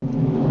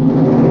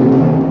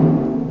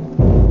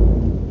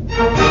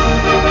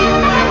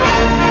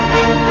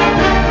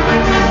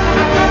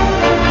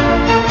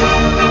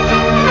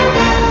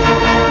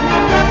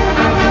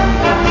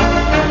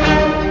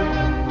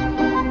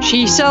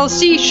sells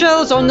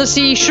seashells on the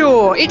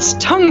seashore. It's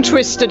tongue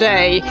twister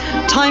day.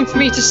 Time for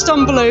me to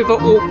stumble over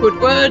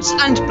awkward words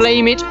and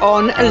blame it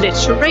on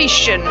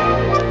alliteration.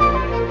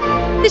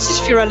 This is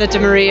Fiorella de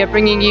Maria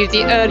bringing you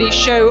the early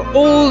show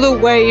all the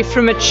way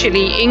from a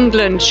chilly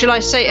England. Shall I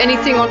say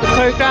anything on the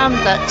programme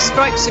that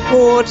strikes a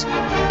chord,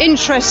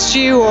 interests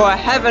you, or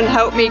heaven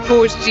help me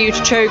causes you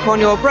to choke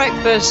on your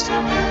breakfast?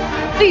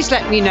 Please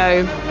let me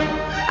know.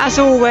 As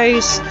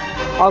always,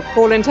 our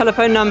call-in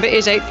telephone number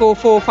is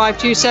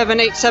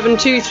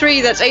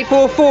 844-527-8723. That's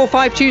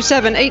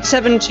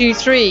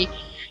 844-527-8723.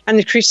 And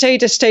the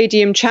Crusader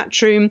Stadium chat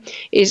room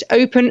is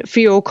open for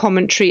your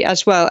commentary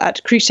as well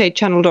at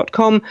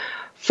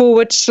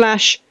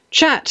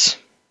crusadechannel.com/chat.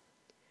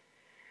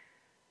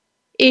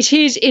 It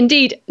is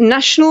indeed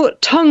National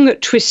Tongue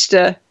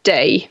Twister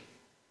Day.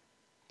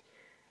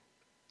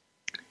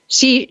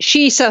 She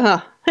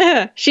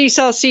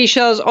sells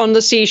seashells on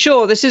the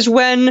seashore. This is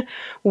when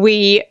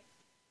we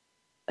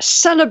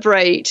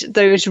celebrate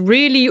those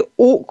really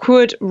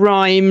awkward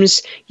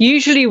rhymes,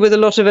 usually with a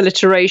lot of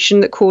alliteration,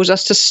 that cause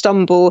us to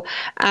stumble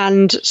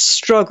and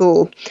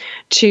struggle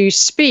to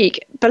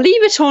speak.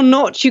 Believe it or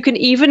not, you can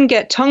even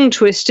get tongue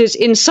twisters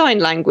in sign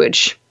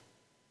language,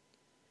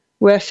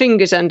 where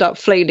fingers end up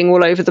flailing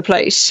all over the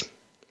place.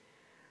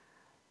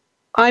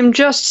 I'm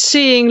just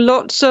seeing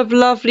lots of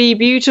lovely,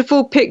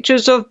 beautiful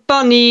pictures of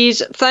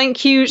bunnies.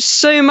 Thank you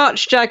so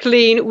much,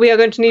 Jacqueline. We are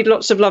going to need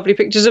lots of lovely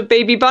pictures of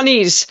baby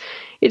bunnies.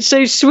 It's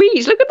so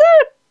sweet. Look at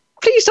that.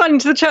 Please sign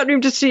into the chat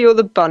room to see all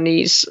the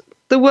bunnies.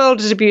 The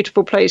world is a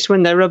beautiful place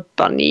when there are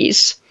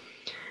bunnies.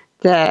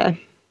 There.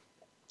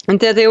 And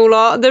there they all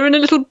are. They're in a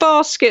little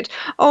basket.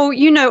 Oh,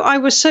 I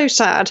was so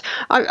sad.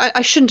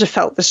 I shouldn't have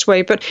felt this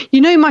way, but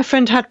my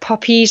friend had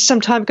puppies some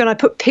time ago, and I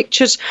put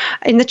pictures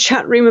in the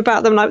chat room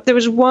about them. There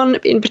was one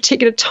in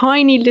particular,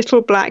 tiny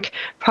little black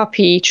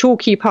puppy,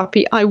 chalky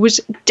puppy, I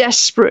was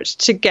desperate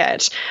to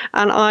get,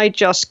 and I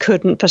just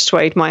couldn't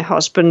persuade my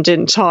husband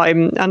in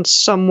time, and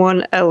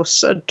someone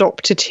else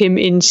adopted him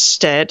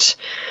instead.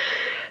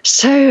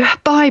 So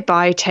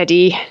bye-bye,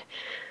 Teddy.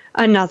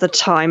 Another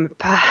time,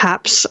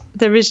 perhaps.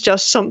 There is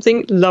just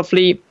something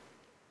lovely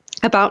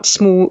about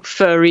small,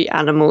 furry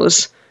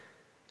animals.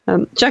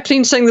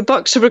 Jacqueline saying the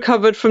Bucks have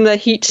recovered from their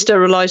heat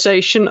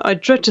sterilisation. I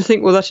dread to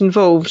think what that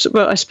involves,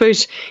 but I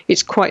suppose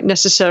it's quite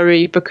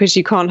necessary because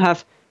you can't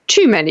have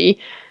too many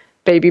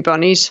baby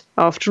bunnies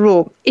after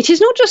all. It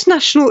is not just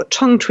National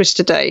Tongue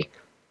Twister Day,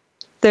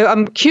 though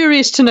I'm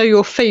curious to know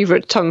your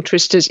favourite tongue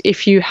twisters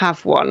if you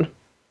have one.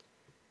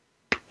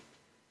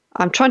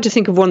 I'm trying to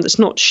think of one that's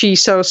not she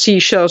sells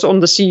seashells on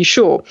the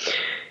seashore.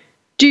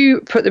 Do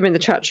put them in the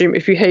chat room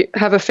if you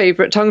have a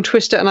favourite tongue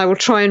twister, and I will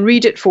try and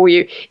read it for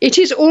you. It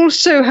is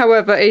also,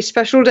 however, a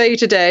special day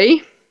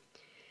today.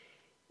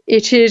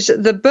 It is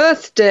the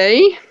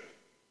birthday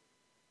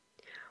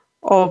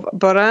of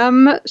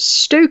Bram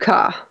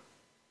Stoker,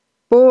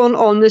 born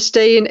on this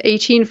day in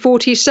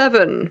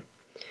 1847.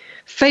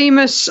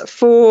 Famous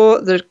for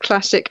the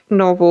classic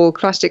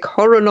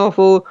horror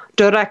novel,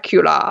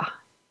 Dracula.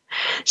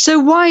 So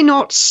why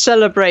not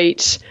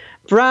celebrate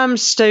Bram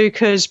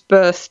Stoker's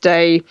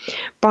birthday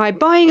by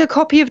buying a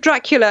copy of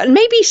Dracula and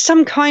maybe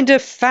some kind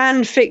of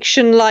fan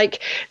fiction like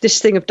This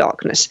Thing of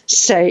Darkness,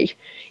 say,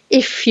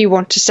 if you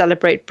want to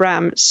celebrate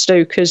Bram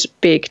Stoker's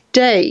big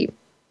day.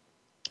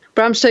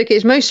 Bram Stoker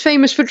is most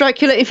famous for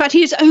Dracula. In fact,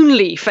 he is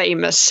only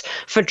famous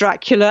for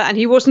Dracula, and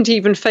he wasn't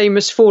even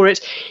famous for it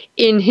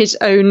in his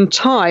own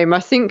time.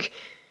 I think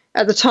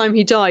at the time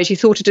he died, he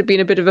thought it had been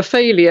a bit of a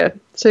failure.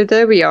 So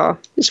there we are.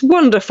 It's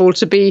wonderful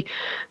to be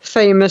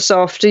famous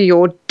after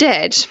you're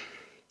dead.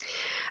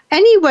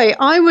 Anyway,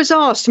 I was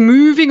asked,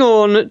 moving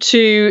on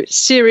to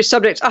serious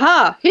subjects.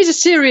 Aha! Here's a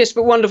serious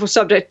but wonderful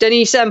subject.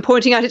 Denise M.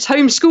 pointing out it's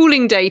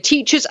Homeschooling Day,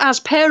 Teachers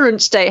as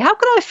Parents Day. How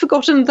could I have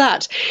forgotten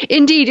that?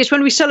 Indeed, it's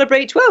when we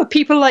celebrate,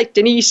 people like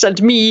Denise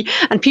and me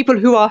and people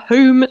who are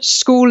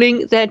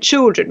homeschooling their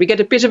children. We get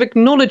a bit of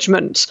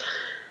acknowledgement.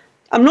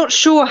 I'm not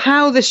sure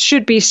how this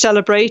should be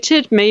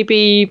celebrated.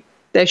 Maybe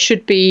there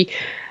should be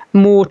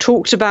more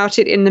talked about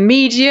it in the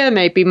media,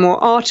 maybe more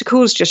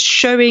articles just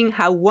showing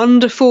how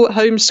wonderful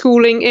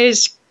homeschooling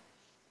is.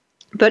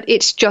 But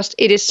it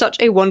is such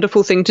a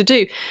wonderful thing to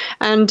do.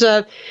 And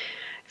in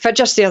fact,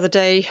 just the other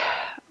day,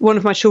 one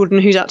of my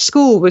children who's at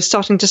school was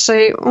starting to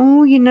say,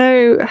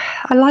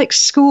 I like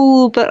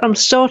school, but I'm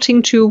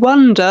starting to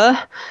wonder.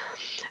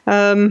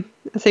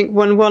 I think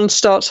when one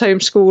starts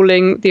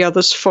homeschooling, the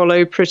others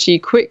follow pretty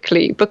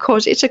quickly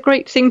because it's a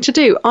great thing to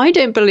do. I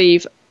don't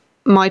believe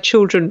my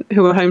children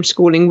who are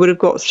homeschooling would have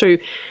got through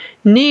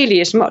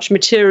nearly as much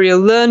material,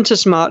 learnt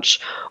as much,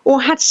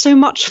 or had so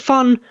much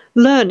fun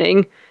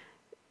learning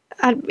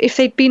if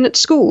they'd been at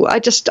school. I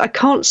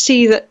can't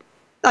see that.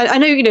 I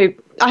know,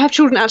 I have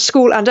children at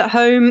school and at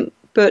home,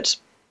 but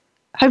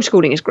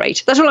homeschooling is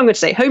great. That's all I'm going to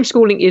say.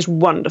 Homeschooling is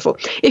wonderful.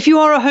 If you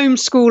are a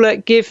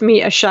homeschooler, give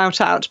me a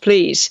shout out,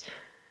 please.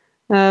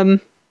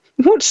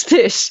 What's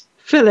this?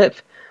 Philip.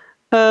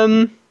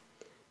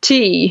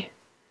 Tea.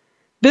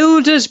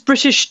 Builder's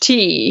British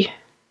tea.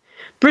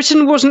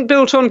 Britain wasn't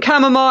built on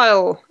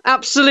chamomile.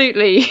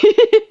 Absolutely.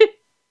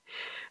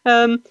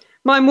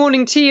 My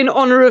morning tea in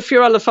honour of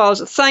Fiorella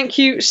Files. Thank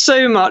you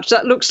so much.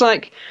 That looks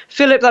like,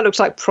 Philip, that looks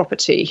like proper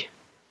tea.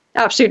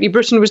 Absolutely.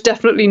 Britain was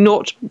definitely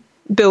not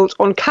built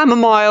on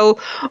chamomile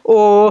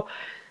or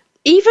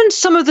even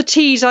some of the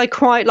teas I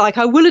quite like.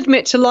 I will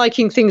admit to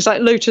liking things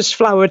like lotus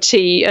flower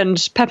tea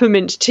and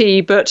peppermint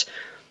tea, but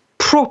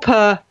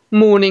proper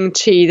morning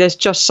tea, there's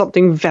just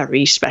something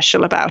very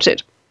special about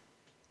it.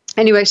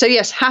 Anyway, so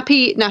yes,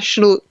 happy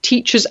National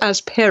Teachers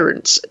as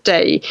Parents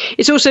Day.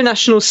 It's also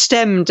National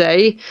STEM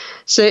Day.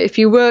 So if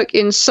you work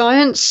in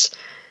science,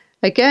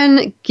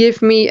 again,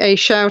 give me a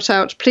shout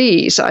out,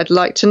 please. I'd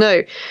like to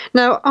know.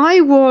 Now,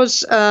 I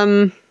was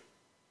a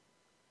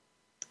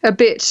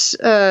bit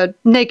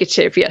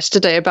negative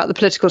yesterday about the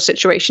political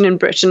situation in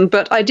Britain,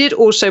 but I did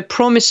also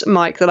promise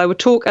Mike that I would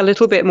talk a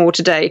little bit more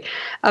today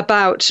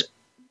about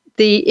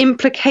the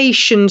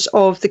implications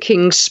of the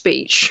King's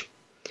speech.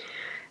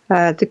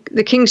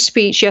 The King's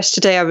speech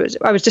yesterday,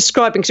 I was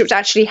describing, because it was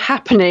actually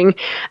happening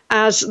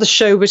as the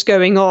show was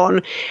going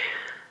on.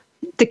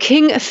 The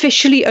King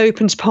officially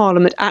opens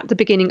Parliament at the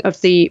beginning of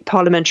the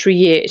parliamentary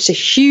year. It's a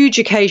huge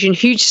occasion,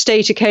 huge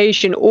state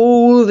occasion.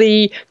 All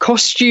the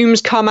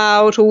costumes come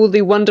out, all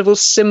the wonderful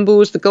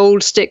symbols, the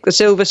gold stick, the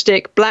silver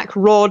stick, Black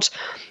Rod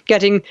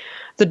getting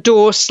the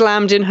door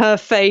slammed in her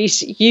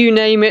face, you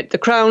name it, the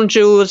crown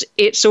jewels,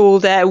 it's all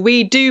there.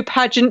 We do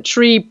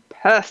pageantry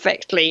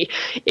perfectly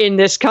in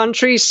this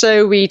country,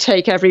 so we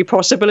take every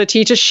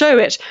possibility to show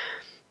it.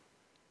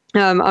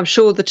 I'm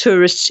sure the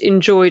tourists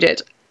enjoyed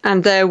it.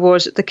 And there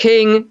was the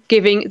King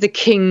giving the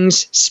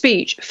King's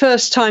speech.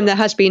 First time there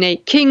has been a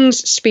King's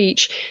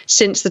speech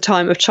since the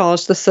time of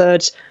Charles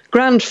III's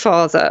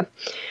grandfather.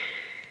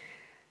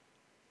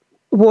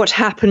 What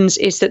happens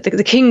is that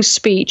the King's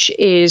speech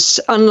is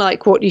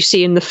unlike what you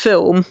see in the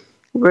film,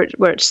 where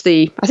it's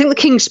I think the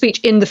King's speech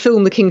in the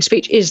film, the King's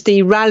speech is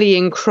the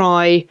rallying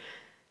cry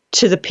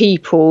to the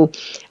people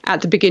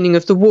at the beginning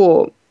of the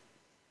war.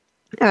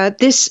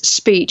 This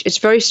speech is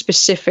a very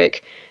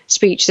specific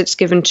speech that's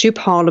given to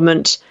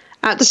Parliament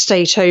at the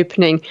state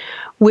opening,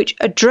 which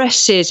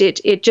addresses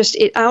it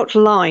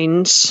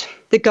outlines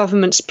the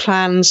government's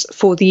plans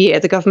for the year,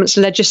 the government's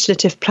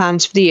legislative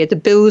plans for the year, the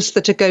bills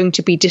that are going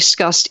to be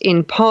discussed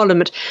in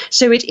Parliament.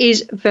 So it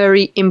is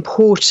very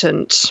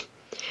important.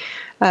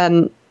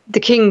 The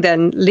King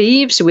then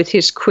leaves with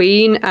his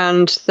Queen,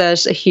 and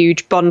there's a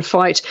huge bun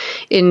fight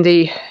in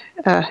the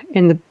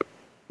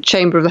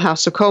chamber of the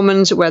House of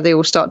Commons, where they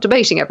all start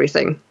debating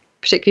everything,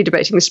 particularly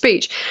debating the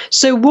speech.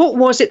 So what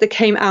was it that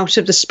came out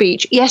of the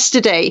speech?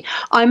 Yesterday,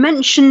 I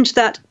mentioned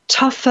that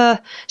tougher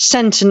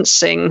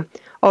sentencing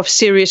of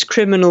serious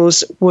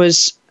criminals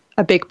was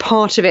a big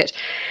part of it.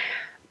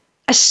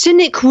 A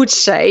cynic would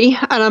say,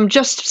 and I'm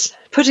just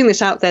putting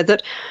this out there,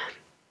 that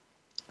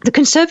the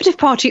Conservative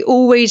Party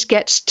always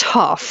gets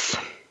tough,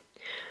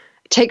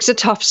 takes a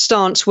tough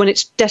stance when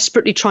it's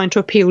desperately trying to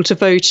appeal to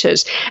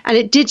voters. And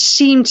it did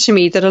seem to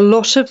me that a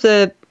lot of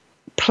the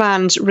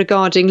plans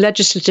regarding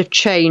legislative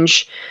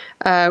change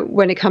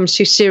when it comes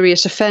to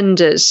serious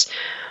offenders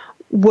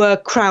were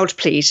crowd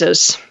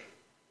pleasers,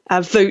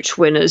 vote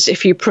winners,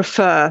 if you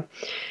prefer.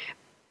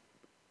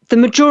 The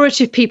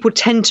majority of people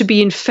tend to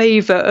be in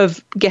favour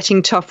of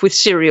getting tough with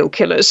serial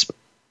killers.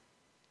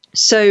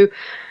 So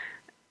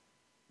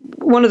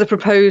one of the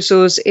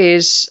proposals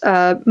is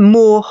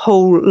more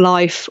whole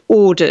life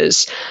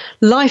orders.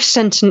 Life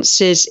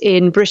sentences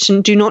in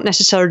Britain do not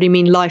necessarily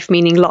mean life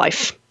meaning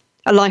life.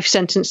 A life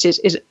sentence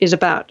is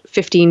about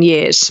 15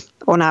 years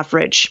on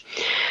average.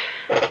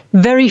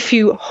 Very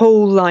few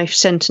whole life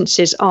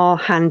sentences are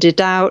handed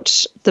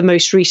out, the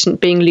most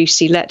recent being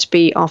Lucy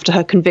Letby after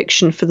her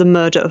conviction for the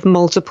murder of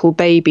multiple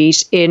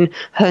babies in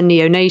her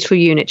neonatal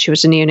unit. She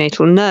was a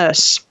neonatal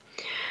nurse.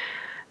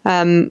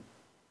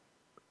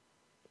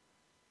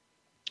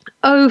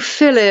 Oh,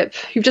 Philip,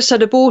 you've just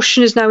said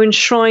abortion is now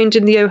enshrined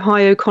in the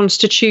Ohio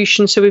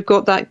Constitution, so we've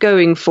got that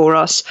going for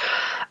us.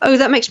 Oh,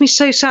 that makes me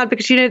so sad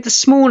because,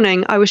 this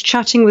morning I was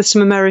chatting with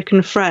some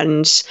American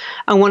friends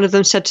and one of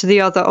them said to the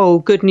other, oh,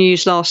 good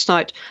news last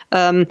night,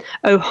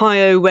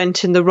 Ohio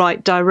went in the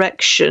right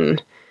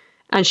direction.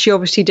 And she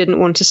obviously didn't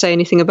want to say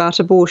anything about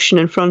abortion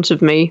in front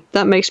of me.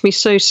 That makes me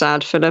so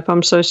sad, Philip.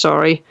 I'm so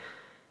sorry.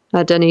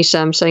 Denise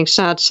saying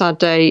sad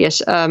day.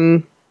 Yes,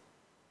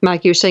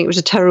 Maggie was saying it was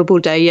a terrible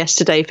day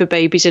yesterday for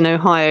babies in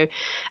Ohio.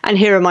 And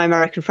here are my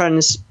American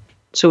friends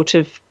sort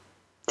of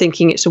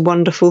thinking it's a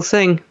wonderful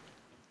thing.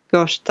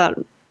 Gosh,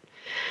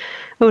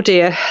 oh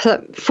dear,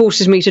 that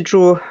forces me to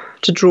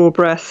draw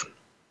breath.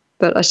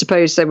 But I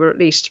suppose they were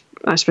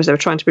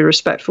trying to be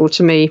respectful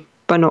to me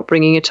by not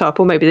bringing it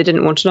up, or maybe they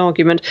didn't want an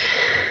argument.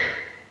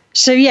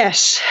 So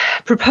yes,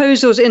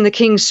 proposals in the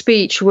King's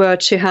speech were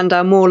to hand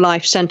out more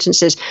life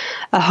sentences,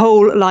 a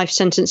whole life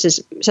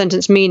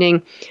sentence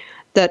meaning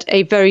that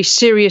a very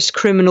serious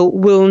criminal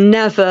will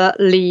never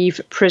leave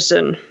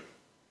prison.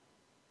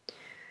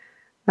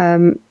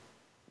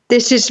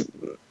 This is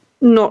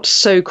not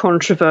so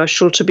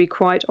controversial, to be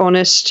quite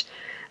honest.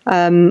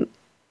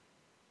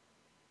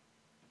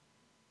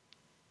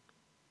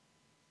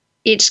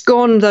 It's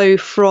gone, though,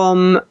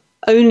 from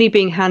only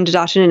being handed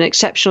out in an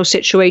exceptional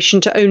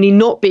situation to only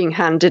not being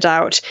handed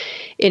out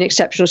in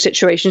exceptional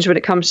situations when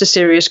it comes to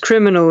serious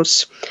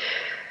criminals.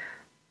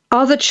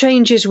 Other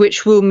changes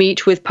which will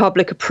meet with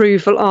public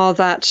approval are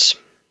that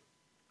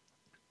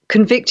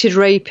convicted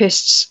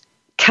rapists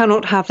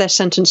cannot have their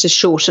sentences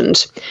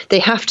shortened. They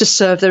have to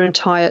serve their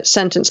entire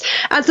sentence.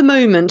 At the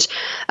moment,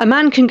 a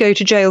man can go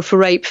to jail for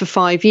rape for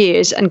 5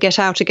 years and get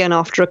out again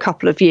after a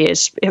couple of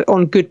years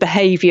on good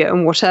behaviour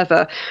and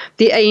whatever.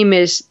 The aim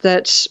is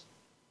that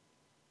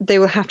they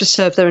will have to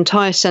serve their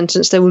entire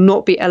sentence. They will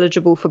not be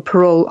eligible for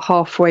parole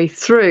halfway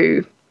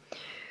through.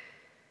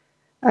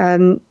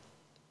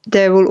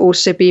 There will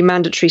also be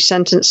mandatory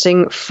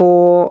sentencing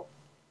for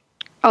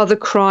other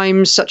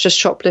crimes such as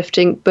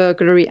shoplifting,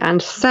 burglary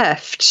and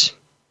theft.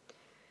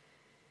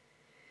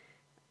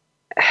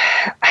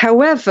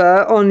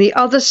 However, on the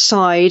other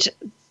side,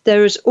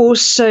 there is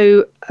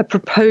also a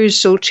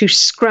proposal to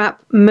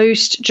scrap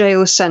most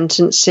jail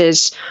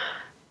sentences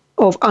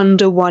of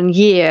under 1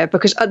 year,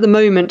 because at the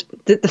moment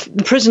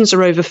the prisons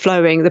are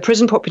overflowing. The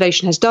prison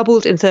population has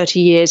doubled in 30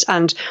 years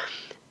and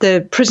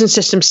the prison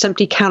system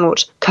simply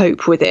cannot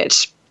cope with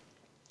it.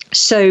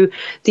 So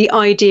the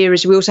idea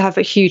is we also have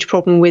a huge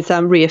problem with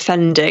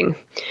reoffending,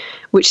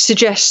 which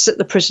suggests that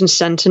the prison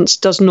sentence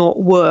does not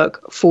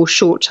work for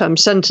short-term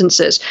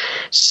sentences.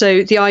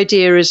 So the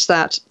idea is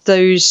that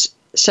those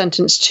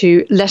sentenced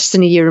to less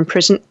than a year in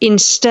prison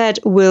instead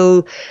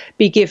will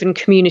be given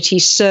community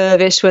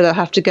service, where they'll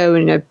have to go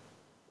and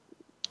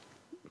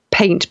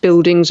paint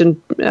buildings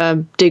and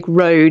dig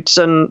roads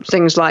and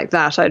things like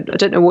that. I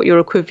don't know what your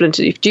equivalent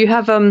is. Do you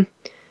have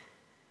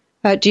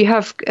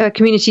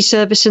community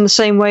service in the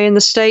same way in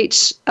the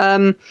States?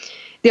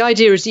 The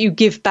idea is that you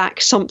give back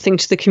something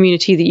to the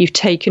community that you've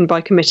taken by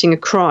committing a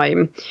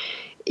crime.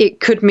 It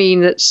could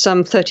mean that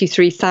some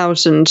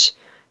 33,000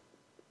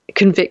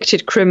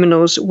 convicted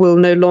criminals will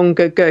no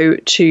longer go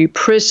to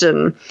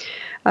prison.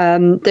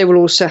 They will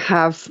also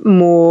have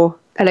more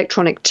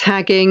electronic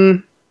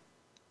tagging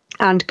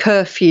and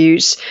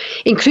curfews,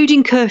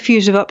 including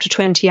curfews of up to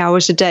 20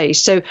 hours a day.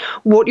 So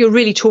what you're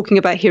really talking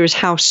about here is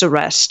house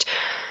arrest.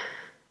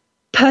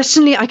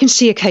 Personally, I can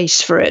see a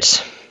case for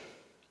it.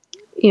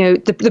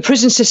 The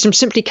prison system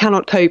simply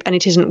cannot cope and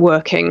it isn't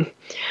working.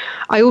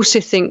 I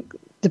also think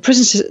the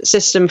prison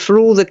system, for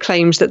all the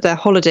claims that they're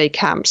holiday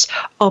camps,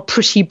 are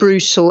pretty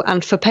brutal.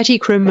 And for petty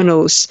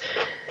criminals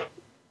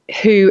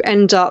who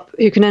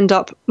can end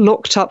up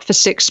locked up for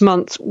 6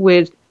 months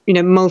with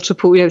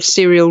multiple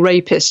serial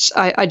rapists,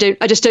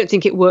 I just don't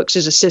think it works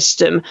as a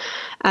system.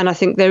 And I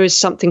think there is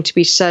something to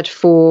be said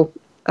for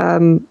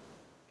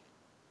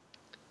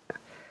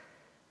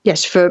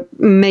for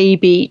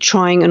maybe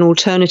trying an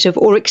alternative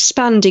or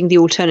expanding the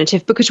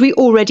alternative, because we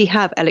already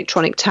have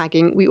electronic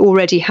tagging, we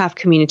already have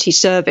community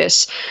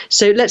service.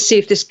 So let's see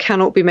if this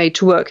cannot be made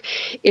to work.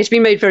 It's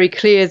been made very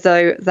clear,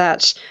 though,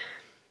 that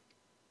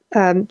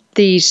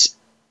this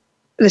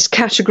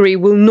category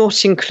will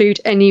not include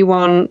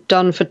anyone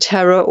done for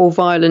terror or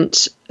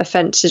violent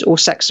offences or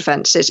sex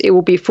offences. It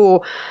will be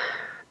for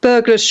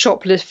burglars,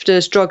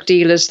 shoplifters, drug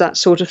dealers, that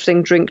sort of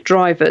thing, drink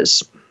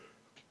drivers.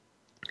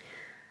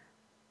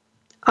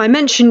 I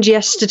mentioned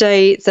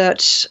yesterday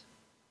that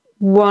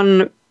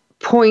one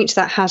point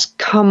that has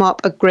come up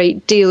a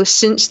great deal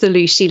since the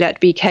Lucy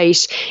Letby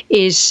case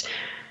is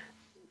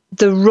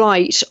the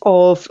right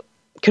of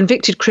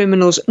convicted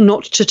criminals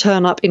not to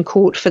turn up in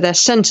court for their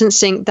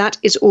sentencing. That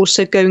is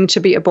also going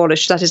to be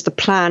abolished. That is the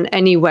plan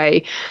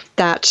anyway,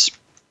 that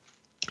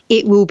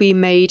it will be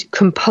made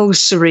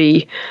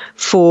compulsory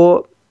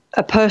for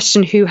a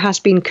person who has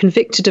been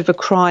convicted of a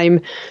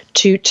crime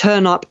to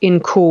turn up in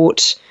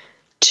court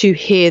to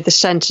hear the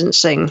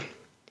sentencing.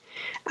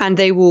 And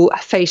they will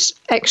face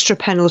extra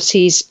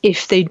penalties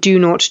if they do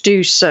not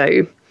do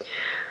so.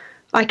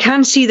 I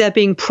can see there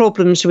being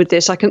problems with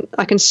this. I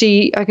can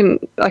see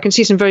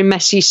some very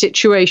messy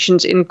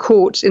situations in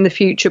courts in the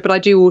future, but I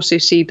do also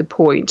see the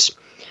point.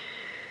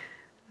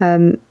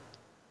 There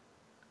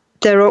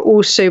are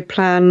also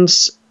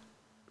plans.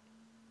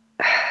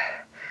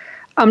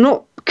 I'm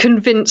not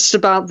convinced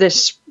about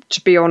this,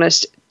 to be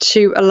honest,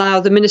 to allow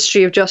the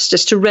Ministry of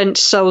Justice to rent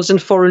cells in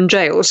foreign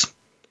jails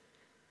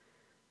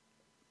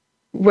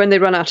when they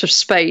run out of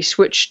space,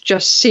 which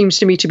just seems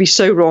to me to be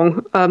so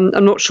wrong. I'm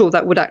not sure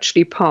that would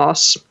actually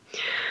pass.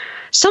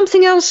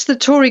 Something else the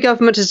Tory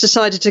government has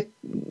decided to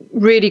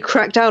really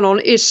crack down on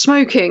is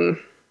smoking.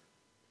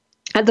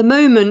 At the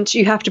moment,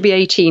 you have to be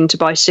 18 to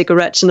buy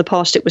cigarettes. In the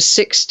past, it was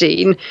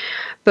 16.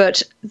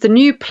 But the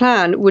new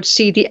plan would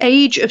see the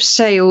age of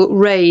sale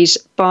rise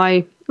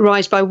by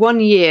 1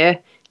 year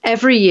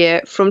every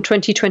year from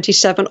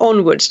 2027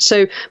 onwards.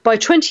 So by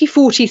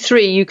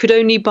 2043, you could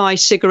only buy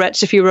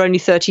cigarettes if you were only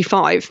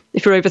 35,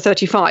 if you're over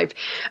 35.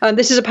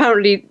 This is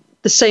apparently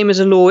the same as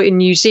a law in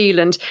New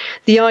Zealand.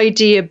 The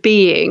idea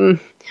being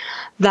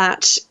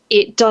that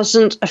it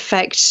doesn't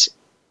affect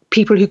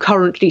people who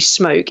currently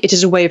smoke. It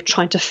is a way of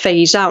trying to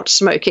phase out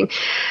smoking.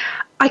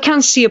 I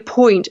can see a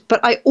point, but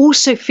I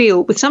also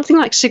feel with something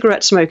like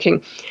cigarette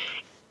smoking,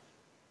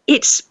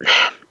 it's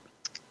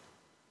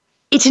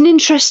It's an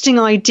interesting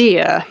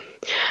idea,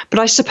 but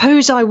I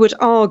suppose I would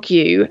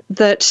argue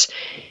that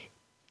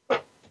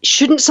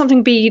shouldn't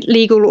something be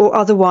legal or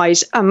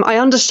otherwise? I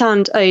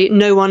understand a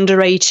no under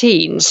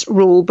 18s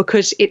rule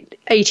because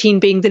 18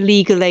 being the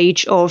legal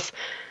age of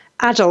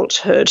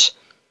adulthood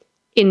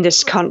in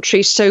this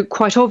country. So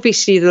quite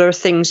obviously there are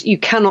things you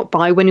cannot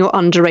buy when you're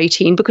under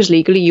 18 because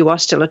legally you are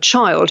still a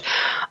child.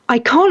 I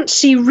can't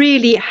see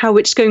really how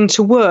it's going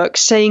to work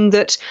saying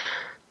that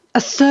a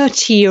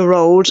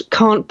 30-year-old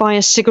can't buy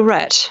a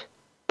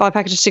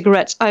packet of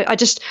cigarettes. I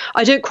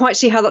don't quite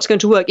see how that's going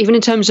to work. Even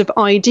in terms of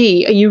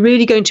ID, are you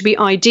really going to be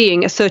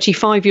IDing a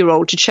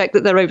 35-year-old to check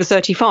that they're over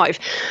 35?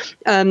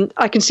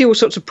 I can see all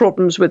sorts of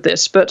problems with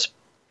this, but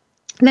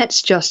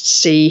let's just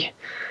see.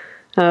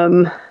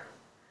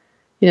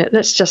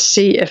 Let's just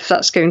see if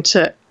that's going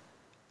to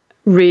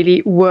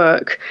really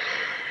work.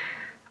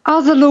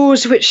 Other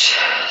laws which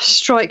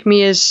strike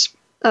me as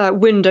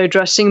window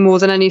dressing more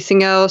than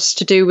anything else,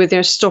 to do with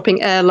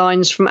stopping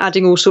airlines from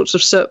adding all sorts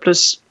of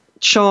surplus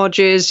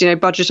charges,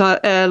 budget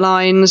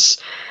airlines,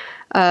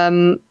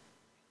 higher,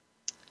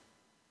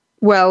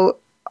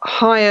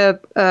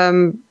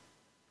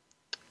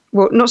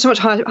 not so much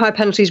higher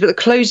penalties, but the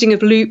closing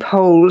of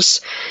loopholes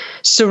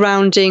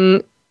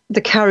surrounding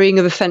the carrying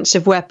of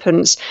offensive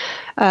weapons.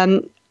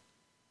 The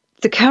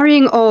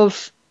carrying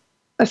of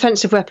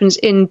offensive weapons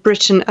in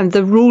Britain, and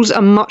the rules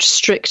are much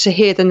stricter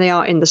here than they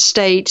are in the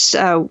States.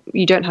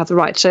 You don't have the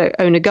right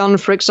to own a gun,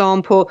 for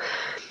example.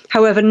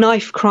 However,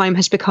 knife crime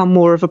has become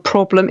more of a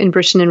problem in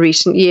Britain in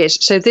recent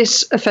years. So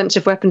this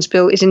offensive weapons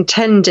bill is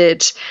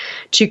intended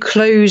to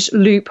close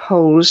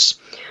loopholes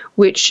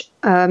which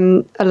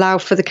allow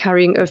for the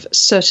carrying of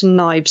certain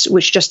knives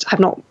which just have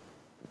not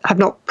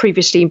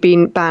previously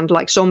been banned,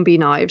 like zombie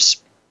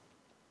knives.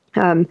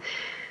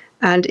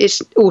 And it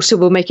also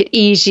will make it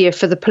easier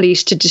for the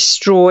police to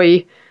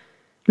destroy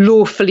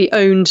lawfully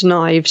owned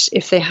knives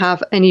if they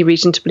have any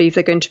reason to believe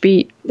they're going to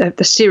be,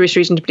 the serious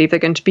reason to believe they're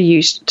going to be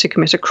used to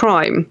commit a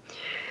crime.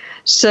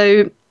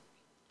 So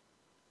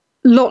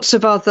lots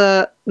of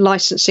other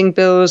licensing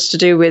bills to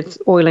do with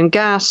oil and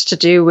gas, to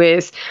do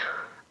with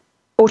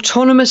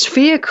autonomous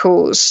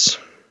vehicles,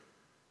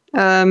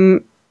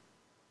 opening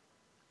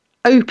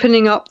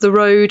up the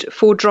road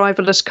for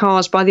driverless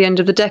cars by the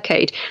end of the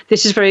decade.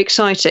 This is very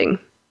exciting.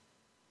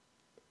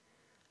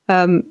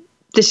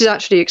 This is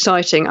actually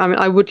exciting. I mean,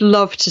 I would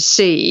love to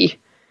see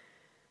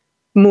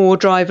more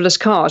driverless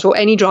cars, or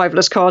any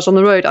driverless cars on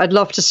the road. I'd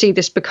love to see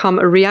this become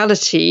a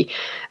reality.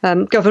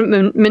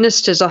 Government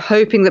ministers are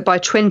hoping that by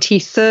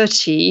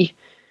 2030,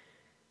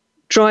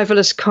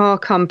 driverless car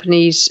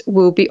companies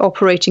will be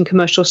operating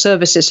commercial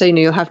services. So,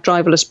 you'll have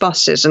driverless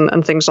buses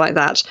and things like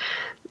that.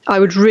 I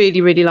would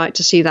really, really like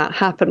to see that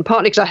happen,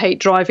 partly because I hate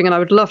driving and I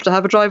would love to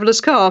have a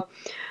driverless car.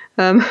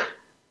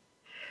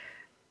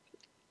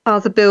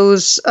 Other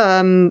bills,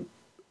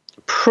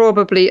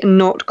 probably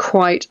not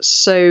quite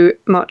so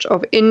much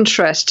of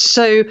interest.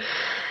 So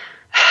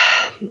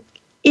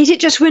is it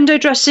just window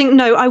dressing?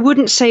 No, I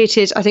wouldn't say it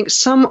is. I think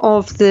some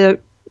of the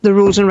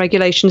rules and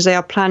regulations they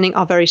are planning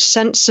are very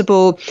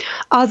sensible.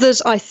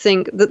 Others, I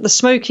think that the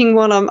smoking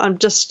one, I'm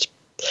just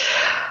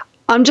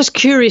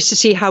curious to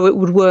see how it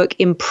would work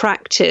in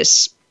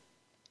practice.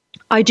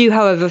 I do,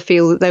 however,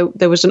 feel that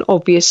there was an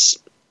obvious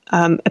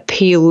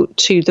appeal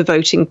to the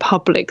voting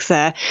public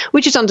there,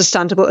 which is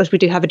understandable as we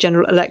do have a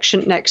general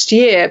election next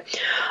year.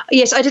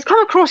 Yes, I did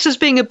come across as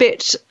being a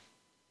bit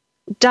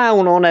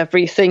down on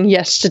everything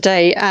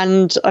yesterday,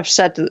 and I've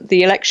said that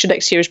the election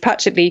next year is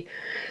practically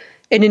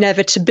an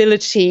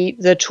inevitability.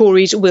 The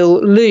Tories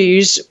will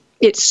lose.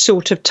 It's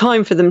sort of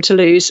time for them to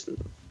lose.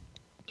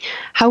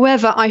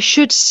 However, I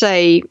should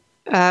say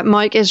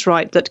Mike is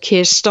right that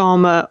Keir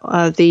Starmer,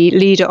 the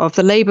leader of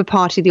the Labour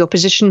Party, the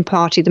opposition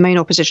party, the main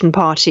opposition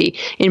party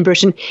in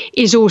Britain,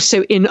 is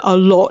also in a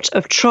lot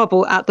of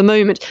trouble at the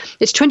moment.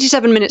 It's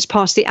 27 minutes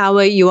past the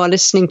hour. You are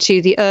listening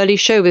to The Early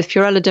Show with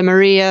Fiorella de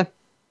Maria.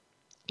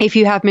 If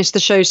you have missed the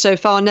show so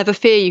far, never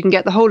fear, you can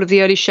get the whole of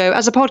The Early Show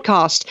as a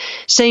podcast,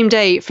 same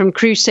day from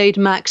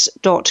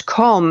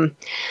crusademax.com.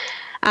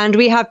 And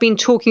we have been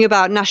talking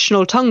about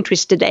National Tongue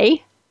Twister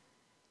Day.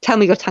 Tell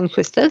me your tongue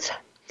twisters,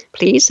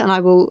 please, and I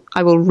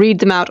will read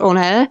them out on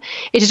air.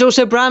 It is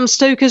also Bram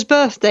Stoker's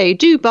birthday.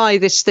 Do buy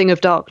this Thing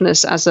of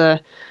Darkness as a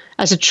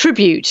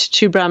tribute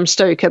to Bram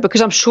Stoker,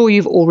 because I'm sure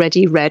you've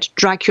already read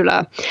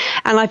Dracula.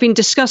 And I've been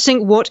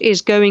discussing what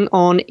is going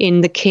on in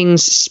the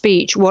King's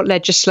Speech, what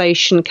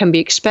legislation can be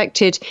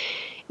expected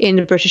in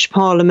the British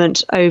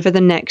Parliament over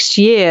the next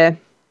year.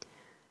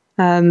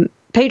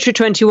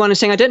 Patriot21 is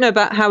saying, I don't know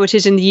about how it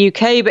is in the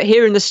UK, but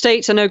here in the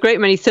States, I know a great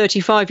many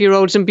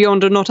 35-year-olds and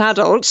beyond are not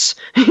adults.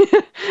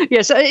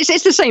 Yes,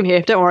 it's the same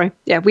here. Don't worry.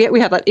 Yeah, we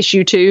have that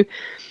issue too.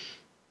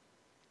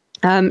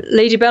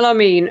 Lady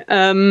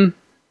Bellarmine,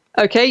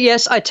 okay,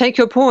 yes, I take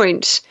your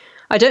point.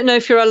 I don't know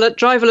if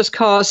driverless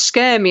cars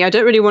scare me. I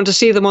don't really want to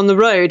see them on the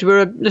road.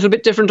 We're a little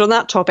bit different on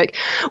that topic.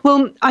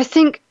 Well, I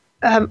think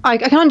I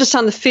can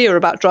understand the fear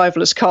about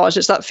driverless cars.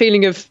 It's that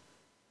feeling of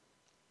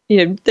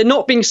they're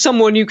not being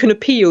someone you can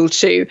appeal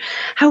to.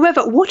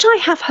 However, what I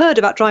have heard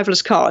about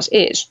driverless cars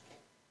is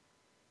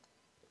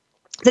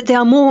that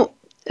they're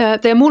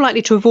more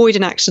likely to avoid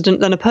an accident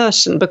than a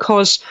person,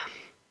 because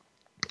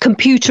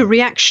computer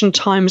reaction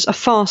times are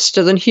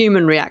faster than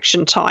human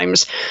reaction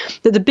times.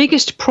 That the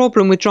biggest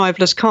problem with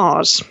driverless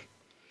cars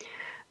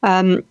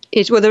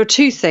is, there are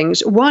two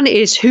things. One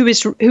is who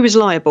is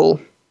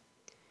liable.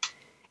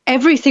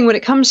 Everything, when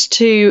it comes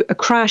to a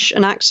crash,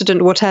 an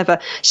accident, whatever,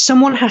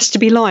 someone has to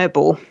be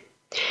liable.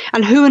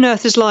 And who on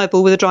earth is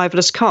liable with a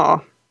driverless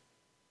car?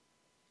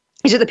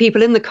 Is it the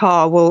people in the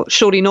car? Well,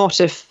 surely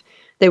not. If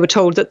they were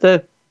told that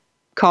the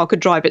car could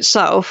drive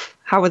itself,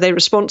 how are they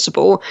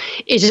responsible?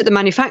 Is it the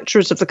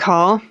manufacturers of the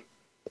car?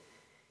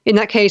 In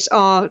that case,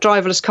 are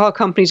driverless car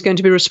companies going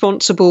to be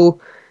responsible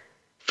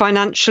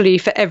financially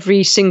for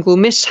every single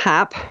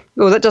mishap?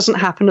 Well, that doesn't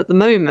happen at the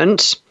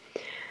moment.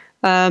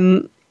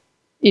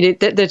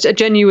 There's a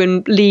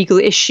genuine legal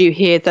issue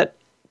here that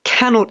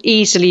cannot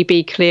easily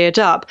be cleared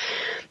up.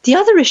 The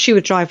other issue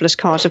with driverless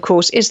cars, of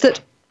course, is that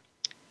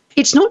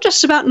it's not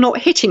just about not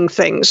hitting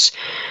things.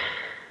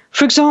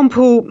 For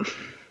example,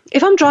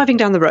 if I'm driving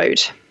down the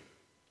road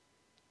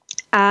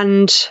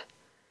and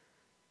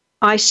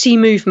I see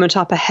movement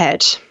up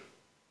ahead,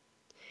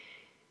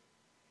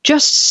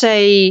 just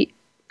say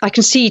I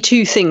can see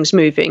two things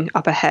moving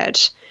up ahead,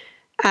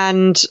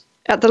 and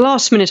at the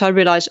last minute I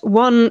realise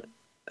one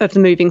of the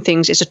moving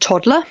things is a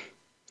toddler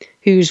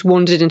who's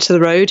wandered into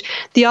the road.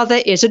 The other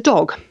is a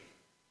dog.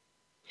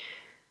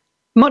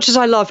 Much as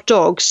I love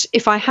dogs,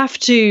 if I have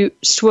to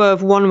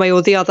swerve one way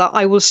or the other,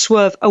 I will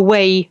swerve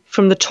away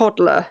from the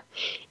toddler,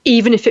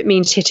 even if it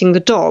means hitting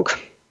the dog,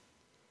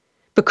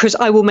 because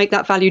I will make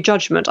that value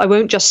judgment. I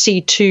won't just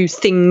see two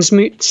things,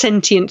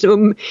 sentient,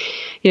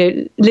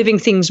 living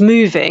things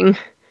moving.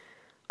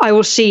 I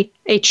will see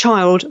a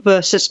child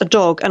versus a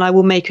dog, and I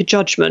will make a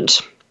judgment.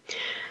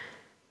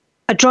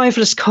 A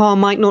driverless car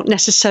might not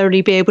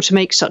necessarily be able to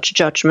make such a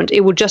judgment.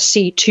 It will just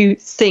see two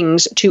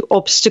things, two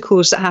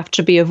obstacles that have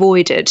to be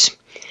avoided.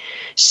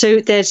 So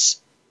there's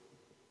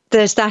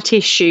that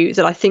issue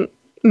that I think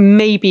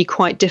may be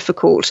quite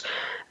difficult.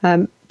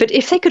 But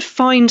if they could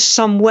find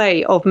some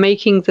way of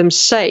making them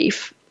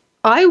safe,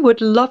 I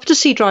would love to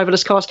see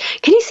driverless cars.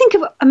 Can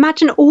you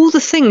imagine all the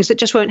things that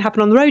just won't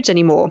happen on the roads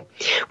anymore?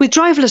 With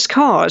driverless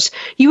cars,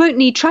 you won't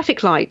need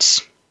traffic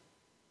lights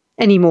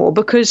anymore,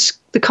 because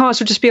the cars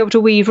will just be able to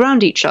weave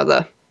around each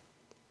other.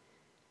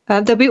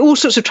 There'll be all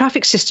sorts of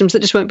traffic systems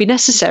that just won't be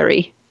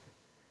necessary.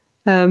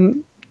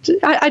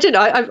 I don't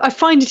know. I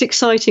find it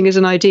exciting as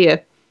an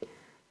idea.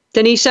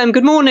 Denise,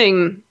 good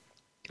morning.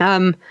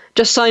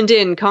 Just signed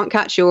in. Can't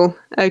catch you all.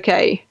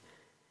 Okay.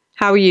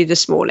 How are you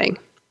this morning?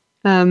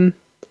 Dr.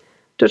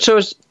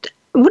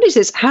 What is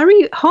this?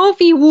 Harvey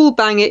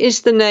Wallbanger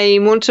is the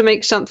name. Want to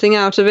make something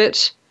out of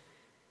it?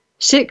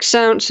 6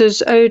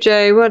 ounces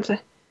OJ. What?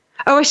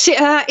 Oh, I see.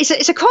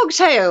 It's a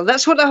cocktail.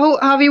 That's what the whole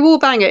Harvey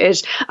Wallbanger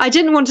is. I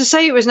didn't want to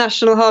say it was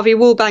National Harvey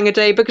Wallbanger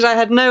Day because I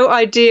had no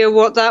idea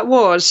what that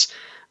was.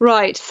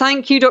 Right.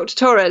 Thank you, Dr.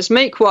 Torres.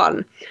 Make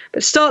one.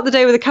 But start the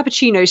day with a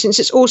cappuccino, since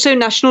it's also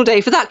National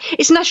Day for that.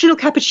 It's National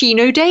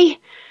Cappuccino Day.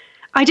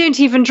 I don't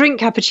even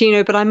drink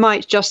cappuccino, but I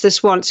might just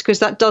this once, because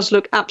that does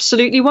look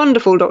absolutely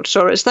wonderful, Dr.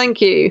 Torres.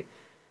 Thank you.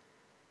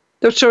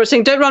 Dr. Torres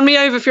saying, don't run me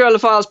over, Fiorella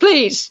Files,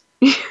 please.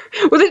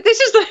 Well, this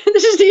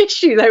is the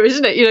issue, though,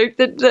 isn't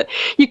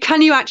it?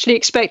 Can you actually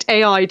expect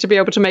AI to be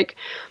able to make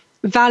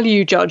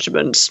value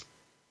judgments?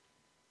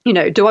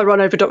 Do I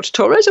run over Dr.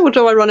 Torres or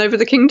do I run over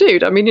the King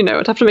Dude? I mean,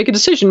 I'd have to make a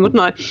decision,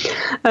 wouldn't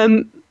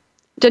I?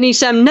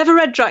 Denise, never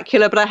read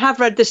Dracula, but I have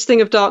read This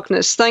Thing of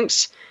Darkness.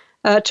 Thanks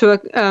to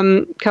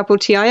a couple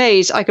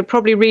TIAs. I could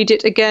probably read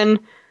it again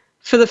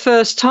for the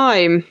first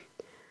time.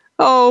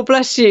 Oh,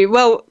 bless you.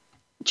 Well,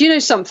 do you know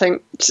something?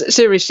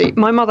 Seriously,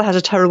 my mother has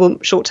a terrible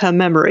short-term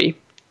memory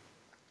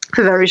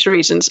for various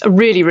reasons.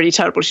 Really, really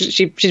terrible.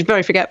 She's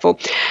very forgetful.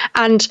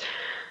 And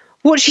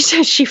what she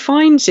says she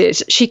finds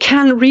is she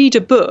can read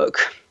a book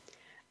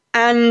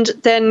and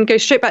then go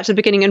straight back to the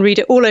beginning and read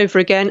it all over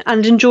again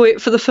and enjoy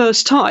it for the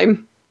first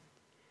time.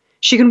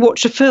 She can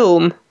watch a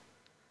film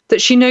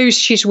that she knows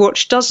she's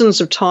watched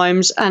dozens of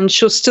times and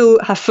she'll still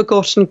have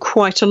forgotten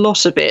quite a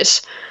lot of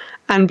it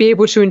and be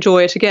able to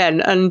enjoy it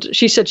again. And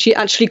she said she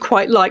actually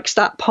quite likes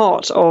that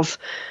part of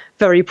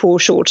very poor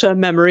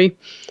short-term memory.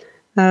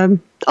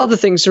 Other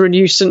things are a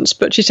nuisance,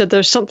 but she said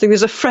there's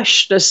a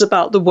freshness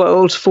about the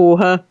world for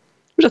her,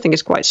 which I think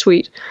is quite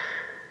sweet.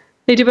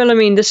 Lady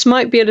Bellarmine, this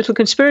might be a little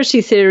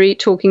conspiracy theory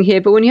talking here,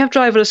 but when you have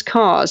driverless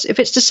cars, if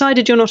it's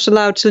decided you're not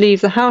allowed to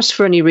leave the house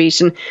for any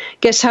reason,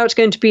 guess how it's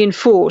going to be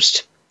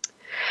enforced?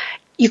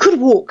 You could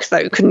walk,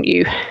 though, couldn't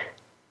you?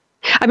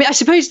 I mean, I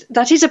suppose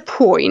that is a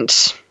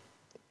point.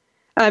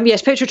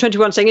 Yes,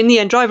 Petro21 saying, in the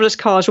end, driverless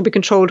cars will be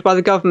controlled by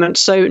the government,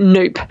 so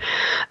nope.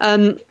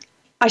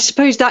 I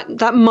suppose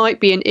that might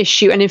be an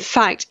issue. And in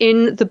fact,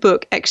 in the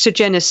book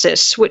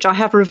Exogenesis, which I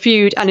have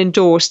reviewed and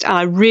endorsed, and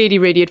I really,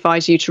 really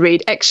advise you to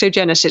read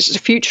Exogenesis, it's a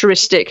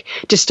futuristic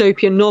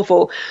dystopian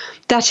novel.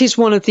 That is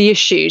one of the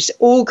issues.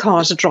 All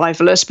cars are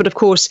driverless, but of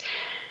course,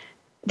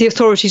 the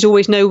authorities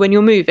always know when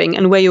you're moving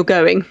and where you're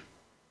going,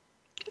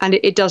 and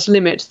it does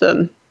limit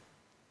them.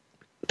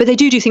 But they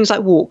do things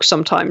like walk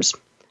sometimes.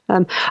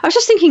 I was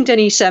just thinking,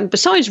 Denise,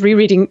 besides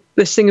rereading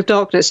This Thing of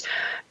Darkness,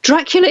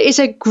 Dracula is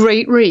a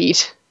great read.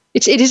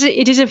 It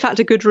is in fact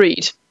a good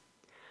read.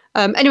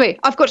 Anyway,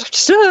 I've got to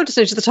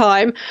the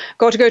time.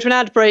 Got to go to an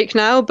ad break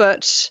now,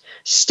 but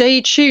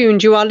stay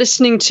tuned. You are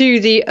listening to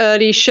The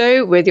Early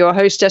Show with your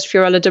hostess,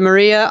 Fiorella de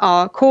Maria.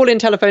 Our call-in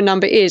telephone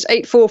number is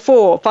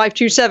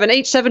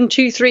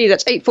 844-527-8723.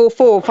 That's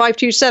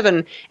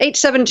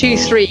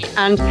 844-527-8723.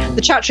 And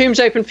the chat room's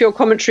open for your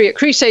commentary at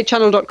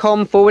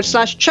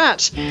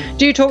crusadechannel.com/chat.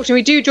 Do talk to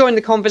me. Do join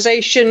the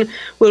conversation.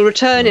 We'll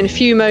return in a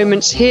few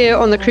moments here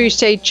on the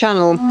Crusade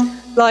Channel.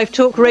 Live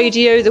talk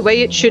radio the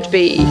way it should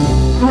be.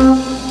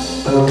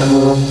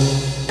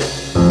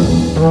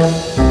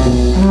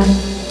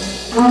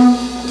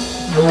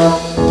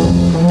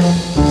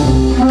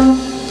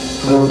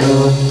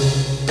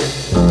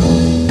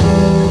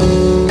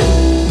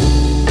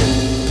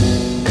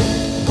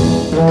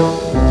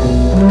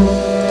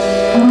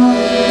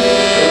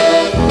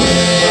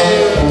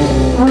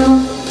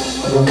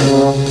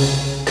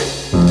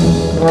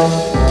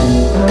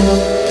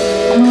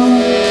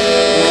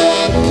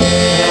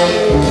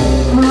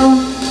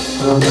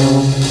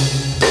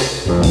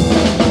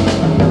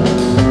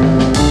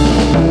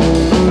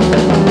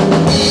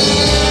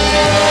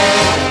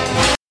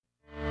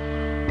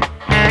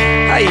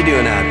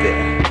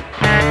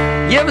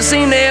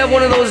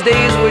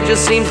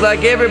 Just seems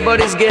like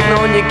everybody's getting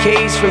on your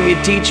case, from your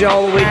teacher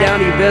all the way down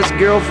to your best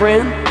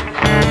girlfriend.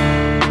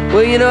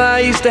 Well, you know,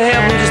 I used to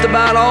have them just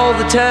about all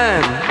the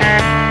time,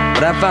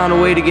 but I found a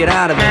way to get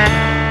out of it.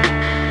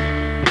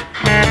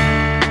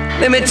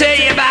 Let me tell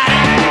you about it.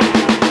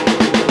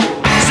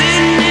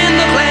 Sitting in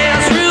the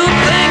classroom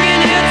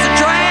thinking it's a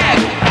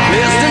drag,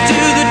 listening to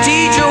the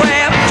teacher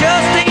rap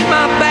just ain't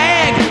my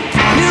bag.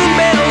 Noon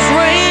bells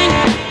ring,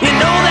 you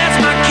know that's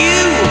my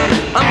cue.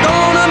 I'm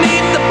gonna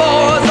meet the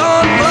boys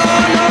on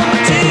floor number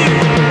 2,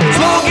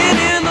 smoking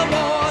in the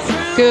boys'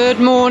 room.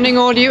 Good morning,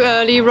 all you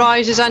early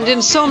risers and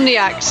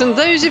insomniacs, and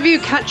those of you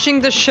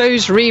catching the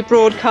show's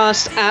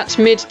rebroadcast at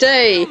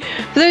midday.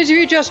 For those of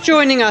you just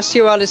joining us,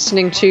 you are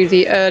listening to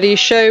The Early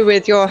Show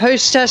with your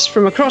hostess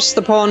from across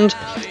the pond,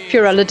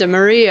 Fiorella de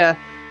Maria.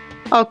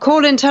 Our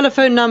call-in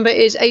telephone number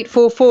is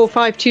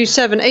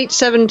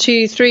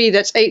 844-527-8723.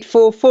 That's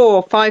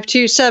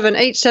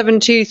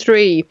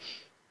 844-527-8723.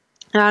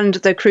 And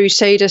the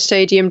Crusader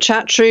Stadium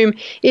chat room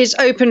is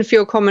open for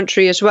your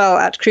commentary as well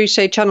at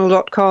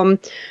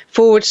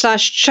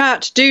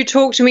crusadechannel.com/chat. Do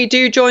talk to me,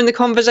 do join the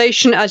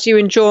conversation as you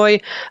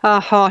enjoy a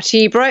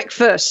hearty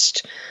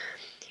breakfast.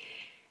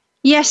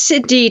 Yes,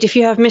 indeed. If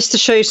you have missed the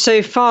show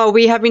so far,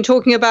 we have been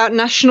talking about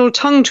National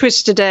Tongue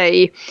Twister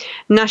Day,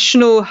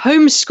 National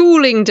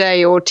Homeschooling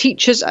Day, or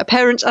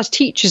Parents as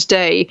Teachers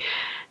Day,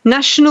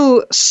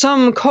 National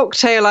Some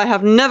Cocktail I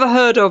Have Never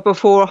Heard of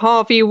Before,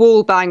 Harvey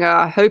Wallbanger,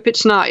 I hope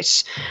it's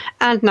nice,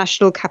 and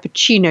National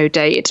Cappuccino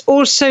Day. It's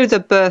also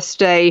the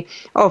birthday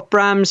of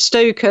Bram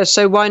Stoker,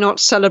 so why not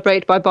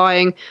celebrate by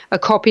buying a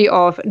copy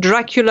of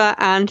Dracula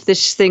and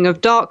This Thing of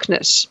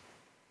Darkness?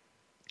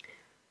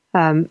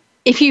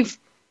 If you've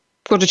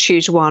got to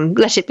choose one,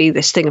 let it be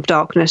This Thing of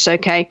Darkness,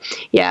 okay?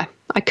 Yeah,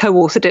 I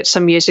co-authored it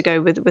some years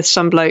ago with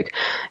some bloke.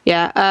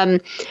 Yeah,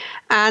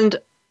 and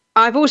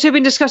I've also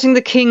been discussing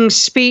the King's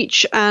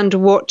Speech and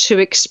what to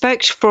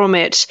expect from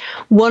it.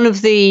 One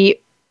of the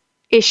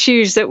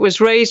issues that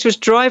was raised was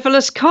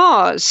driverless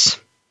cars,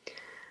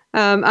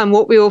 and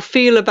what we all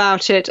feel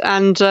about it.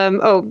 And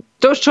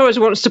Dr. Torres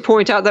wants to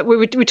point out that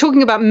we're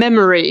talking about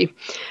memory,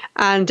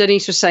 and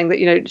Denise was saying that,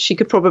 you know, she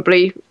could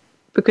probably,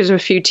 because of a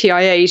few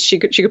TIAs, she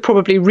could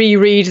probably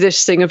reread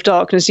This Thing of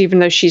Darkness, even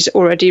though she's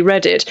already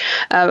read it.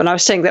 And I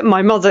was saying that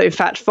my mother, in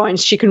fact,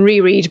 finds she can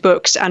reread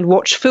books and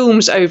watch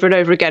films over and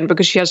over again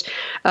because she has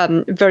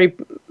very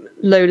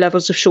low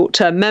levels of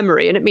short-term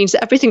memory, and it means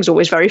that everything's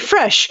always very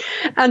fresh.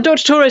 And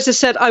Dr. Torres has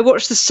said, I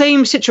watch the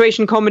same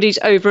situation comedies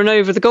over and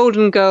over: The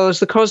Golden Girls,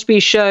 The Cosby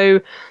Show,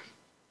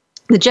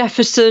 The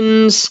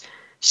Jeffersons,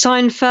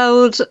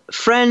 Seinfeld,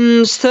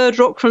 Friends, Third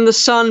Rock from the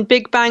Sun,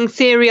 Big Bang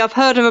Theory. I've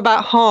heard of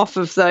about half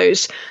of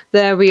those.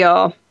 There we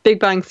are. Big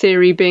Bang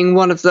Theory being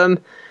one of them.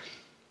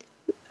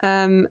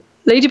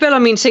 Lady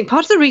Bellarmine saying,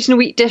 part of the reason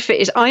we differ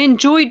is I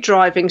enjoyed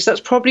driving, so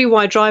that's probably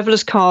why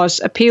driverless cars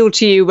appeal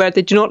to you where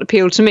they do not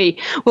appeal to me.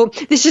 Well,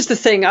 this is the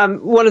thing.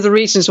 One of the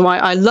reasons why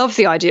I love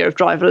the idea of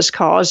driverless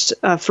cars,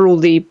 for all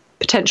the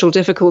potential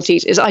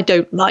difficulties, is I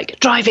don't like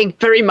driving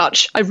very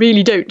much. I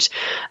really don't.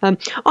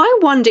 I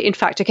wonder, in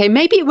fact, okay,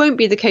 maybe it won't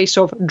be the case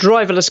of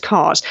driverless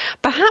cars.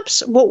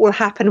 Perhaps what will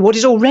happen, what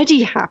is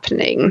already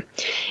happening,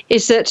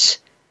 is that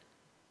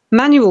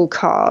manual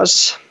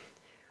cars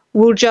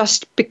will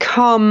just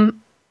become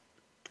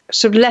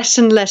sort of less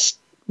and less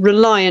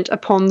reliant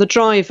upon the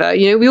driver.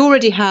 You know, we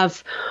already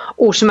have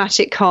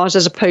automatic cars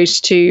as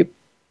opposed to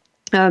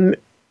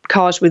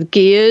cars with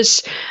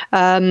gears.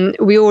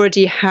 We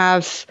already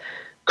have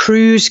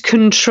cruise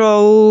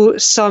control.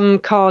 Some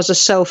cars are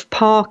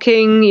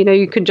self-parking. You know,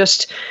 you can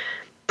just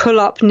pull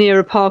up near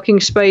a parking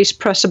space,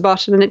 press a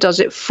button, and it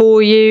does it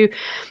for you.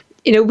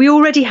 We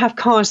already have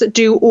cars that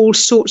do all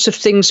sorts of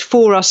things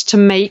for us to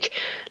make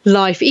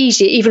life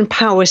easier. Even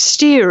power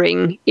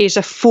steering is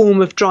a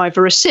form of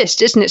driver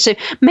assist, isn't it? So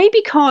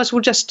maybe cars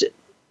will just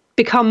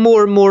become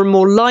more and more and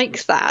more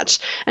like that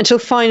until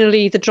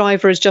finally the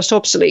driver is just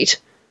obsolete,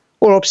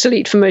 or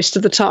obsolete for most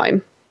of the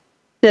time.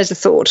 There's a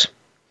thought.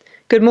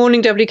 Good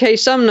morning, WK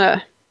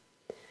Sumner.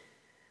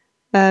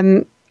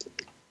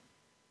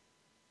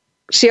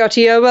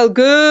 CRTOL,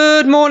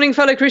 good morning,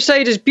 fellow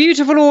Crusaders.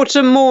 Beautiful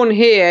autumn morn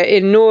here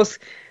in North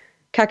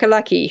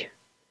Kakalaki.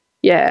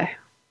 Yeah,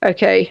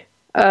 okay.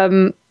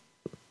 Where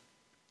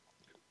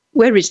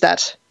is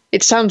that?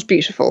 It sounds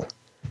beautiful.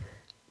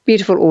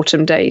 Beautiful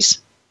autumn days.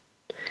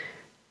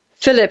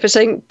 Philip is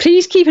saying,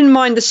 please keep in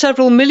mind the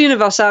several million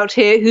of us out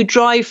here who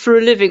drive for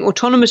a living.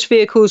 Autonomous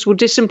vehicles will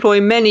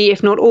disemploy many,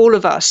 if not all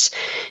of us.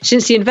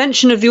 Since the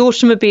invention of the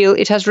automobile,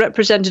 it has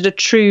represented a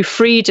true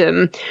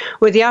freedom,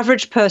 where the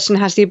average person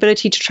has the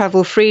ability to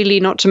travel freely,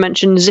 not to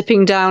mention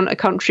zipping down a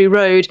country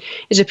road,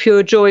 is a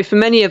pure joy for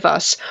many of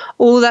us.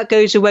 All that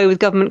goes away with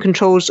government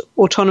controls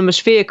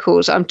autonomous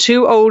vehicles. I'm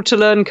too old to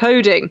learn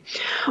coding.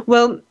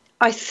 Well,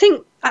 I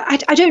think,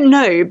 I don't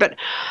know, but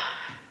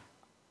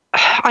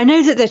I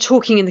know that they're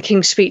talking in the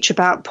King's Speech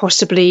about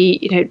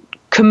possibly,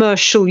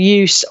 commercial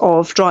use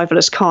of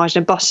driverless cars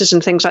and buses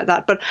and things like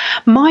that. But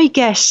my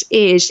guess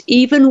is,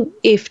 even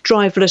if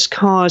driverless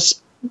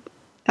cars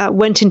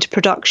went into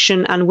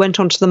production and went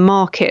onto the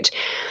market,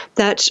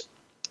 that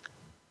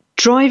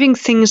driving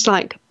things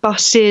like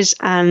buses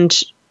and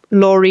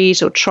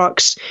lorries or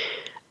trucks,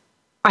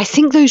 I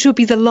think those would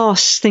be the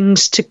last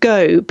things to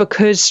go,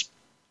 because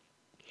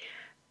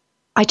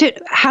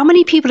how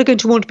many people are going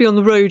to want to be on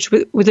the roads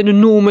with an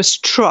enormous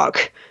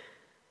truck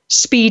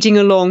speeding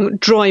along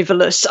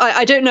driverless?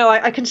 I don't know.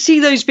 I can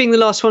see those being the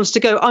last ones to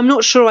go. I'm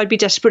not sure I'd be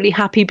desperately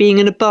happy being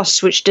in a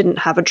bus which didn't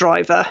have a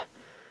driver.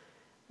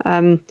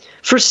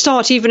 For a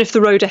start, even if the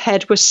road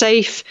ahead was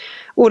safe,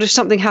 what if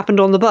something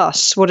happened on the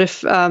bus? What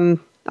if,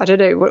 I don't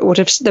know, what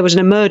if there was an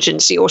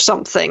emergency or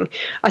something?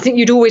 I think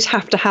you'd always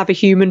have to have a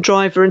human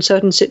driver in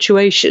certain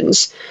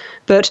situations.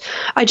 But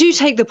I do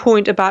take the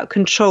point about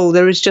control.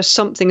 There is just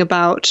something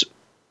about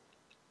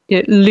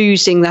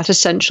losing that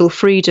essential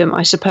freedom,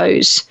 I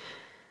suppose.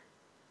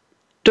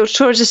 Dr.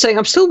 Torres is saying,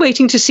 I'm still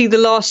waiting to see the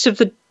last of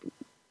the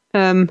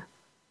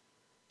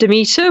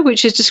Demeter,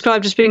 which is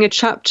described as being a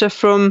chapter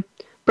from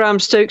Bram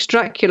Stoker's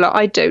Dracula.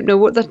 I don't know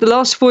what the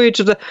last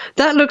voyage of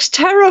that looks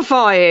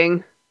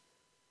terrifying.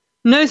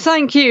 No,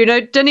 thank you. No,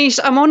 Denise,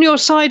 I'm on your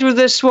side with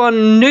this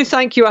one. No,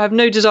 thank you. I have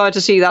no desire to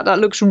see that. That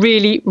looks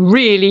really,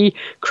 really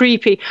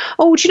creepy.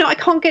 Oh, do you know, I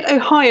can't get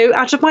Ohio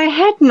out of my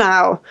head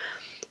now.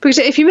 Because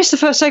if you missed the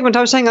first segment,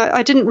 I was saying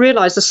I didn't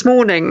realise this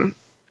morning.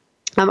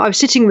 I was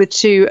sitting with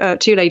two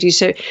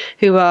ladies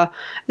who are,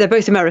 they're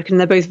both American.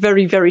 They're both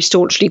very, very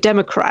staunchly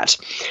Democrat.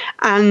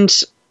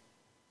 And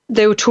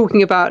they were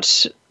talking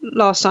about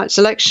last night's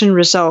election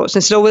results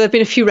and said, well, there have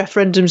been a few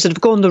referendums that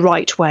have gone the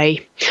right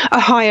way.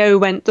 Ohio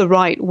went the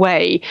right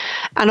way.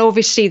 And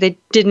obviously they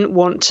didn't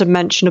want to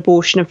mention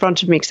abortion in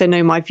front of me because they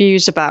know my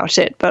views about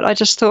it. But I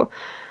just thought,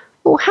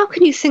 well, how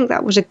can you think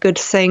that was a good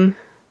thing?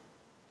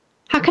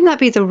 How can that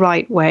be the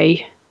right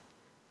way?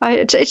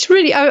 It's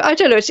really, I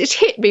don't know, it's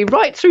hit me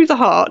right through the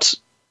heart.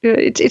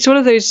 It's one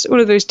of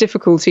those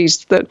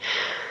difficulties that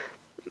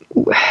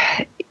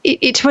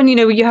it's when,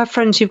 you have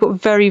friends who've got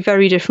very,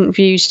 very different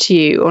views to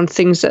you on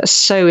things that are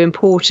so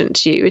important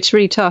to you. It's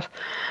really tough.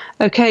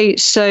 Okay,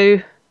 so,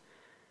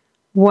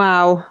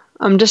 wow,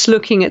 I'm just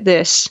looking at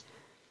this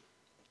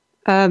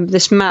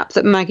map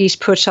that Maggie's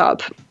put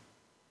up.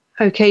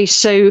 Okay,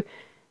 so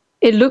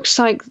it looks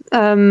like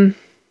the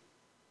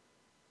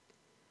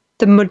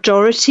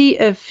majority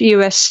of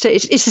US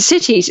states, it's the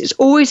cities, it's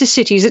always the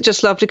cities that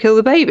just love to kill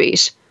the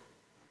babies.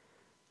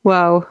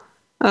 Wow.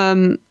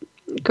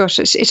 Gosh,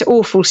 it's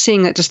awful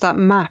seeing that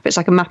map. It's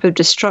like a map of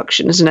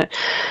destruction, isn't it?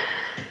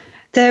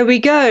 There we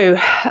go.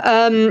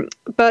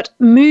 But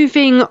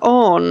moving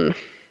on,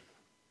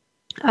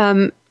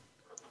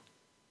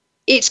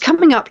 it's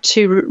coming up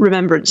to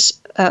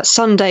Remembrance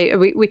Sunday.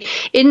 We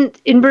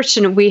in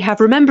Britain we have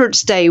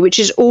Remembrance Day, which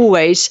is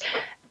always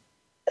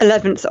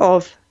 11th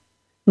of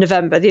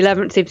November, the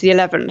 11th of the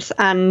 11th,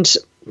 and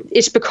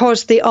it's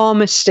because the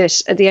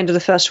armistice at the end of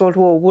the First World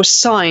War was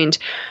signed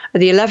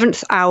at the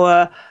 11th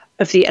hour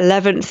of the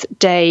 11th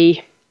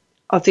day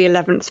of the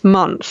 11th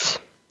month,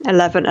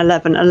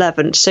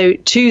 11/11/11. So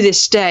to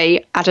this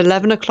day, at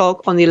 11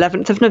 o'clock on the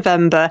 11th of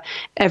November,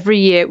 every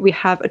year we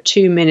have a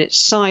 2-minute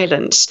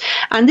silence.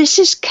 And this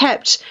is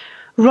kept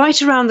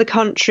right around the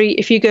country.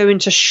 If you go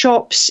into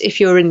shops, if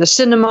you're in the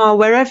cinema,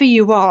 wherever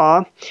you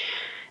are,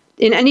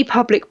 in any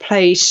public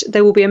place,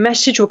 there will be a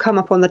message will come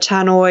up on the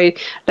tannoy.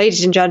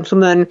 Ladies and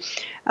gentlemen,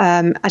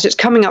 as it's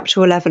coming up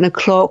to 11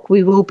 o'clock,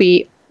 we will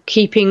be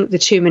keeping the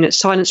 2-minute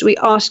silence. We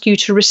ask you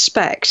to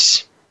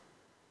respect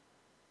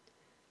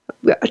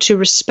to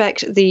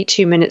respect the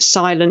 2-minute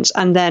silence,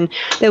 and then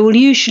there will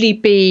usually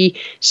be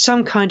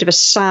some kind of a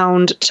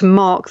sound to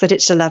mark that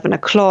it's 11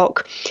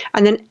 o'clock,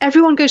 and then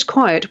everyone goes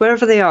quiet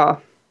wherever they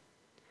are.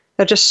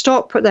 They'll just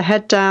stop, put their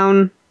head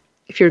down.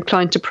 If you're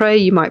inclined to pray,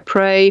 you might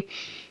pray,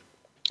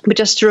 but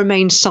just to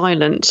remain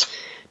silent,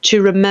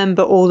 to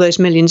remember all those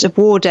millions of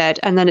war dead.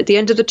 And then at the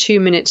end of the 2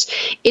 minutes,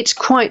 it's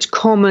quite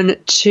common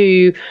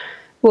to,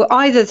 well,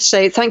 either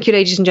say, thank you,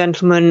 ladies and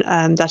gentlemen,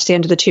 that's the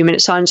end of the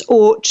 2-minute silence,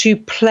 or to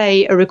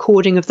play a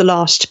recording of the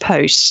last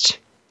post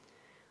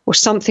or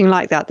something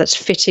like that that's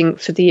fitting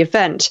for the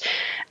event.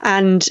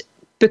 And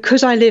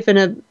because I live in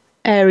an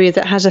area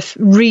that has a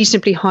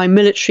reasonably high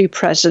military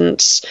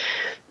presence,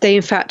 they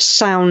in fact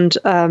sound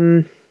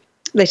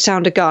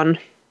a gun.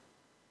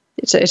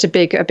 It's a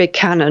big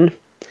cannon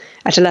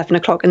at 11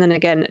 o'clock, and then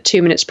again at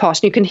 2 minutes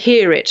past. And you can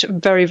hear it,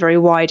 very, very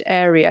wide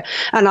area.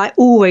 And I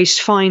always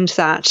find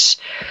that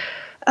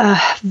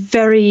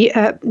very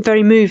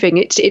moving.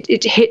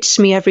 It hits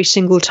me every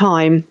single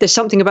time. There's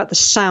something about the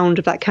sound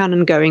of that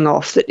cannon going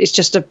off that is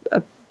just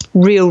a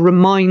real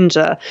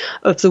reminder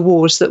of the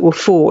wars that were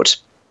fought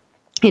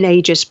in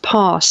ages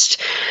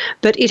past.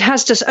 But it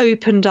has just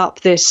opened up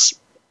this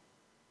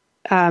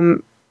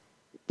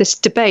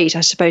debate,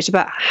 I suppose,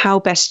 about how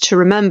best to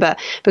remember,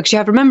 because you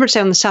have Remembrance Day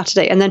on the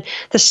Saturday, and then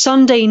the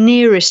Sunday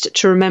nearest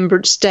to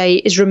Remembrance Day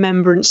is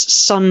Remembrance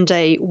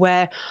Sunday,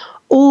 where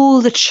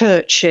all the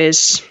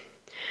churches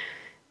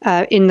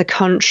in the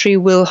country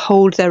will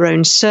hold their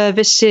own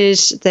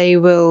services. They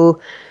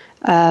will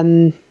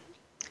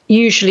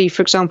usually,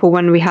 for example,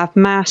 when we have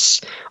Mass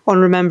on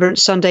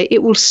Remembrance Sunday,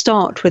 it will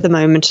start with a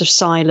moment of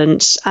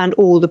silence, and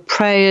all the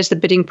prayers, the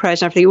bidding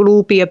prayers and everything, it will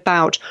all be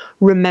about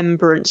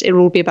remembrance. It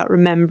will all be about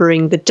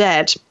remembering the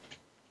dead.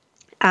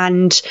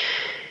 And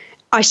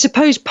I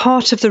suppose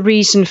part of the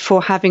reason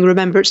for having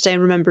Remembrance Day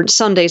and Remembrance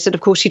Sunday is that,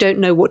 of course, you don't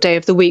know what day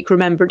of the week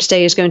Remembrance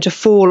Day is going to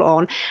fall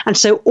on. And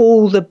so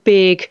all the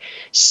big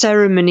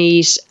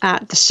ceremonies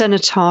at the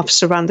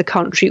cenotaphs around the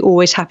country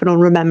always happen on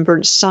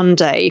Remembrance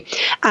Sunday.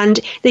 And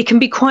they can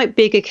be quite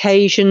big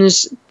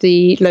occasions.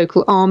 The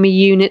local army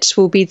units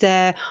will be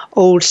there.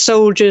 Old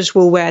soldiers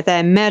will wear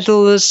their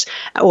medals,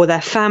 or their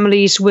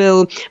families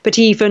will. But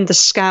even the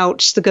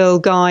scouts, the Girl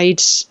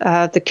Guides,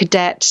 the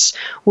cadets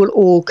will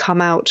all come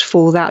out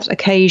for that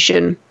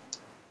occasion.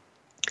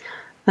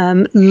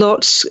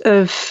 Lots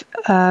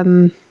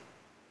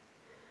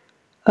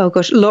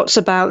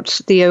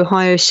about the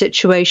Ohio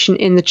situation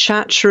in the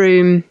chat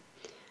room.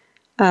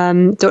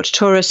 Dr.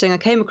 Torres saying, I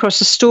came across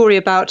a story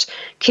about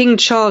King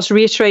Charles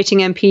reiterating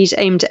MPs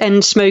aim to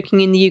end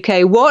smoking in the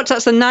UK. What?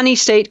 That's the nanny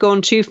state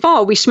gone too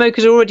far. We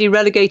smokers are already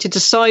relegated to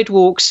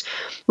sidewalks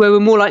where we're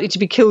more likely to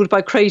be killed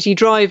by crazy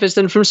drivers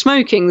than from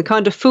smoking. The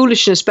kind of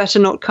foolishness better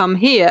not come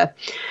here.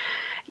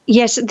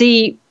 Yes,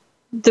 the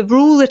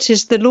law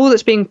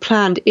that's being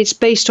planned, it's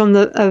based on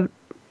a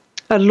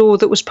law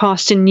that was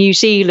passed in New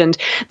Zealand.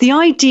 The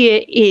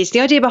idea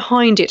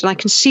behind it, and I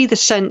can see the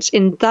sense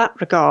in that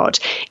regard,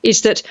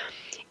 is that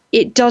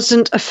it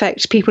doesn't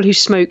affect people who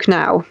smoke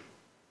now.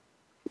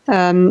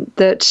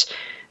 That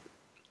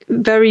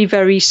very,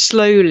 very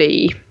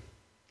slowly,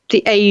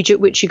 the age at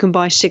which you can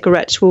buy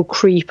cigarettes will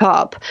creep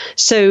up.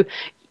 So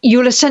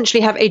you'll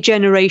essentially have a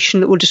generation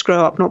that will just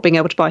grow up not being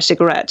able to buy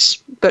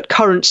cigarettes, but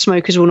current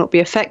smokers will not be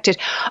affected.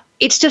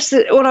 It's just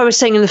that what I was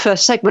saying in the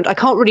first segment, I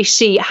can't really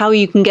see how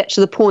you can get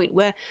to the point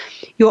where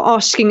you're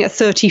asking a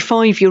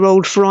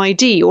 35-year-old for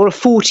ID or a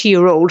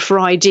 40-year-old for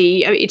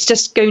ID. It's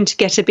just going to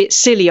get a bit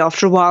silly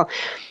after a while.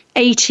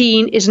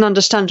 18 is an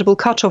understandable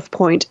cutoff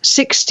point.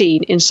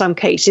 16 in some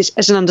cases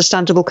is an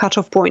understandable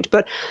cutoff point.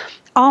 But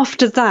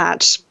after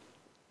that,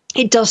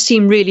 it does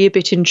seem really a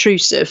bit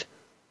intrusive.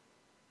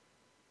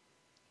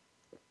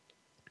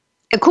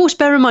 Of course,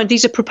 bear in mind,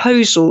 these are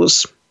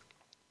proposals.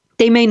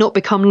 They may not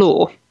become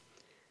law.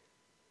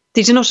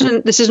 This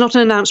is not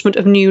an announcement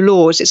of new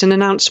laws. It's an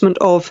announcement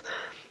of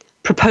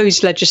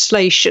proposed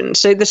legislation.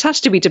 So this has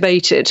to be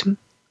debated.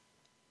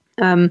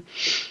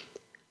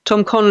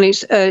 Tom Connolly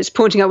is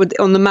pointing out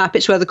on the map,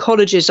 it's where the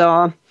colleges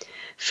are.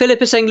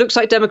 Philip is saying, looks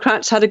like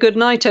Democrats had a good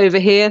night over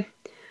here.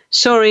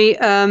 Sorry,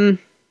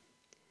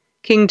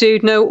 King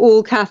Dude, no,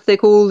 all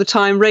Catholic, all the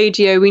time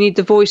radio. We need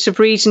the voice of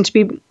reason to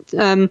be...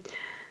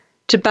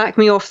 to back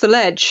me off the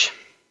ledge.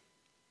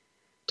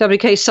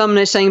 WK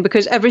Sumner is saying,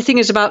 because everything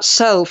is about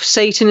self,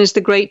 Satan is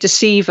the great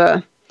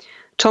deceiver.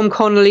 Tom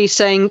Connolly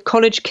saying,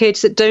 college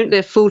kids that don't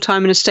live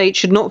full-time in a state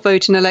should not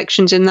vote in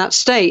elections in that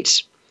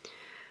state.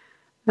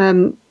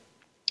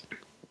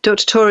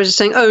 Dr. Torres is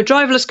saying,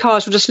 driverless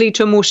cars will just lead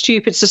to a more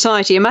stupid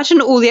society.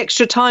 Imagine all the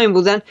extra time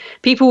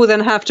people will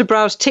then have to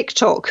browse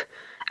TikTok.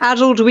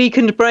 Addled,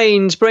 weakened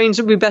brains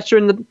would be better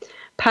in the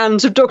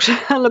pans of Dr.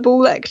 Hannibal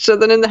Lecter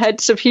than in the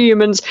heads of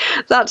humans.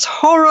 That's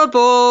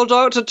horrible,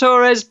 Dr.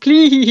 Torres,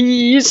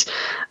 please.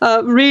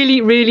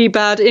 Really, really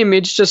bad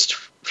image just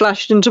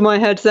flashed into my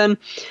head then.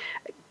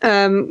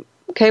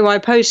 KY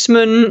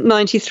Postman,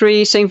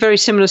 93, saying very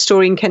similar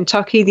story in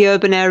Kentucky. The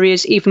urban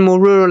areas, even more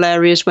rural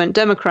areas, went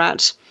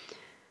Democrat.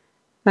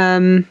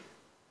 Dr.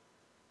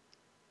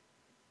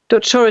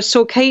 Dr. Torres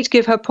saw Kate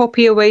give her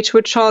poppy away to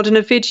a child in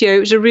a video.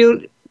 It was a real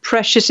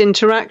precious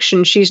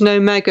interaction. She's no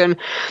Meghan.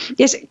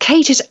 Yes,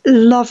 Kate is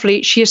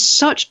lovely. She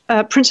is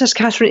Princess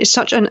Catherine is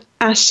such an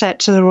asset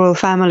to the royal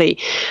family.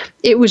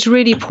 It was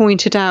really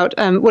pointed out,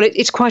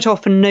 it's quite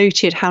often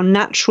noted how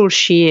natural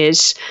she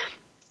is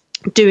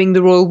doing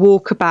the royal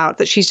walkabout,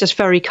 that she's just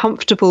very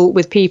comfortable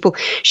with people.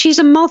 She's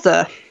a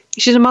mother.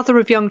 She's a mother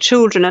of young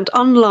children, and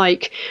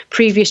unlike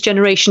previous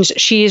generations,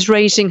 she is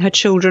raising her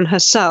children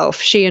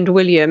herself. She and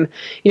William,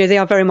 they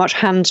are very much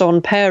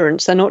hands-on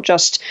parents. They're not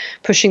just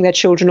pushing their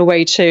children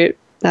away to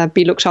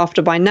be looked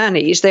after by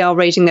nannies. They are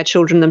raising their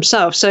children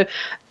themselves. So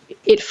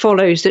it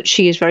follows that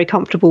she is very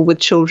comfortable with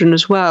children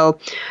as well.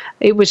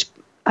 It was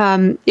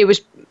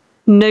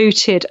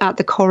noted at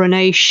the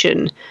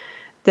coronation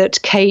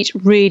that Kate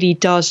really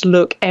does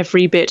look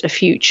every bit a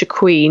future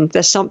queen.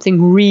 There's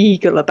something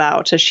regal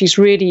about her. She's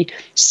really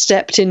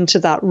stepped into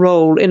that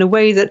role in a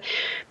way that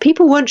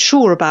people weren't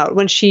sure about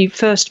when she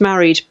first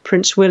married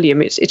Prince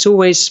William. It's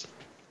always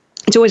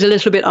a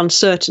little bit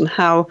uncertain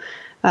how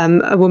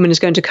a woman is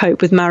going to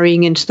cope with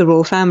marrying into the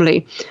royal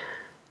family.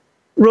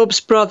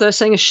 Rob's brother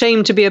saying,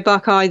 ashamed to be a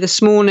Buckeye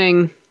this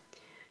morning.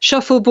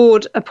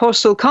 Shuffleboard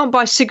Apostle, can't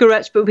buy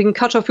cigarettes, but we can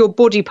cut off your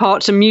body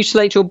parts and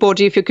mutilate your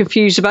body if you're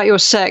confused about your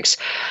sex.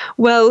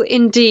 Well,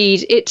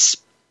 indeed, it's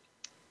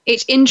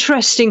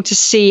interesting to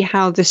see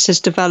how this has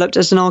developed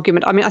as an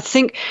argument. I mean, I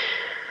think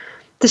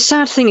the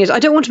sad thing is, I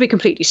don't want to be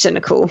completely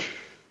cynical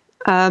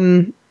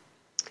and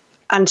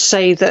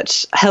say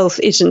that health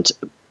isn't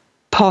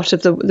part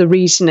of the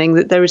reasoning,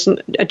 that there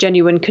isn't a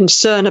genuine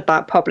concern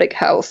about public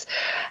health.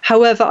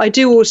 However, I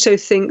do also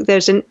think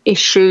there's an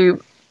issue,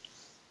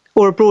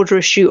 or a broader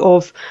issue,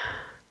 of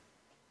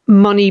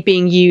money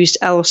being used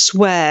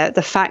elsewhere.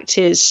 The fact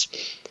is,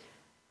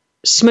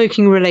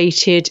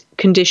 smoking-related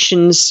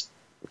conditions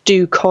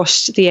do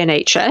cost the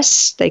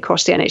NHS. They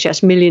cost the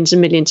NHS millions and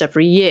millions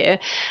every year,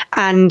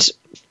 and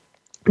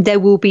there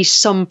will be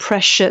some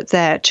pressure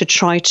there to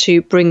try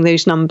to bring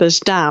those numbers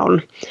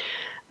down.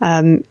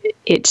 I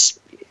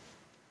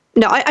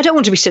don't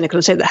want to be cynical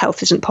and say that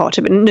health isn't part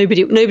of it.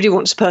 Nobody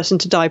wants a person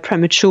to die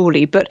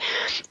prematurely, but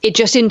it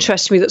just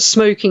interests me that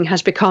smoking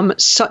has become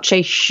such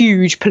a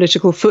huge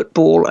political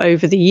football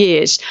over the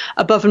years,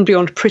 above and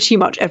beyond pretty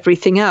much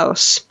everything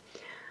else.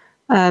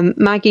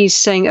 Maggie's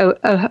saying,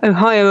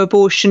 Ohio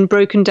abortion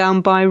broken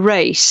down by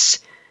race.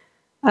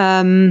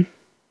 That's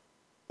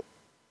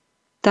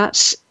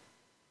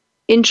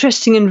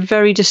interesting and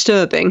very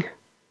disturbing.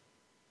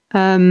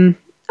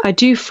 I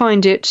do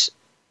find it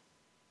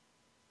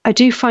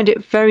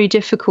very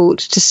difficult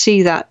to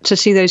see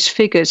those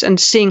figures and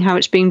seeing how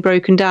it's being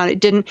broken down. It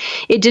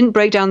didn't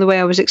break down the way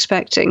I was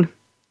expecting.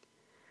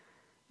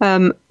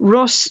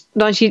 Ross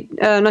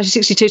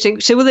 1962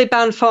 saying, so will they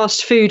ban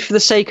fast food for the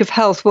sake of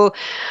health? Well,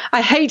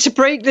 I hate to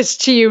break this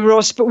to you,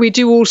 Ross, but we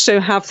do also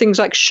have things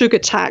like sugar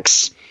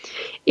tax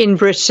in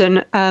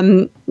Britain.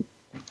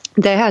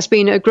 There has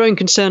been a growing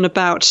concern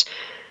about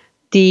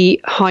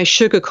the high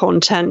sugar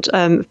content,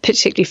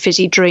 particularly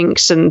fizzy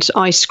drinks and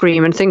ice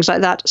cream and things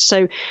like that.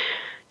 So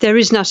there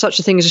is now such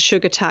a thing as a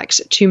sugar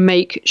tax to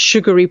make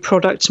sugary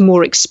products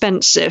more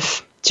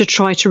expensive, to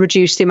try to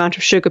reduce the amount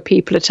of sugar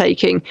people are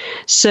taking.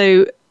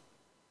 So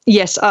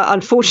yes,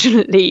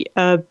 unfortunately,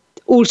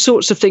 all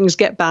sorts of things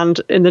get banned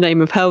in the name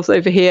of health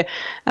over here.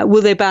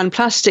 Will they ban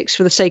plastics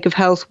for the sake of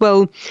health?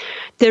 Well,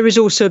 there is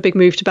also a big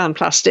move to ban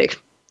plastic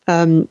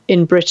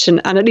in Britain,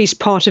 and at least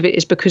part of it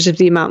is because of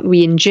the amount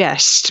we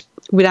ingest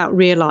without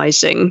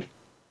realising,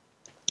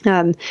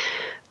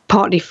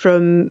 partly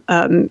from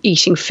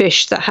eating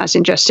fish that has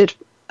ingested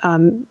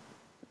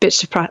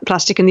bits of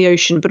plastic in the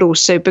ocean, but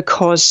also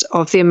because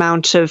of the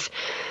amount of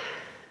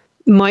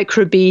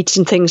microbeads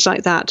and things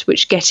like that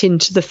which get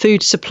into the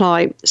food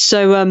supply.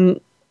 So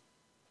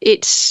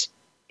it's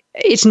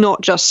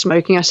not just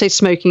smoking. I say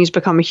smoking has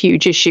become a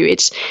huge issue.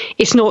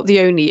 It's not the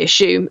only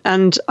issue,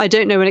 and I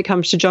don't know when it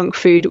comes to junk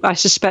food. I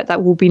suspect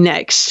that will be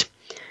next.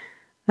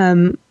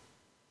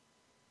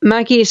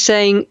 Maggie is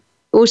saying,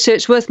 also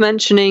it's worth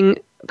mentioning,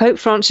 Pope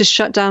Francis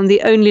shut down the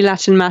only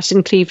Latin Mass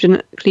in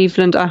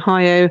Cleveland,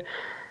 Ohio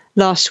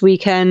last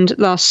weekend.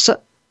 Last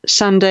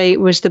Sunday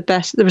was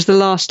the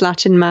last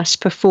Latin Mass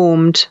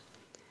performed.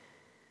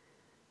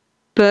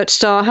 Bert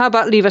Starr, how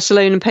about leave us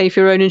alone and pay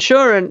for your own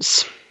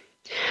insurance?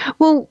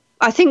 Well,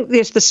 I think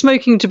the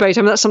smoking debate,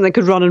 I mean, that's something that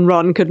could run and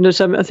run, couldn't it?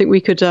 I think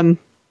we could...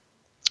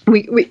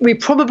 We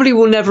probably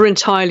will never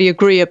entirely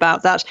agree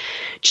about that.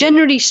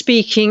 Generally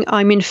speaking,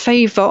 I'm in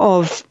favour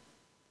of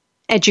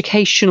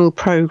educational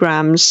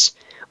programmes.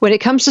 When it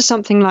comes to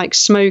something like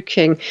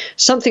smoking,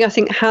 something I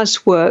think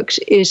has worked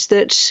is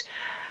that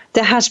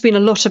there has been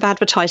a lot of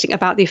advertising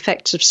about the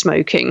effects of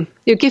smoking.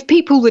 You give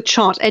people the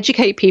chance,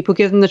 educate people,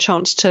 give them the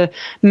chance to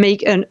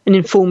make an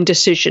informed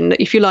decision that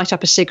if you light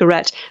up a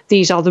cigarette,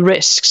 these are the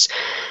risks.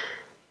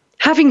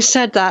 Having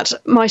said that,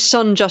 my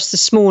son just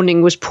this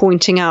morning was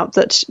pointing out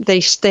that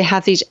they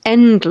have these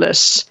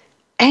endless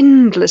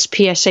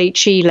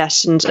PSHE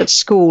lessons at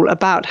school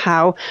about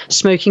how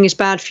smoking is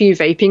bad for you,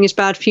 vaping is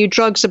bad for you,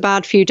 drugs are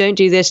bad for you, don't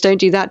do this, don't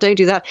do that, don't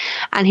do that.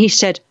 And he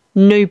said,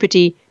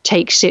 nobody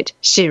takes it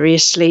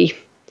seriously.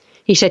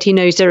 He said he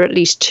knows there are at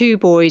least 2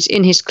 boys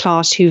in his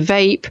class who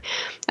vape,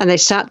 and they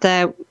sat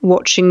there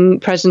watching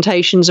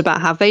presentations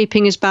about how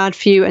vaping is bad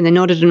for you, and they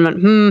nodded and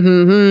went,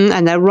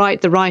 and they'll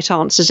write the right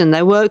answers in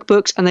their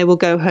workbooks, and they will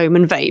go home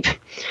and vape.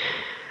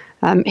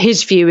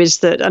 His view is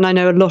that, and I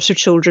know a lot of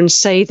children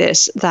say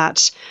this,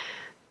 that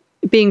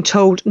being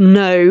told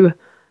no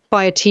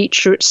by a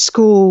teacher at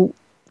school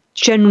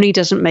generally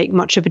doesn't make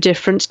much of a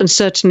difference. And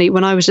certainly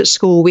when I was at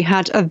school, we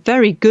had a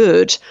very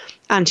good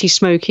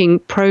anti-smoking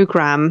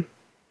program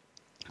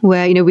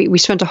where, you know, we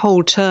spent a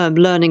whole term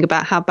learning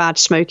about how bad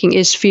smoking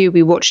is for you.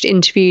 We watched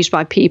interviews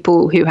by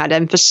people who had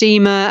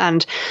emphysema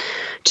and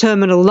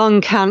terminal lung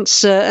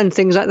cancer and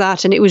things like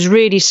that. And it was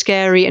really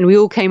scary. And we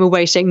all came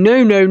away saying,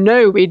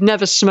 no, we'd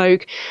never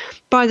smoke.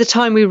 By the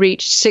time we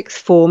reached 6th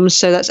form,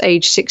 so that's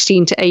age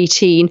 16 to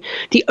 18,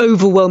 the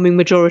overwhelming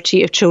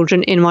majority of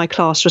children in my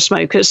class were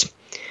smokers.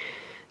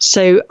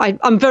 So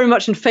I'm very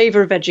much in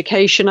favour of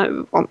education.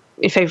 I'm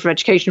in favour of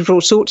education for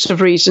all sorts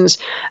of reasons,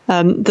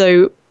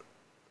 though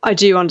I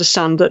do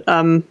understand that,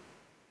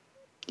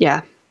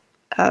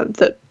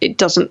 that it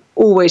doesn't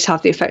always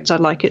have the effect I'd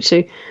like it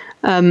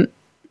to.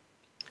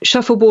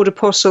 Shuffleboard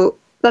Apostle,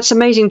 that's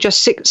amazing.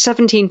 Just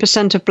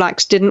 17% of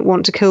blacks didn't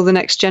want to kill the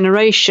next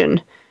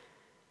generation.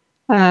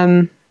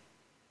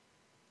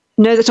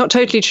 No, that's not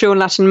totally true on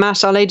Latin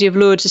Mass. Our Lady of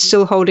Lourdes is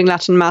still holding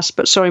Latin Mass,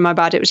 but sorry, my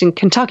bad. It was in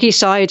Kentucky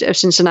side of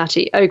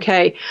Cincinnati.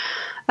 Okay.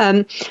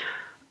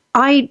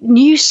 I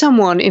knew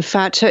someone, in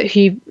fact,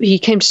 he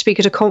came to speak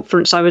at a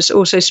conference I was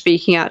also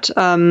speaking at,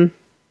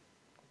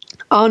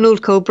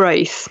 Arnold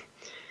Galbraith,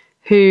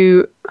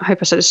 who, I hope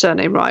I said his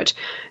surname right,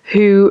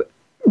 who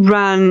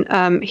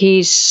ran,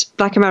 he's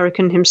Black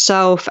American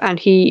himself, and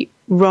he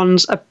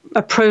runs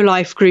a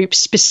pro-life group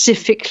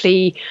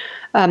specifically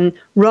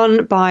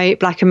run by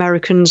Black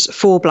Americans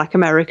for Black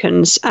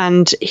Americans.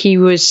 And he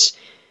was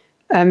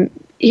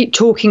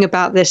talking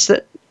about this,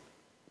 that,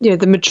 you know,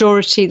 the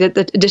majority, that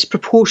the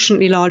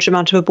disproportionately large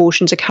amount of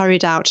abortions are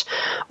carried out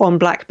on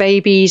black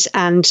babies,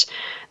 and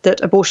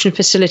that abortion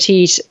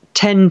facilities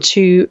tend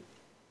to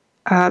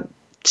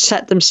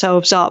set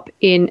themselves up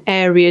in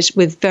areas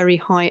with very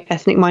high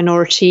ethnic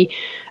minority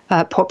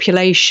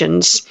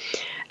populations.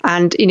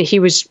 And, you know, he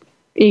was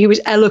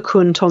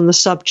eloquent on the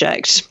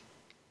subject.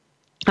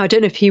 I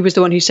don't know if he was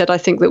the one who said, I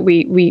think that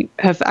we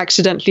have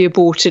accidentally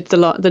aborted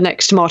the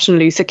next Martin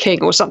Luther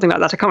King or something like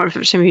that. I can't remember if it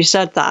was him who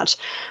said that,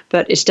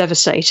 but it's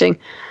devastating.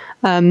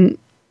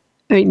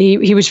 I mean,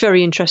 he was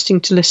very interesting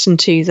to listen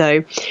to,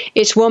 though.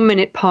 It's 1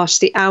 minute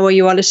past the hour.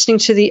 You are listening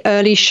to The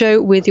Early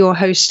Show with your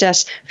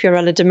hostess,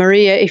 Fiorella de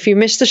Maria. If you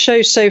missed the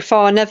show so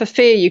far, never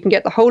fear. You can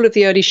get the whole of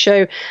The Early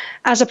Show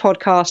as a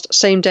podcast,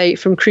 same day,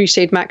 from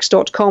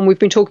crusademax.com. We've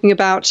been talking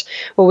about,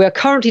 well, we are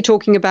currently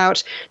talking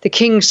about the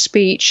King's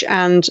speech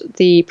and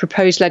the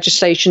proposed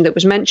legislation that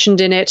was mentioned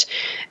in it,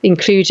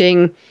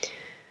 including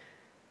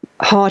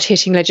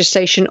hard-hitting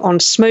legislation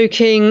on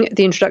smoking,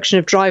 the introduction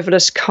of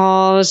driverless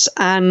cars,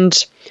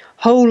 and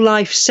whole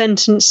life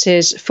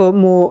sentences for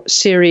more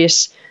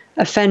serious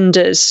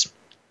offenders,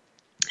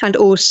 and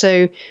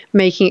also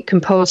making it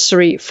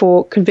compulsory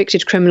for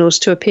convicted criminals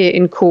to appear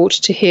in court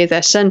to hear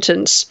their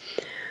sentence.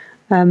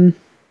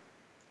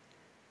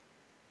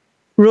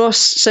 Ross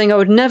saying, I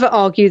would never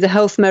argue the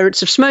health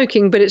merits of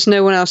smoking, but it's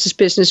no one else's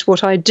business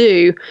what I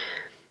do.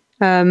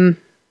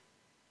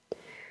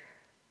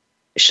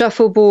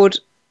 Shuffleboard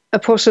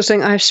Apostle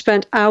saying, I have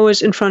spent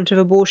hours in front of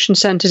abortion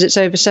centres. It's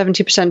over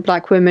 70%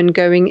 black women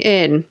going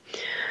in.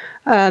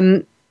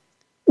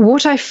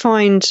 What I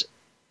find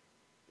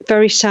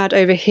very sad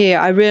over here,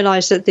 I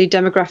realise that the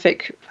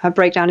demographic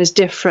breakdown is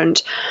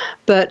different,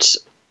 but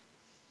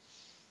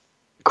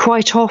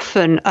quite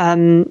often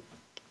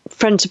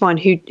friends of mine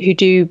who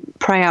do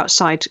pray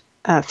outside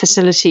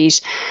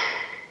facilities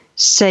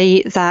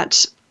say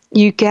that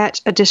you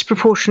get a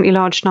disproportionately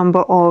large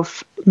number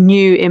of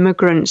new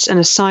immigrants and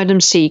asylum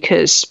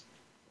seekers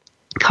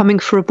coming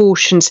for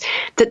abortions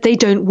that they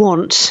don't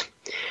want,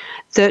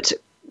 that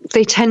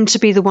they tend to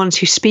be the ones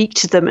who speak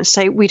to them and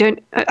say,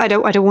 I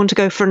don't want to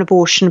go for an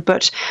abortion,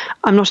 but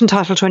I'm not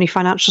entitled to any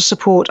financial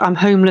support. I'm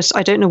homeless.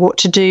 I don't know what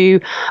to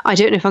do. I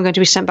don't know if I'm going to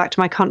be sent back to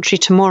my country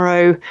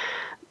tomorrow.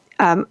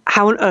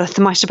 How on earth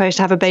am I supposed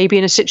to have a baby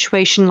in a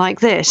situation like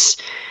this?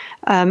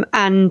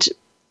 And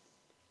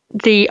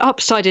the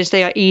upside is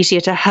they are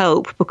easier to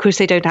help because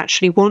they don't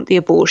actually want the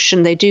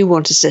abortion. They do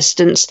want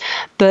assistance,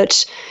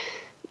 but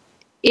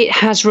it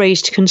has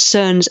raised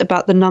concerns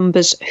about the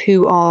numbers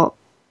who are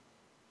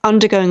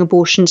undergoing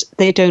abortions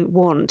they don't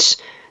want,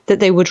 that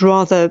they would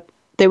rather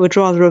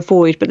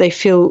avoid, but they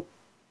feel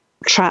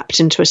trapped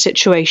into a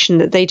situation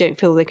that they don't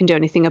feel they can do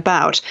anything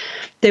about.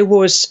 There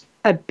was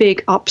a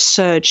big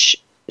upsurge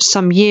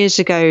some years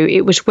ago.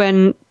 It was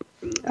when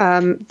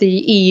the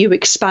EU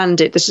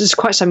expanded. This is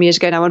quite some years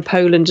ago now, when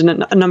Poland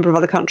and a number of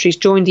other countries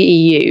joined the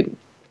EU,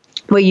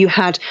 where you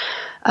had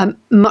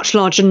much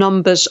larger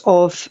numbers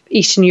of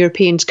Eastern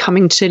Europeans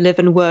coming to live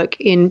and work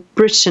in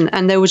Britain.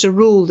 And there was a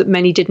rule that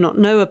many did not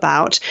know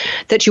about,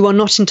 that you are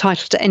not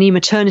entitled to any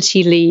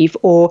maternity leave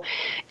or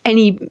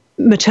any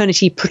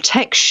maternity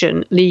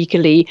protection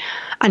legally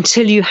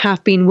until you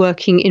have been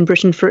working in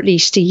Britain for at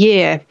least a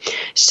year.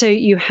 So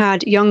you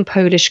had young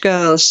Polish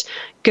girls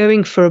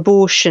going for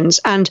abortions,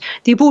 and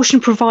the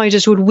abortion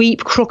providers would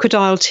weep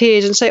crocodile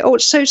tears and say, oh,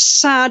 it's so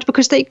sad,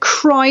 because they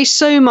cry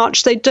so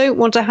much, they don't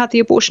want to have the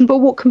abortion, but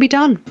what can be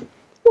done?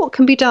 What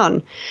can be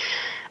done?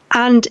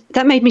 And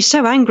that made me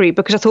so angry,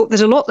 because I thought there's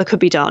a lot that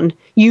could be done.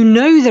 You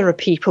know, there are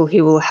people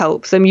who will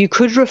help them. You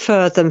could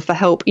refer them for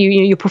help.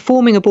 You're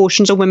performing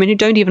abortions on women who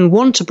don't even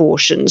want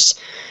abortions,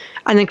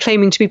 and then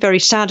claiming to be very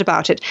sad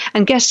about it.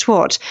 And guess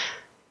what?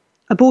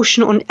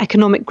 Abortion on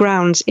economic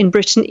grounds in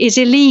Britain is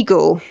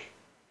illegal.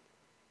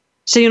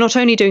 So you're not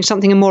only doing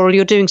something immoral,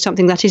 you're doing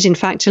something that is in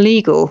fact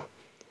illegal,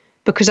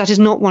 because that is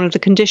not one of the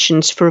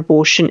conditions for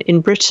abortion in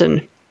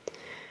Britain.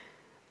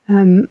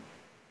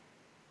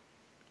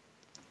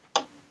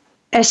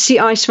 SC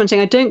Iceman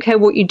saying, I don't care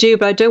what you do,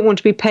 but I don't want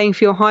to be paying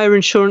for your higher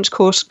insurance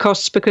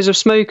costs because of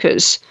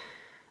smokers.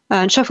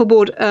 And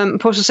Shuffleboard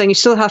Apostle saying, you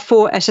still have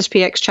 4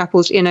 SSPX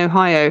chapels in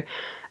Ohio.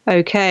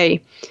 Okay.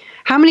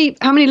 How many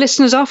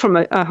listeners are from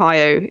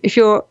Ohio? If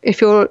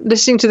you're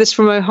listening to this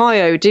from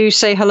Ohio, do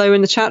say hello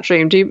in the chat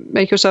room. Do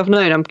make yourself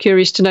known. I'm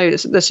curious to know.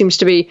 There seems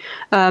to be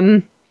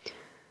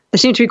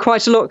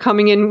quite a lot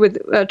coming in with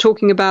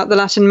talking about the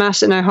Latin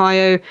Mass in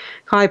Ohio.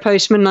 Kai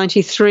Postman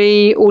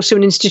 93, also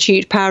an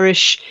Institute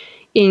parish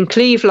in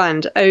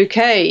Cleveland.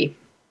 Okay,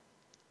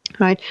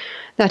 right,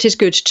 that is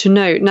good to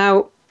know.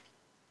 Now,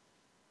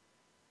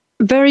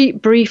 very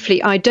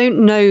briefly, I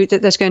don't know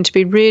that there's going to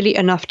be really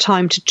enough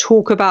time to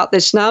talk about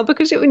this now,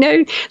 because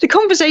the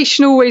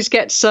conversation always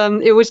gets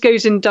it always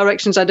goes in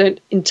directions I don't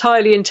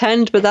entirely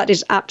intend, but that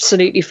is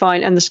absolutely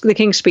fine. And the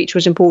King's speech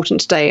was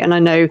important today, and I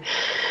know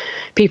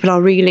people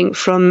are reeling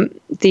from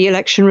the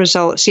election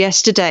results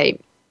yesterday.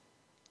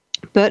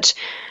 But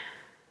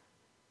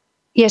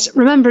yes,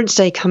 Remembrance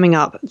Day coming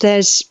up.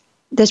 There's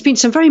been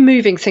some very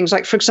moving things,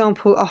 like, for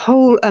example,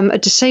 a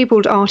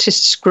disabled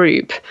artists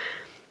group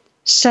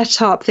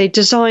set up, they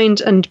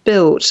designed and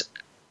built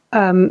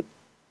a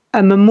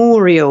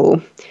memorial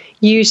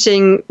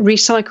using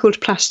recycled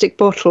plastic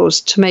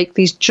bottles to make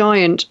these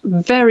giant,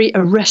 very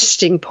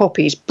arresting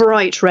poppies,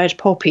 bright red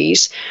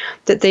poppies,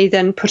 that they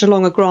then put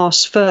along a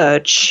grass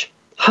verge.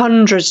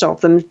 Hundreds of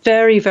them,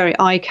 very, very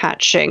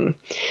eye-catching,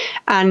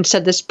 and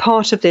said this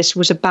part of this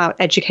was about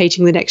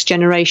educating the next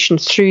generation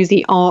through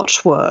the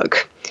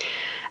artwork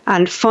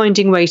and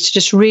finding ways to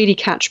just really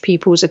catch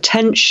people's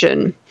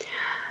attention.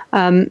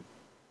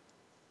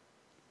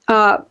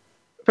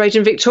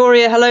 Brayden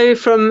Victoria, hello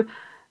from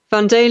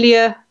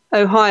Vandalia,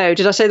 Ohio.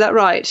 Did I say that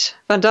right?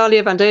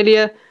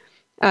 Vandalia.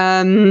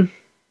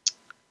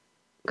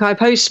 Kai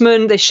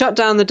Postman, they shut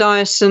down the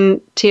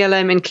diocesan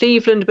TLM in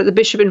Cleveland, but the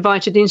bishop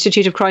invited the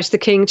Institute of Christ the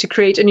King to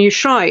create a new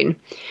shrine.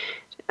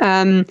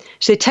 So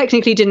they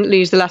technically didn't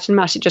lose the Latin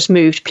Mass, it just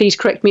moved. Please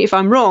correct me if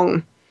I'm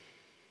wrong.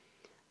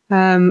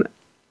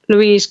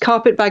 Louise,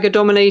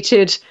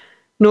 carpetbagger-dominated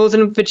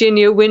Northern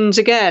Virginia wins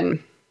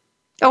again.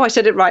 Oh, I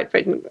said it right,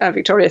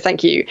 Victoria,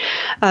 thank you.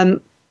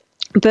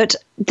 But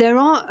there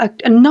are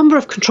a number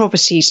of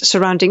controversies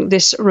surrounding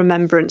this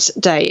Remembrance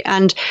Day,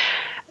 and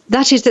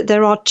that is that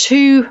there are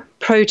 2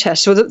 protests.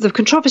 So the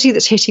controversy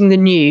that's hitting the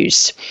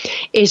news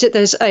is that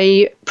there's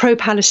a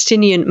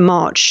pro-Palestinian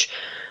march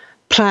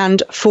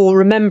planned for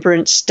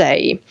Remembrance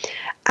Day,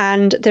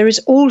 and there is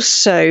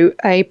also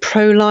a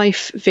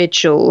pro-life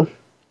vigil,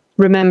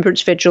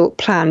 Remembrance Vigil,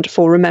 planned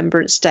for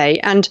Remembrance Day.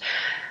 And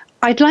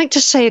I'd like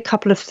to say a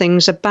couple of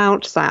things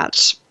about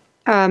that.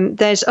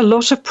 There's a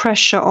lot of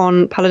pressure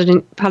on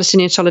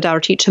Palestinian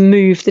Solidarity to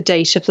move the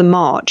date of the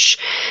march.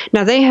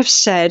 Now, they have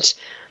said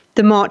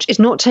the march is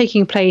not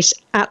taking place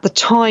at the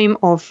time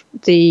of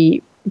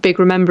the big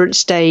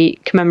Remembrance Day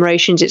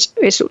commemorations.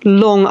 It's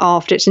long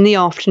after. It's in the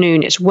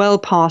afternoon. It's well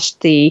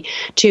past the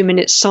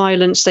 2-minute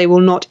silence. They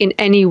will not in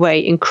any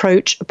way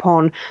encroach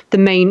upon the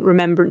main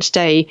Remembrance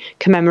Day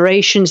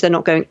commemorations. They're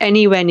not going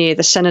anywhere near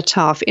the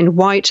cenotaph in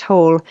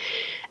Whitehall.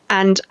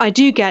 And I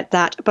do get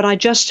that, but I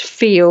just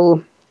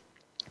feel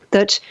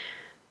that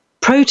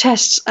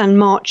protests and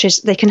marches,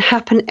 they can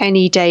happen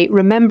any day.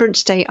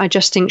 Remembrance Day, I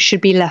just think,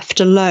 should be left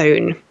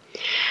alone.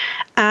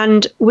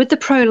 And with the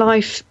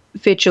pro-life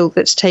vigil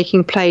that's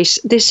taking place,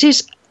 this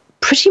is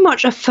pretty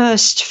much a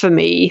first for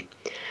me.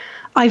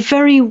 I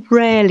very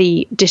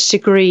rarely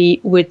disagree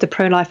with the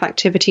pro-life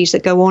activities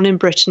that go on in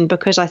Britain,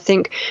 because I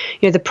think,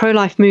 the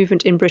pro-life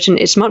movement in Britain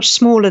is much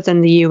smaller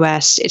than the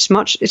US. It's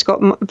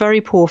got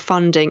very poor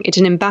funding. It's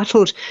an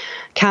embattled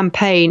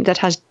campaign that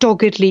has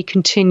doggedly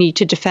continued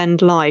to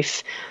defend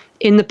life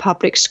in the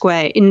public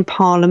square, in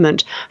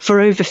Parliament, for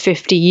over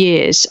 50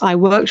 years. I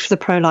worked for the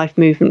pro-life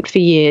movement for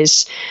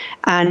years,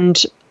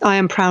 and I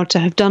am proud to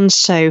have done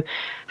so.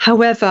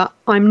 However,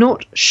 I'm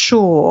not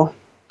sure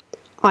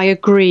I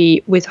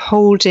agree with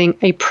holding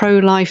a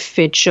pro-life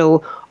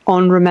vigil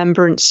on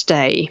Remembrance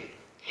Day,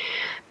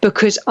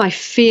 because I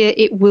fear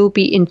it will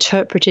be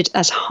interpreted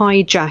as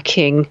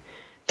hijacking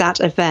that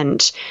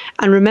event.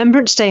 And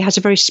Remembrance Day has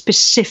a very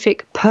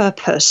specific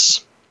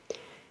purpose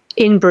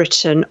in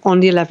Britain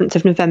on the 11th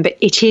of November.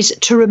 It is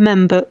to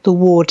remember the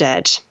war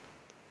dead.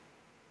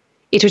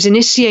 It was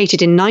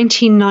initiated in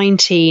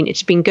 1919.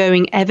 It's been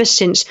going ever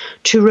since,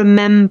 to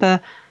remember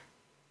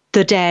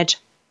the dead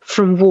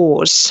from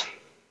wars.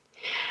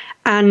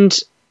 And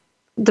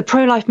the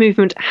pro-life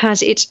movement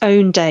has its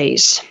own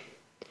days.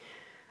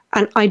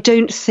 And I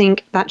don't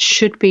think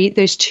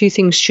those two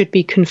things should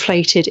be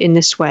conflated in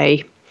this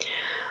way.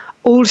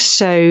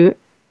 Also,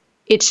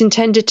 it's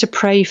intended to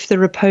pray for the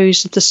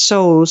repose of the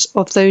souls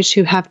of those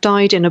who have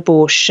died in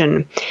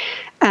abortion.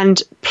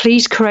 And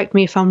please correct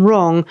me if I'm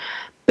wrong,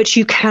 but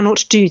you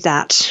cannot do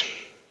that.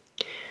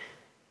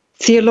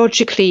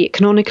 Theologically,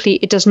 canonically,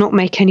 it does not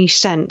make any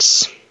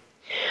sense.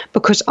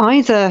 Because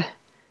either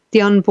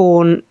the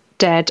unborn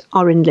dead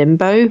are in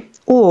limbo,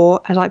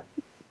 or,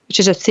 which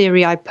is a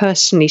theory I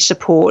personally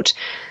support,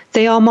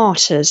 they are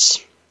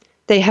martyrs.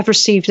 They have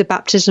received the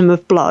baptism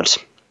of blood.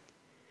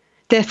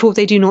 Therefore,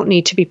 they do not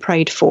need to be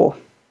prayed for.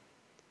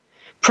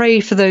 Pray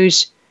for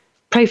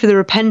the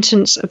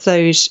repentance of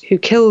those who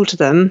killed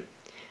them.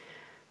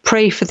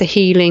 Pray for the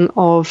healing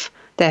of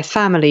their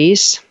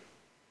families.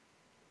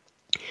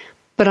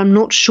 But I'm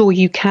not sure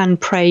you can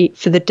pray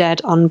for the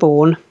dead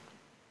unborn.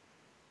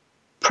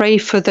 Pray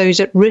for those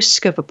at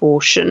risk of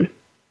abortion.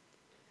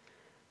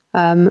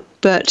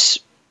 But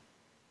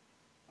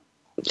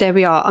there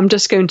we are. I'm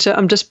just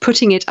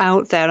putting it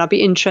out there. I'll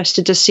be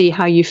interested to see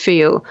how you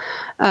feel.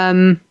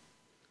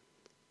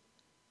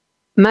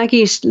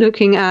 Maggie's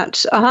looking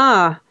at,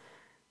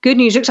 good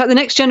news. Looks like the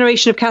next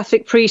generation of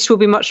Catholic priests will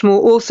be much more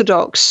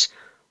orthodox.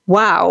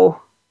 Wow.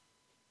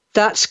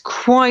 That's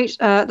quite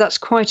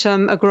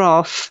a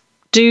graph.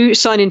 Do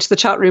sign into the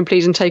chat room,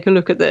 please, and take a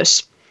look at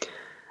this.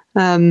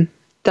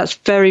 That's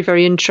very,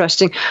 very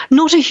interesting.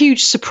 Not a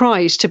huge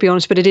surprise, to be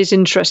honest, but it is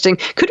interesting.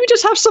 Could we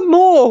just have some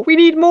more? We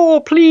need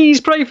more.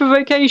 Please pray for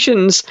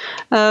vocations.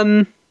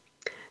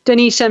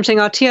 Denise saying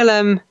our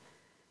TLM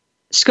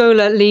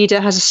Scholar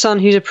leader has a son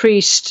who's a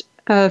priest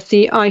of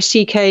the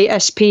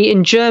ICKSP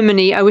in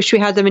Germany. I wish we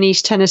had them in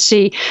East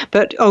Tennessee,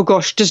 but oh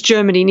gosh, does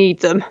Germany need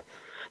them?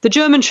 The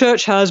German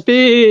church has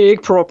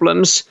big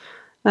problems.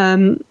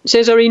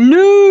 Says Ari,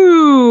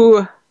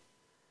 no!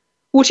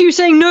 What are you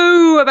saying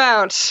no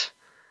about?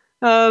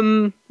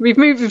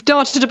 We've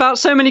darted about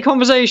so many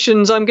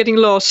conversations, I'm getting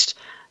lost.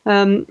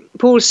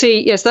 Paul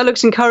C, yes, that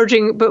looks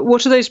encouraging, but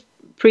what are those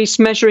priests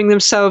measuring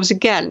themselves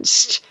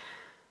against?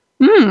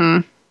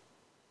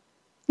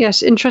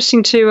 Yes,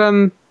 interesting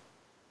to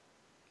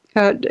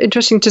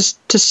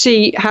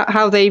see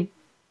how they.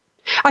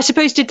 I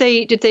suppose did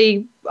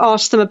they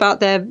ask them about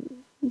their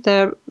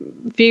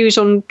views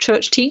on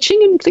church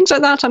teaching and things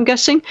like that? I'm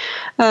guessing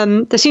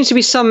there seems to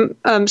be some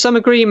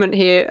agreement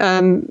here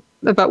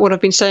about what I've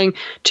been saying.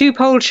 Two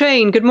pole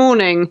chain. Good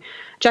morning,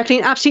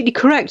 Jacqueline. Absolutely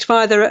correct.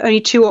 Via there are only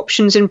two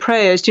options in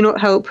prayers. Do not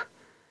help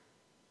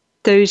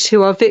those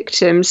who are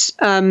victims.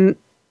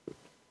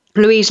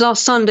 Louise,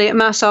 last Sunday at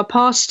Mass, our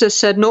pastor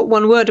said not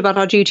one word about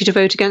our duty to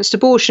vote against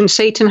abortion.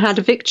 Satan had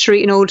a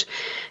victory in Old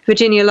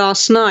Virginia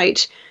last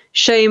night.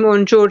 Shame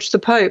on George the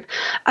Pope.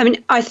 I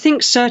mean, I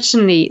think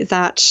certainly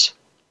that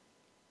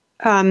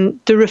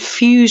the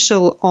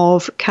refusal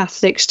of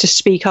Catholics to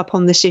speak up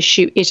on this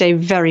issue is a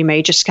very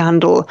major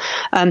scandal.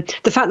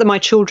 The fact that my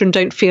children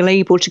don't feel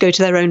able to go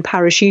to their own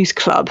parish youth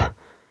club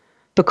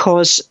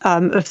because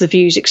of the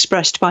views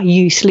expressed by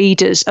youth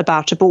leaders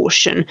about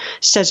abortion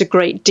says a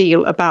great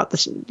deal about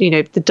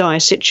the dire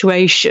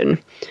situation.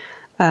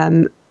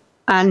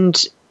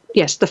 And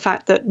yes, the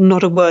fact that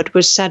not a word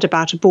was said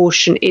about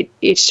abortion,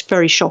 it's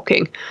very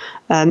shocking.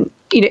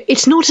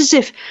 It's not as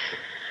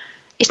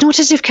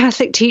if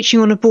Catholic teaching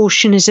on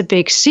abortion is a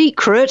big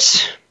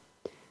secret,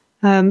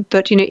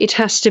 but it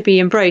has to be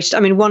embraced.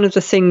 I mean, one of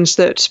the things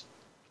that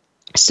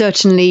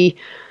certainly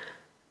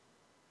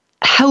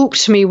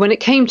helped me when it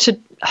came to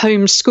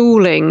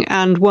homeschooling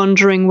and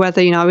wondering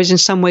whether I was in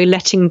some way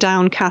letting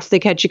down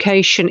Catholic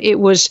education, it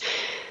was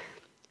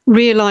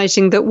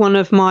realizing that one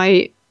of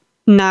my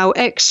now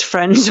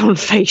ex-friends on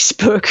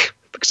Facebook,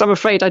 because I'm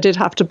afraid I did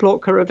have to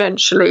block her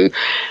eventually,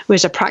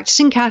 was a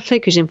practicing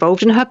Catholic who's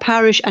involved in her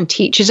parish and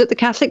teaches at the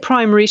Catholic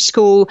primary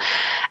school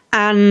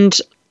and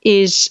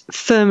is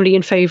firmly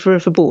in favour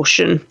of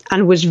abortion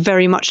and was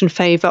very much in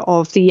favour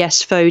of the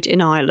yes vote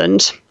in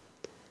Ireland.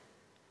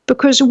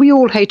 Because we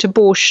all hate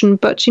abortion,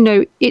 but,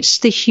 it's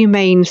the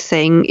humane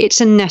thing. It's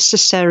a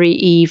necessary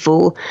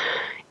evil.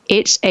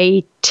 It's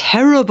a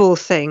terrible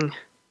thing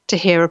to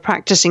hear a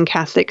practicing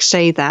Catholic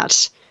say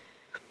that.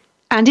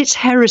 And it's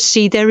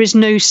heresy. There is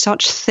no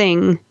such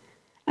thing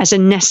as a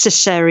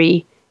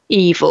necessary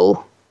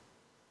evil.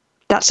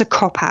 That's a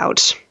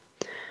cop-out.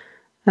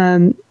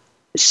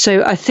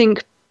 So I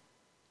think,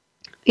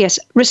 yes,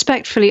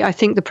 respectfully, I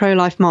think the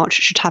pro-life march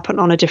should happen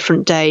on a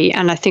different day.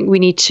 And I think we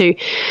need to,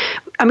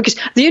 because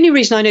the only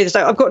reason I know this,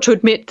 I've got to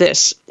admit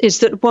this, is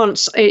that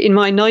once in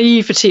my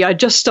naivety, I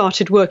just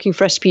started working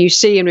for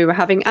SPUC and we were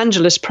having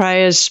Angelus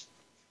prayers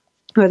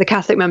where the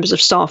Catholic members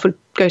of staff would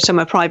go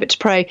somewhere private to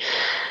pray.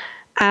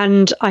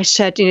 And I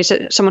said,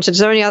 someone said, is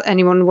there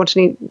anyone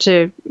wanting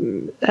to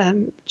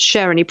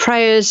share any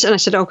prayers? And I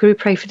said, could we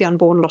pray for the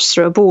unborn lost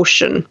through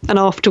abortion? And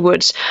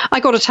afterwards, I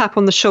got a tap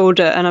on the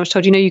shoulder and I was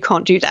told, you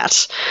can't do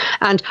that.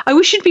 And I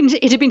wish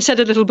it had been said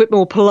a little bit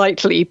more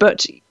politely,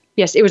 but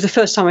yes, it was the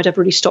first time I'd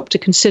ever really stopped to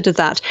consider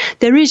that.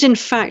 There is, in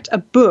fact, a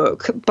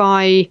book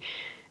by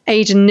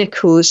Aidan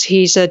Nichols.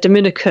 He's a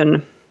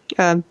Dominican,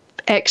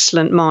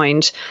 excellent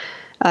mind.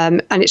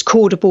 And it's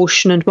called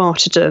Abortion and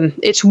Martyrdom.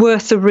 It's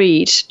worth a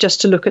read just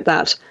to look at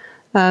that.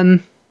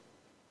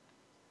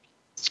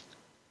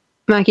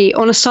 Maggie,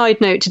 on a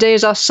side note, today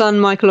is our son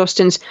Michael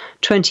Austin's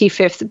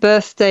 25th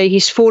birthday.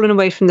 He's fallen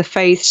away from the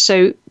faith,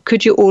 so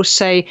could you all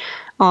say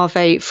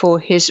Ave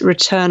for his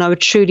return? I would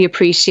truly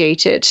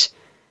appreciate it.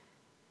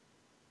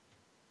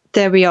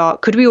 There we are.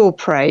 Could we all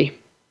pray?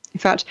 In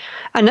fact,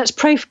 and let's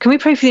pray. Can we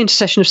pray for the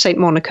intercession of Saint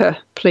Monica,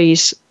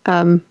 please?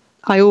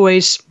 I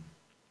always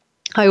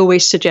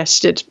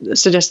suggest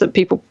that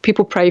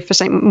people pray for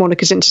Saint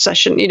Monica's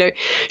intercession.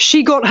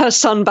 She got her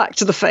son back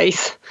to the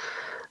faith.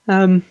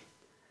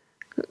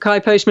 Kai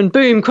Postman,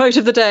 boom, quote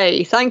of the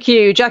day. Thank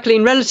you.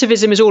 Jacqueline,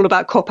 relativism is all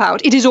about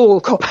cop-out. It is all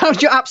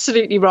cop-out. You're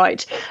absolutely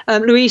right.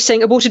 Louise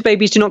saying, aborted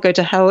babies do not go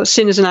to hell.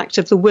 Sin is an act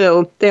of the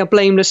will. They are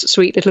blameless,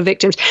 sweet little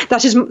victims.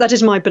 That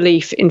is my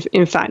belief,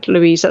 in fact,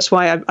 Louise. That's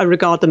why I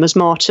regard them as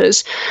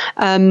martyrs.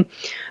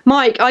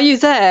 Mike, are you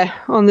there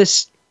on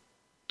this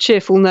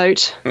cheerful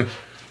note?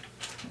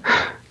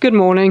 Good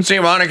morning.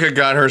 St. Monica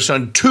got her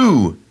son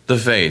to the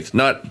faith,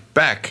 not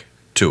back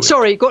to it.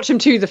 Sorry, got him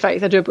to the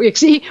faith. I do.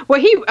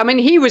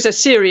 He was a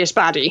serious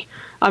baddie.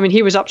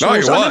 He was up to. No,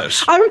 he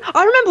was. I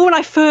remember when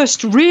I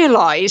first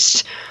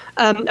realised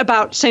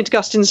about St.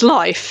 Augustine's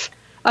life.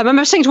 I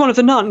remember saying to one of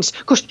the nuns,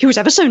 "Gosh, he was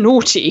ever so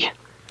naughty.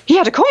 He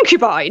had a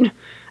concubine."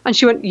 And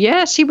she went,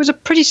 "Yes, he was a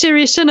pretty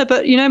serious sinner,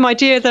 but my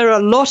dear, there are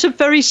a lot of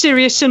very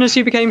serious sinners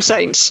who became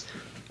saints."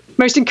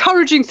 Most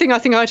encouraging thing I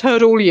think I'd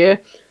heard all year.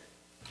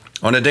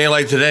 On a day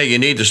like today, you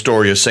need the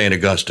story of St.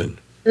 Augustine.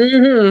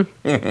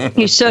 Mm-hmm.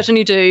 You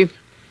certainly do.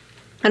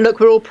 And look,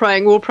 we're all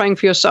praying. We're all praying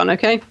for your son,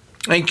 okay?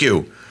 Thank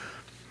you.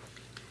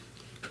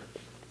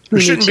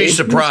 We shouldn't be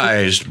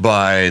surprised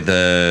by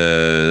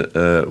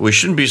the. We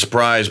shouldn't be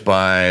surprised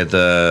by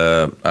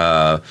the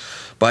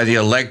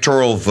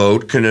electoral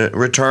vote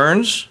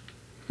returns,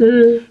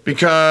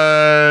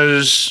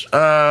 because.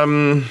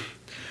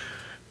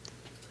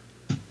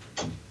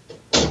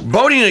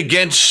 Voting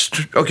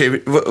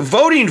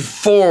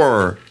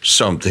for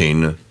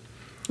something.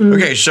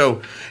 Okay,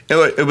 so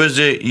it was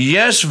a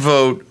yes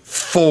vote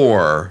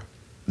for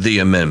the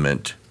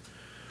amendment.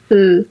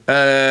 No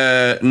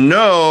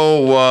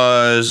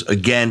was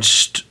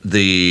against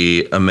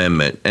the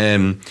amendment.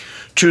 And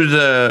to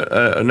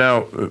the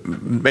now,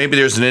 maybe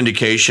there's an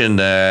indication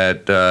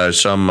that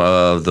some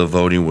of the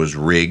voting was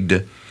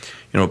rigged.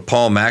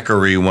 Paul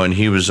Macquarie, when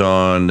he was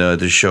on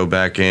the show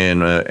back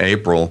in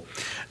April,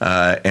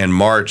 and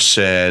March,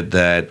 said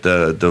that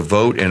the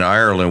vote in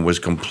Ireland was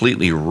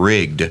completely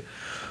rigged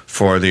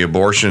for the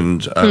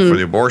abortion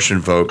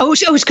vote. Oh,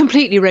 it was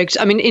completely rigged.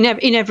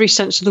 In every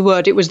sense of the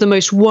word, it was the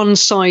most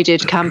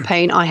one-sided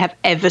campaign I have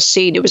ever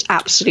seen. It was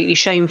absolutely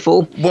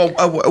shameful. Well,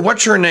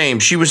 what's her name?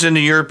 She was in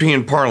the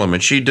European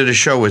Parliament. She did a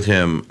show with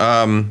him.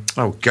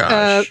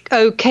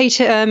 Kate.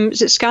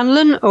 Is it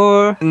Scanlon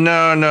or?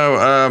 No.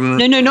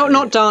 No,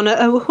 not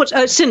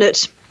Dana.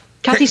 Sinnott.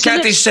 Kathy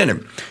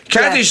Sinnott.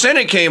 Kathy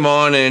Sinnott came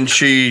on and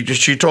she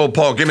told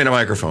Paul, "Give me the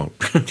microphone."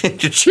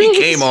 She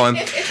came on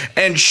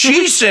and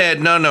she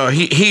said, "No,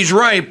 he's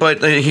right,"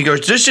 but he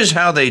goes, "This is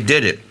how they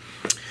did it,"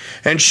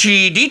 and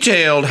she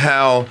detailed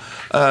how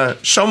a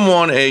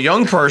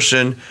young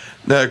person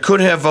could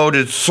have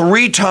voted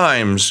 3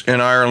 times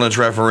in Ireland's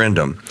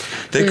referendum.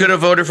 They could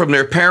have voted from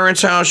their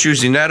parents' house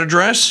using that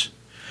address.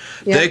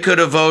 Yep. They could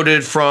have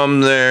voted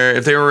from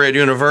if they were at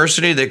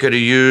university, they could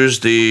have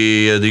used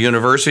the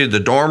university, the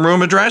dorm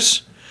room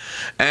address.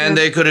 And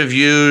they could have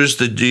used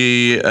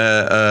the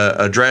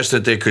address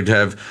that they could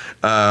have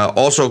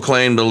also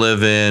claimed to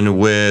live in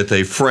with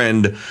a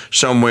friend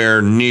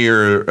somewhere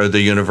near the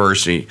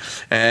university.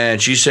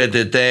 And she said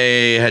that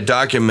they had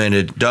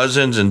documented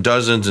dozens and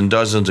dozens and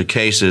dozens of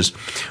cases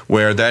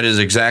where that is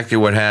exactly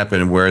what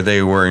happened, where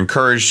they were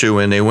encouraged to,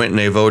 and they went and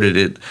they voted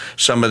it,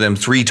 some of them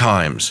 3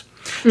 times.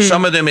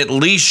 Some of them at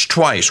least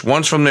twice,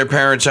 once from their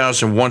parents'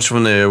 house and once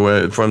from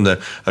the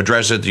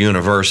address at the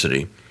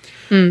university.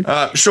 We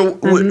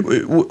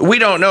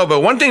don't know,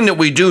 but one thing that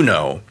we do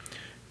know,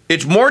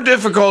 it's more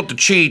difficult to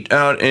cheat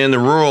out in the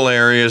rural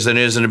areas than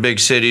it is in the big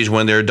cities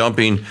when they're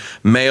dumping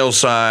mail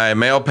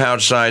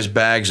pouch-sized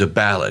bags of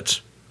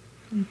ballots.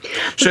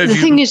 So the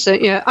thing is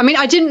that,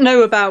 I didn't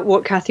know about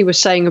what Kathy was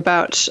saying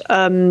about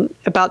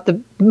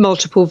the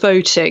multiple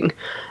voting.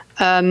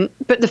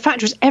 But the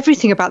fact was,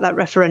 everything about that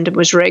referendum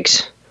was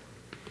rigged.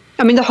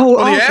 The whole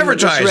argument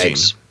advertising was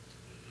rigged.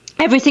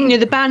 everything,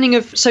 the banning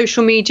of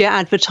social media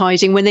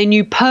advertising, when they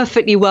knew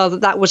perfectly well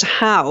that that was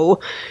how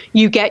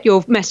you get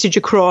your message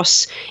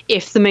across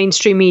if the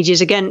mainstream media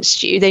is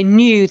against you. They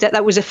knew that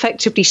that was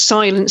effectively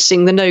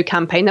silencing the No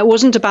campaign. That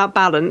wasn't about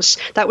balance.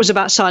 That was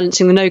about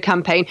silencing the No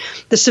campaign.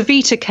 The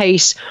Savita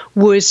case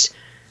was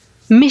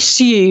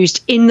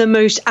misused in the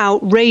most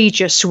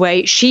outrageous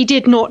way. She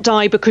did not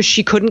die because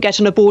she couldn't get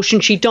an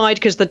abortion. She died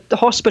because the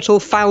hospital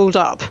fouled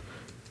up.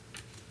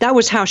 That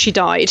was how she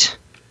died.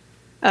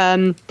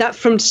 That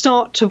from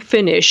start to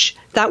finish,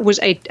 that was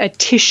a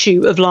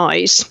tissue of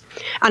lies.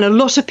 And a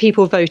lot of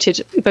people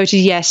voted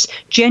yes,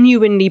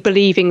 genuinely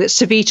believing that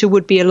Savita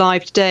would be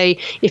alive today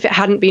if it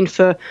hadn't been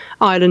for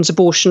Ireland's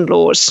abortion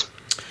laws.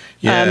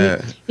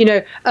 Yeah.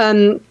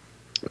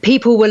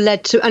 People were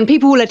led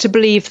to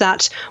believe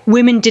that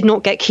women did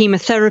not get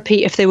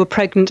chemotherapy if they were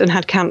pregnant and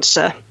had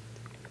cancer.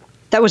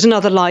 That was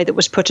another lie that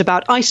was put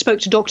about. I spoke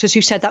to doctors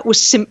who said that was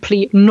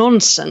simply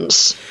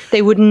nonsense.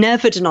 They would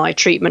never deny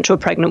treatment to a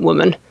pregnant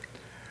woman.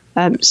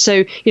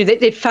 So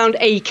they found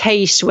a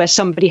case where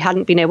somebody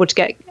hadn't been able to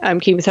get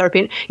chemotherapy.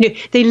 And,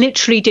 they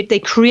literally did. They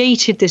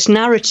created this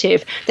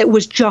narrative that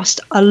was just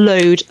a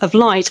load of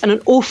lies. And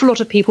an awful lot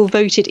of people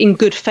voted in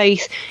good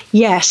faith,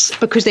 yes,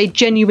 because they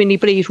genuinely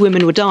believed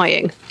women were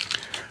dying.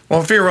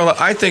 Well, Fiorella,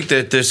 I think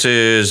that this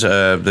is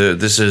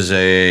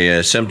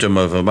a symptom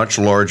of a much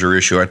larger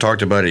issue. I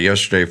talked about it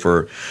yesterday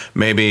for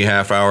maybe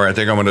half hour. I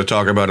think I'm going to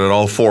talk about it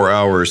all 4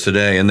 hours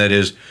today, and that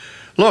is,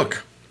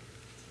 look,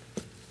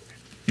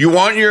 you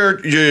want your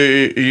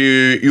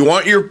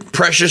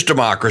precious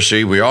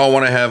democracy. We all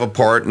want to have a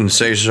part and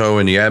say so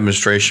in the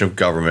administration of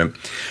government.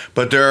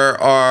 But there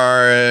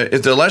are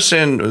the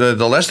lesson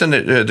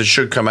that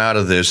should come out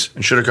of this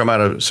and should have come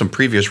out of some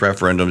previous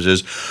referendums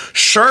is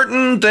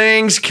certain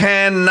things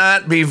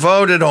cannot be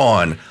voted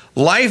on.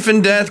 Life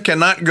and death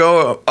cannot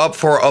go up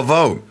for a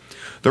vote.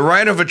 The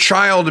right of a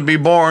child to be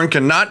born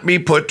cannot be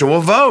put to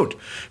a vote.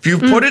 If you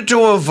put it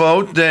to a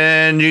vote,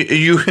 then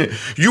you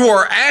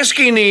are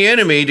asking the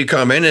enemy to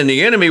come in, and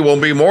the enemy will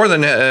be more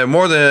than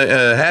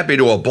happy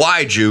to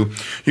oblige you.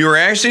 You are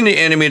asking the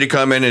enemy to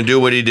come in and do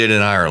what he did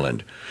in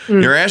Ireland.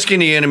 You're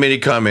asking the enemy to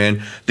come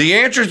in. The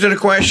answer to the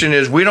question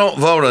is we don't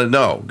vote on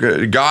no.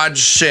 God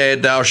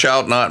said, "Thou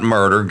shalt not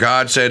murder."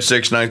 God said,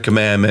 6th, 9th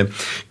commandment.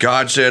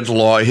 God said,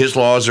 law. His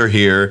laws are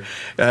here.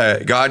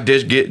 God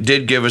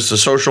did give us the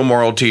social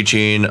moral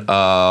teaching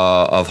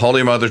of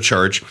Holy Mother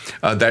Church.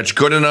 That's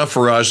good enough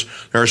for us.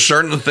 There are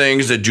certain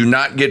things that do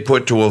not get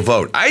put to a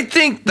vote. I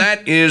think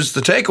that is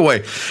the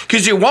takeaway,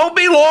 because it won't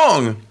be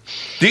long.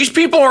 These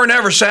people are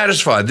never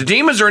satisfied. The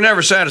demons are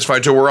never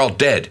satisfied till we're all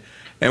dead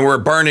and we're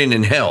burning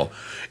in hell.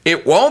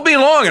 It won't be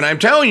long, and I'm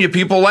telling you,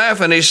 people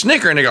laugh and they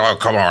snicker and they go, "Oh,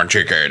 come on,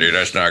 chickadee,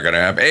 that's not going to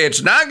happen."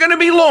 It's not going to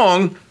be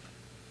long.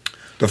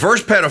 The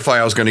first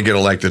pedophile is going to get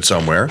elected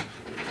somewhere,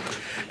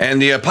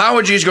 and the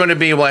apology is going to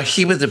be, well,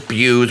 he was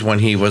abused when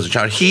he was a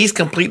child. He's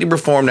completely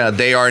reformed now.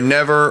 They are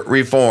never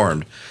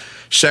reformed.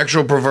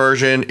 Sexual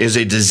perversion is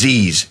a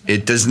disease.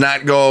 It does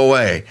not go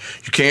away.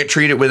 You can't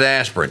treat it with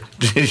aspirin.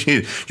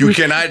 You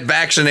cannot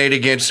vaccinate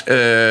against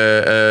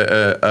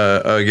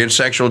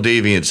sexual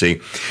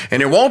deviancy.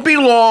 And it won't be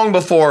long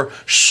before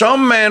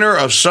some manner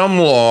of some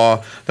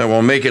law that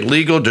will make it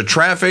legal to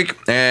traffic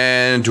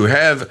and to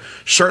have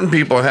certain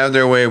people have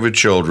their way with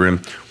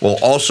children will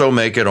also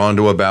make it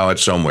onto a ballot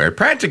somewhere. It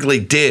practically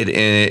did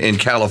in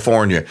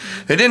California.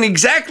 They didn't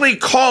exactly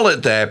call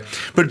it that,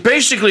 but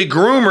basically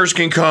groomers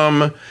can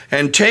come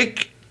and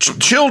take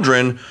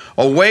children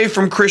away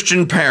from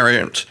Christian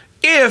parents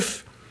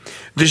if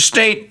the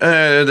state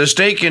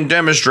can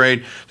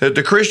demonstrate that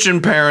the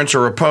Christian parents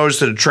are opposed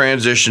to the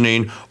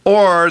transitioning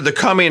or the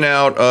coming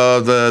out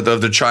of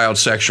the child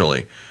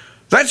sexually.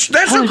 That's a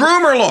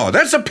groomer law.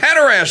 That's a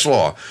pederast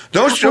law.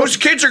 Those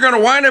kids are going to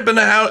wind up in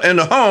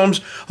the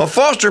homes of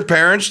foster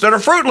parents that are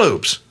Fruit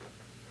Loops.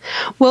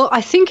 Well,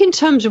 I think in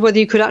terms of whether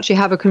you could actually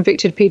have a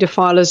convicted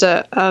paedophile as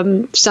a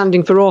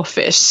standing for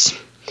office,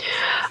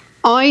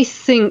 I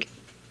think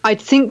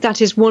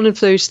that is one of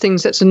those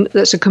things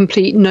that's a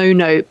complete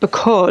no-no,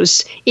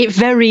 because it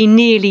very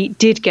nearly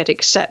did get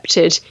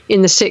accepted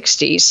in the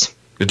 60s.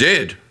 It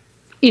did.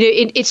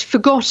 It's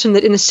forgotten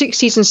that in the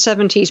 60s and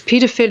 70s,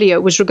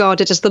 paedophilia was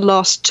regarded as the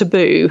last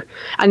taboo.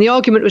 And the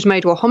argument was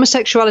made, well,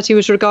 homosexuality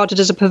was regarded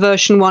as a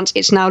perversion once,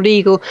 it's now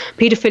legal,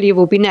 paedophilia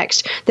will be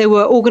next. There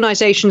were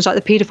organisations like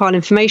the Paedophile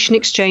Information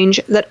Exchange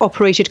that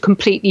operated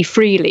completely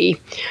freely.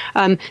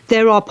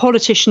 There are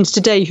politicians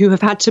today who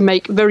have had to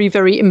make very,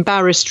 very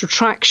embarrassed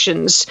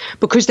retractions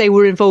because they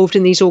were involved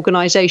in these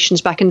organisations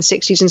back in the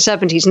 60s and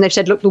 70s. And they've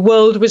said, look, the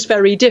world was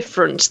very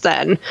different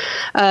then.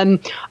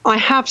 I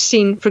have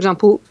seen, for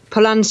example,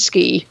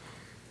 Polanski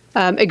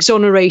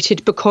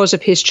exonerated because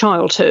of his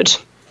childhood,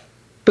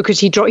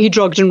 because he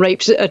drugged and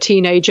raped a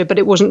teenager, but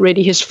it wasn't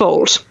really his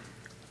fault.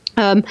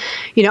 I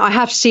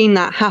have seen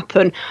that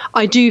happen.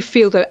 I do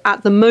feel that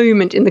at the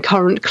moment in the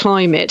current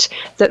climate,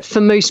 that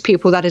for most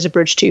people that is a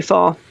bridge too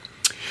far.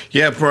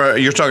 Yeah,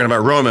 you're talking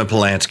about Roman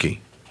Polanski.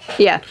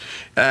 Yeah.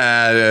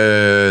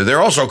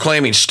 They're also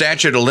claiming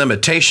statute of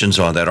limitations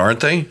on that,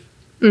 aren't they?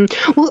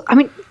 Well, I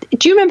mean,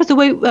 Do you remember the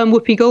way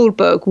Whoopi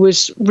Goldberg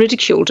was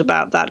ridiculed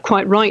about that,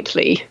 quite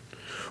rightly?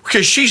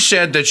 Because she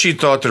said that she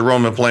thought that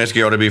Roman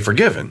Polanski ought to be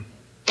forgiven.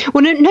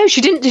 Well, no,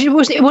 she didn't. It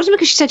wasn't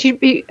because she said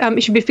he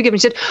should be forgiven.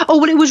 She said, "Oh,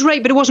 well, it was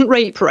rape, but it wasn't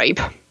rape."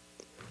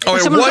 Oh,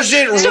 it wasn't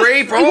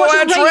rape?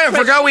 That's right. I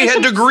forgot we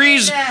had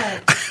degrees.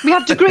 We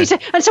have degrees.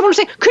 And someone was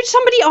saying, could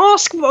somebody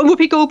ask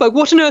Whoopi Goldberg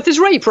what on earth is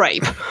rape?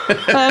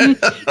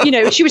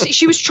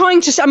 She was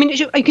trying to say, I mean,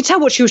 you could tell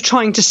what she was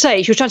trying to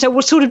say. She was trying to say,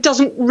 well, sort of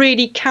doesn't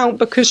really count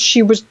because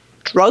she was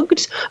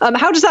drugged.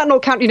 How does that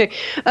not count?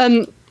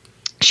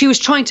 She was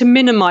trying to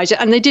minimise it,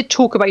 and they did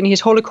talk about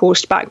his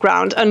Holocaust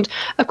background. And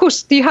of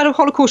course, you had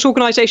Holocaust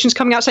organisations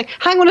coming out saying,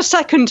 "Hang on a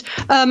second,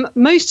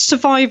 most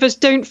survivors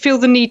don't feel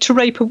the need to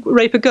rape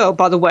a girl."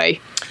 By the way,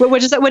 where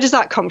does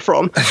that come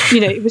from?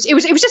 It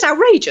was just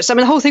outrageous. I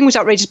mean, the whole thing was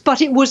outrageous,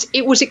 but it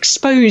was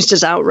exposed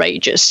as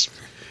outrageous.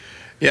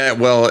 Yeah,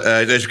 well,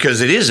 it's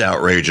because it is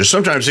outrageous.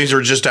 Sometimes things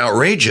are just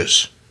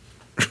outrageous.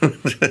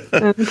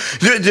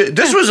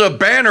 This was a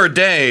banner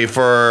day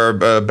for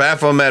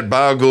Baphomet,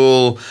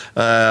 Bagul,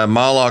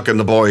 Moloch, and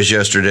the boys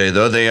yesterday,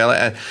 though. They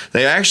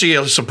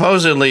actually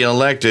supposedly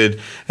elected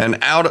an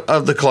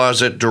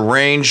out-of-the-closet,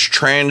 deranged,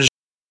 trans...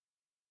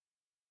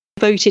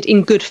 Voted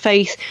in good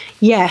faith,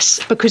 yes,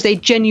 because they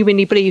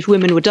genuinely believed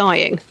women were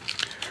dying.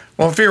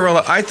 Well,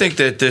 Fiorella, I think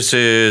that this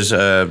is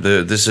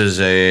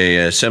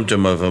a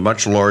symptom of a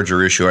much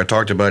larger issue. I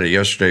talked about it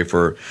yesterday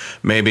for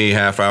maybe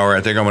half hour.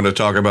 I think I'm going to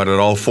talk about it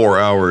all 4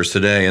 hours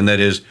today, and that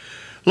is,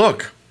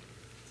 look,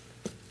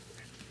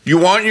 you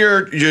want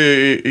your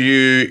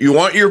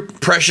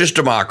precious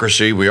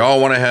democracy. We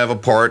all want to have a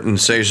part and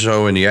say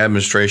so in the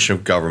administration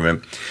of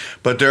government.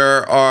 But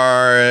there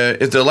are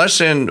the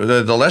lesson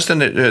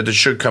that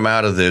should come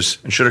out of this,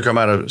 and should have come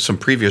out of some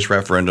previous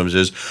referendums,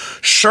 is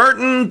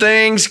certain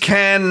things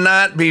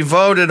cannot be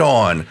voted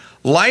on.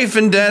 Life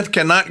and death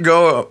cannot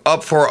go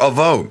up for a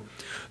vote.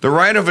 The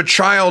right of a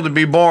child to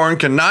be born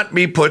cannot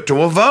be put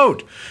to a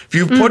vote. If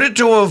you put it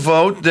to a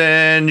vote,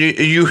 then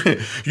you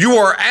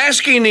are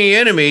asking the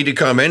enemy to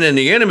come in, and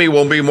the enemy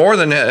will be more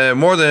than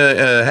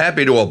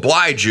happy to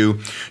oblige you.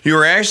 You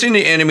are asking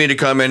the enemy to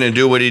come in and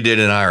do what he did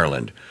in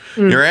Ireland.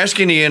 You're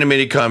asking the enemy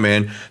to come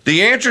in.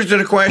 The answer to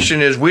the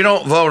question is we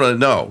don't vote on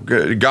no.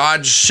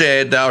 God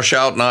said, "Thou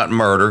shalt not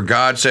murder."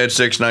 God said,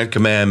 6th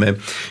commandment.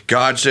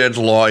 God said,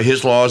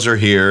 His laws are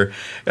here.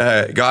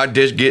 God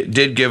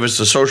did give us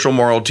the social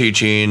moral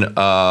teaching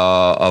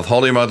of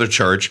Holy Mother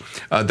Church.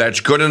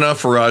 That's good enough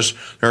for us.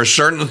 There are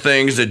certain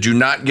things that do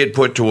not get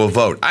put to a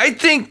vote. I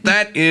think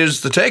that is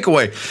the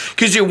takeaway,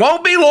 because it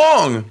won't be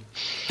long.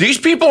 These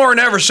people are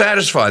never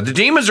satisfied. The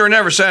demons are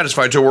never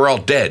satisfied till we're all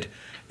dead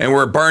and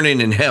we're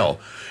burning in hell.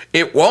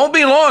 It won't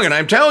be long, and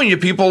I'm telling you,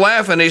 people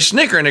laugh and they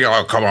snicker and they go,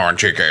 "Oh, come on,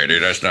 Chick Andy,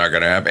 that's not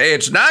going to happen."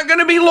 It's not going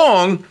to be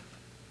long.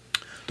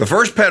 The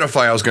first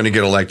pedophile is going to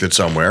get elected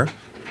somewhere,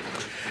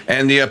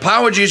 and the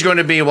apology is going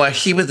to be, well,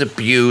 he was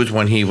abused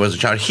when he was a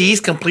child. He's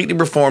completely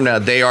reformed now.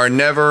 They are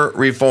never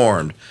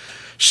reformed.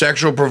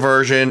 Sexual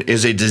perversion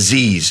is a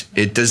disease.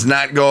 It does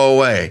not go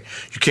away.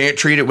 You can't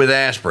treat it with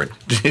aspirin.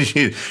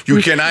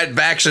 You cannot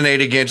vaccinate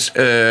against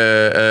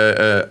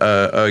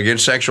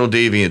sexual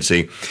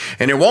deviancy.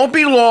 And it won't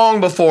be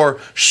long before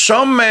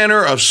some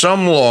manner of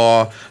some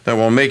law that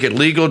will make it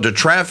legal to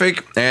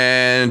traffic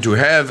and to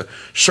have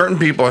certain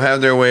people have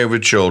their way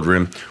with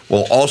children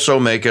will also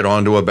make it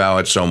onto a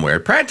ballot somewhere.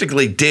 It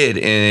practically did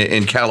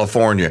in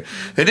California.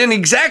 They didn't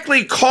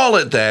exactly call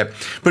it that,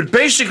 but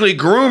basically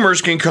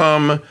groomers can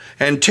come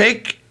and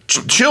take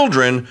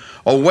children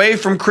away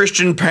from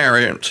Christian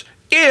parents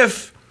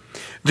if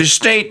the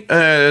state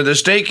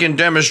can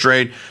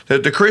demonstrate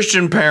that the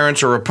Christian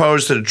parents are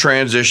opposed to the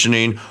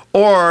transitioning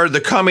or the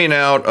coming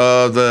out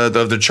of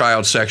the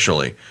child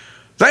sexually.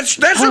 That's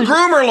a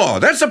groomer law.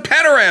 That's a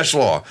pederast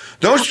law.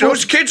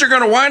 Those kids are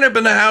going to wind up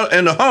in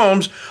the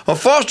homes of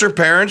foster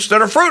parents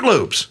that are Fruit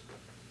Loops.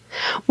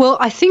 Well,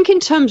 I think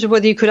in terms of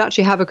whether you could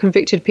actually have a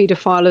convicted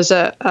paedophile as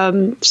a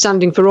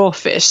standing for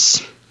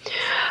office,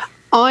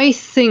 I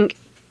think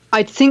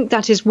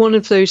that is one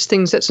of those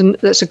things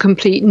that's a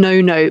complete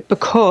no-no,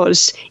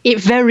 because it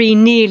very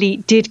nearly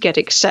did get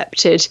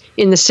accepted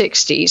in the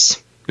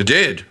 60s. It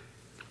did.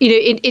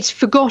 It's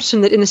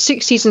forgotten that in the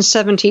 60s and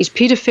 70s,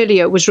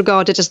 paedophilia was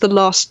regarded as the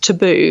last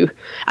taboo.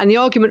 And the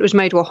argument was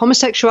made, well,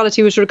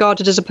 homosexuality was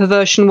regarded as a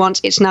perversion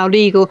once, it's now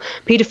legal,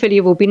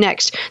 paedophilia will be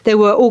next. There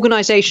were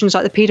organisations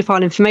like the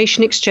Paedophile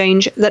Information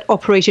Exchange that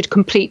operated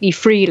completely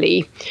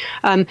freely.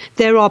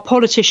 There are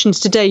politicians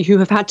today who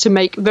have had to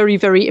make very,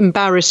 very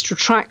embarrassed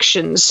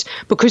retractions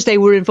because they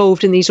were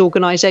involved in these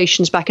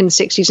organisations back in the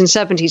 60s and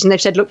 70s. And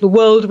they've said, look, the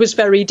world was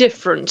very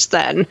different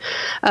then.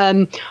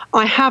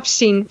 I have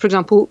seen, for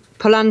example,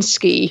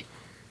 Polanski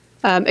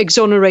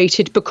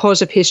exonerated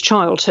because of his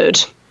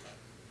childhood,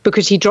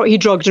 because he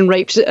drugged and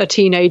raped a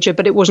teenager,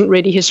 but it wasn't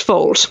really his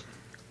fault.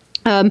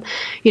 I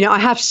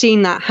have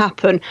seen that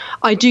happen.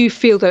 I do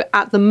feel that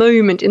at the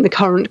moment in the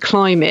current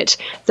climate,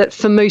 that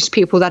for most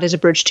people that is a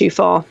bridge too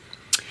far.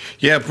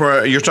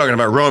 Yeah, you're talking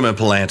about Roman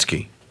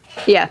Polanski.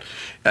 Yeah.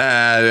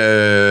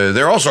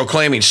 They're also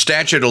claiming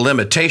statute of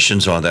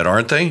limitations on that,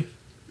 aren't they?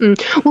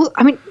 Well,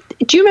 I mean,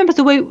 do you remember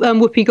the way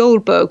Whoopi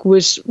Goldberg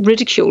was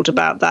ridiculed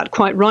about that,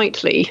 quite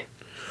rightly?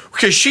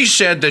 Because she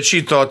said that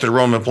she thought that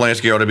Roman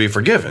Polanski ought to be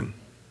forgiven.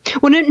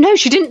 Well, no,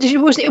 she didn't. It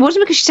wasn't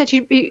because she said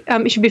she'd be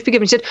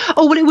forgiven. She said,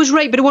 "Oh, well, it was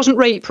rape, but it wasn't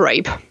rape."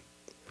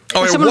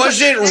 Oh, it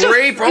wasn't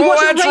rape? Oh,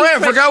 that's right. I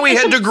forgot we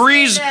had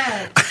degrees.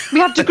 We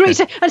had degrees.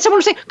 And someone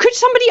was saying, could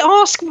somebody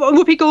ask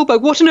Whoopi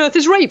Goldberg what on earth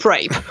is rape?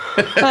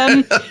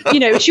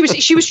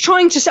 She was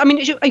trying to say, I mean,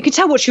 you could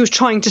tell what she was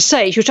trying to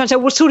say. She was trying to say,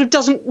 well, sort of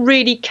doesn't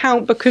really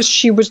count because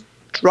she was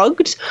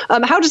drugged.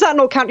 How does that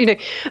not count?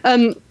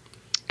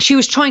 She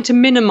was trying to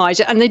minimize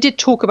it, and they did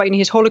talk about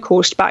his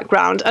Holocaust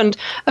background. And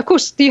of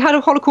course, you had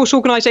Holocaust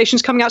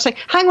organizations coming out saying,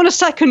 hang on a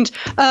second,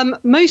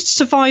 most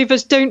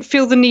survivors don't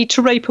feel the need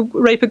to rape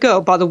a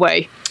girl, by the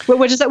way.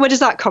 Where does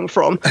that come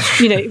from?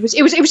 It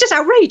was just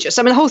outrageous.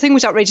 I mean, the whole thing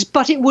was outrageous,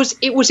 but it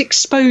was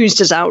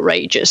exposed as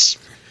outrageous.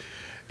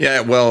 Yeah,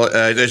 well,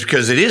 it's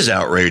because it is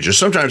outrageous.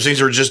 Sometimes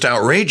things are just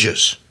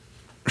outrageous.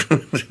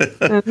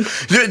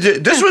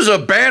 This was a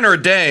banner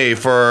day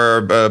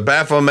for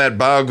Baphomet,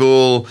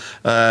 Bagul,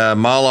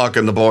 Moloch,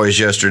 and the boys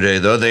yesterday,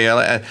 though. They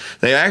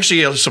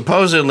actually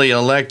supposedly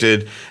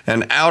elected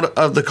an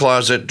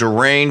out-of-the-closet,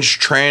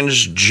 deranged,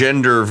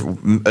 transgender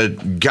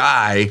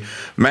guy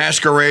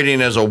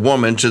masquerading as a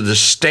woman to the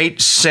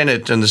state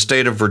senate in the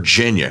state of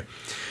Virginia.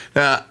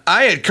 Now,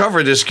 I had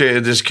covered this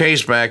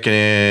case back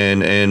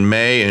in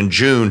May and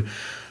June.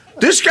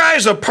 This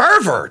guy's a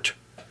pervert.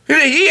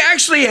 He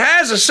actually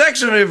has a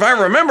sex, if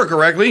I remember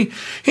correctly,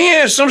 he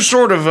has some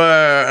sort of,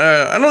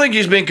 I don't think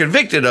he's been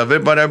convicted of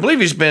it, but I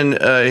believe he's been,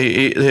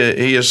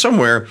 he has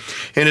somewhere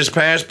in his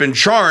past been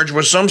charged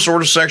with some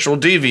sort of sexual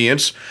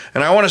deviance,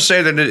 and I want to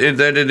say that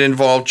it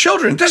involved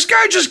children. This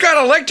guy just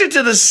got elected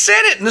to the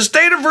Senate in the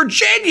state of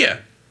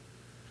Virginia.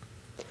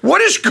 What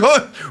is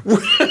going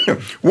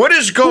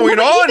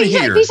on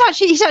here? He's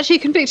actually a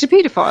convicted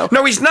pedophile.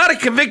 No, he's not a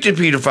convicted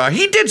pedophile.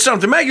 He did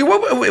something, Maggie.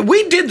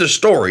 We did the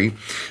story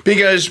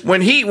because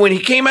when he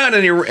came out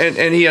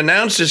and he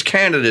announced his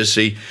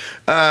candidacy,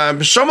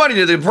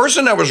 the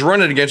person that was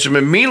running against him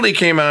immediately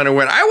came out and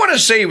went, I want to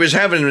say he was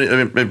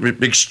having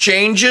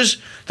exchanges,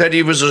 that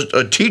he was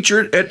a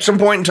teacher at some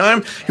point in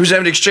time. He was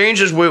having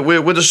exchanges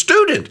with a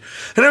student.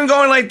 And I'm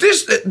going like,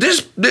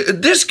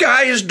 this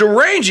guy is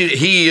deranged.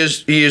 He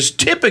is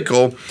typical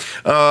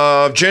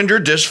of gender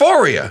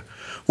dysphoria,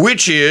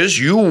 which is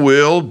you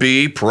will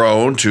be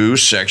prone to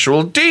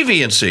sexual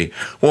deviancy.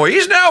 Well,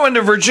 he's now in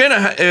the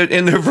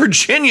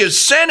Virginia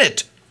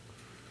Senate.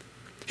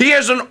 He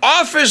has an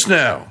office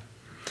now.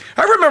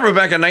 I remember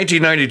back in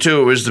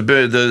 1992, it was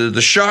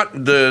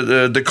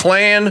the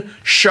Klan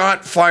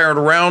shot fired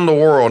around the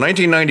world.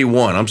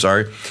 1991, I'm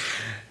sorry.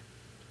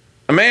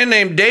 A man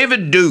named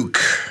David Duke.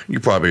 You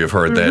probably have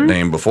heard that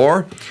name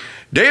before.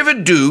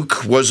 David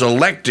Duke was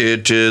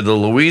elected to the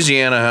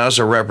Louisiana House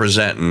of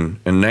Representatives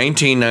in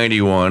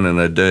 1991 in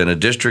a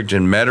district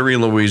in Metairie,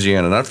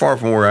 Louisiana, not far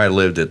from where I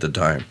lived at the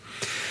time.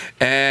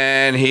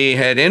 And he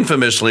had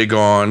infamously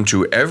gone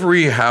to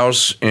every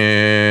house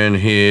in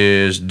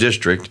his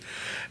district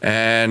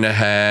and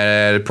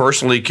had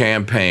personally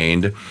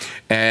campaigned,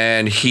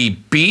 and he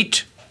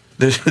beat,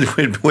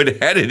 what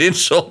added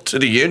insult to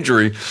the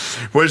injury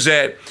was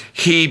that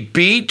he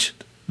beat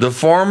the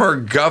former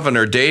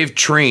governor, Dave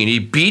Treen. He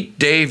beat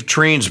Dave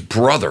Treen's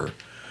brother.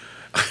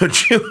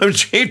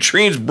 Dave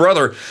Treen's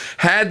brother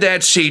had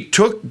that seat,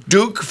 took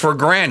Duke for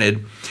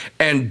granted,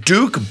 and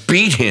Duke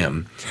beat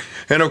him.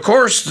 And, of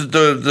course,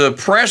 the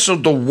press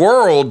of the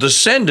world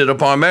descended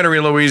upon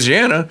Metairie,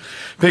 Louisiana,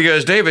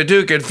 because David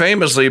Duke had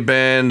famously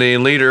been the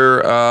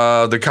leader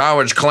of the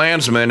college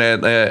Klansmen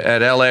at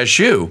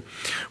LSU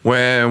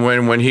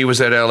when he was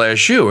at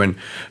LSU. And,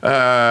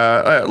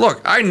 look,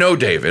 I know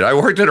David. I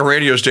worked at a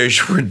radio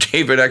station where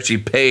David actually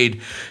paid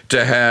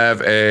to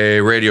have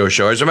a radio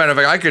show. As a matter of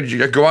fact, I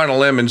could go on a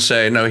limb and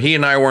say, no, he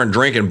and I weren't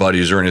drinking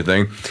buddies or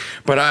anything,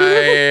 but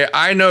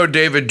I know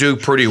David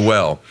Duke pretty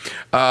well.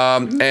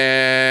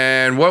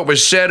 And what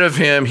was said of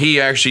him,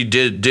 he actually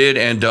did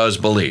and does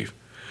believe.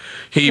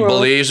 He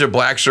believes that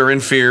blacks are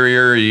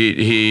inferior.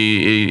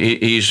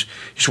 He's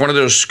one of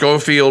those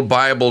Schofield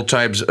Bible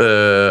types,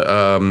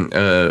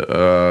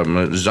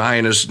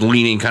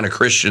 Zionist-leaning kind of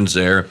Christians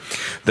there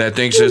that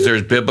thinks that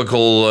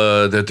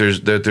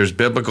there's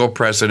biblical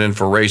precedent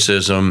for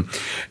racism,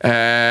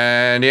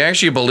 and he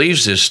actually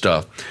believes this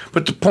stuff.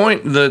 But the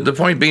point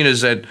being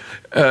is that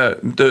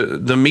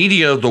the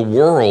media of the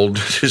world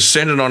is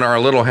centered on our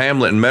little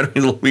hamlet in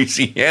Metairie,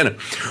 Louisiana,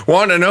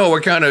 want to know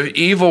what kind of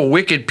evil,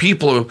 wicked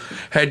people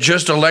had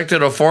just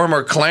elected a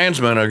former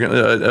Klansman.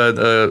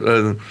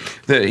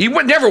 He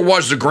never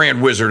was the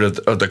Grand Wizard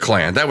of the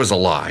Klan. That was a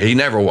lie. He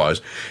never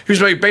was. He was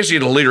basically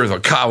the leader of the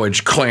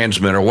college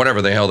Klansmen or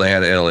whatever the hell they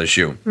had at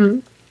LSU. Mm-hmm.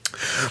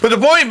 But the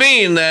point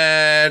being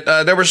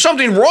that there was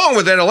something wrong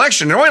with that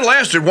election. It only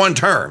lasted one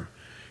term.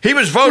 He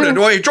was voted.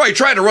 Well, he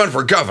tried to run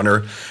for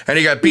governor, and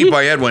he got beat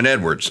by Edwin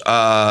Edwards.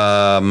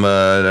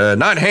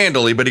 Not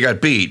handily, but he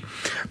got beat.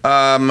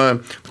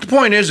 The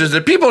point is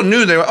that people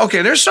knew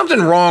there's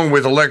something wrong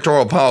with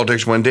electoral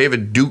politics when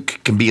David Duke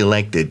can be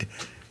elected.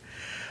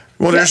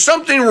 Well, there's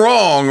something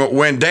wrong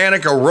when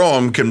Danica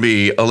Roem can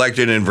be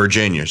elected in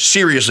Virginia.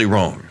 Seriously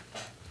wrong.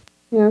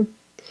 Yeah.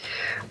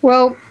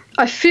 Well,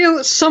 I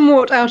feel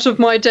somewhat out of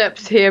my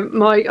depth here.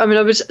 I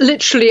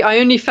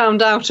only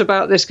found out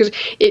about this because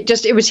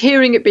it was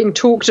hearing it being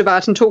talked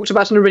about in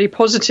a really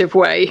positive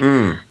way.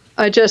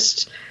 I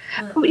just,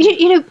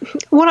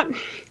 what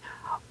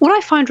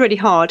I find really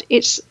hard,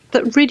 it's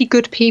that really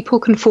good people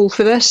can fall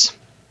for this.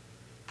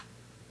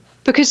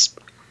 Because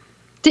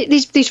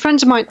these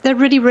friends of mine, they're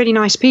really, really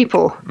nice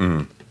people.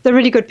 They're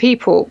really good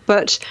people,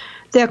 but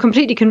they are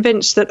completely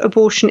convinced that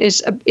abortion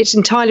it's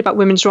entirely about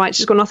women's rights.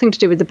 It's got nothing to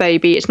do with the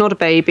baby. It's not a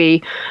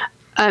baby.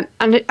 And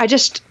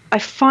I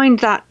find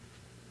that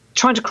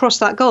trying to cross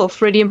that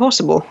gulf really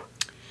impossible.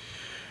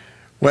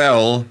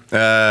 Well,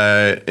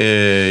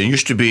 it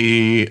used to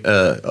be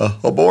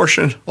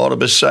abortion ought to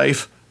be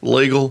safe,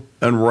 legal,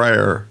 and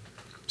rare,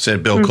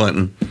 said Bill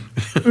Clinton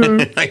in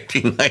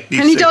 1996.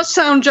 And he does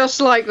sound just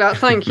like that.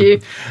 Thank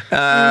you.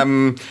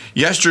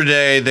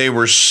 Yesterday, they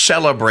were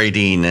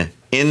celebrating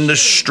in the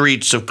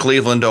streets of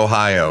Cleveland,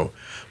 Ohio,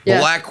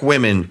 black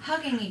women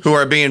who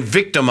are being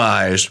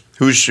victimized,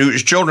 whose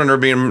children are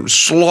being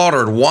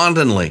slaughtered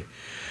wantonly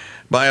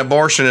by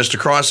abortionists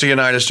across the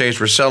United States.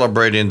 Were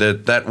celebrating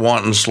that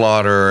wanton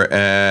slaughter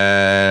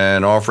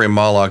and offering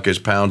Moloch his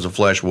pounds of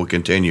flesh will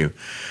continue.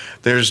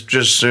 There's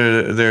just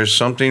there's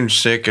something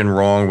sick and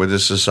wrong with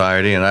this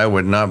society, and I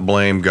would not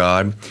blame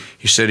God.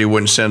 He said he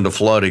wouldn't send a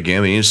flood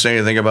again. He didn't say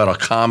anything about a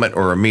comet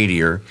or a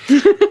meteor.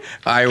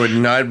 I would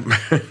not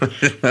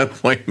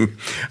blame.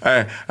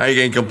 I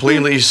can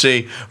completely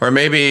see, or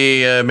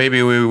maybe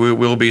we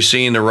will be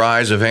seeing the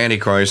rise of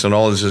Antichrist, and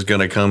all this is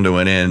going to come to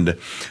an end,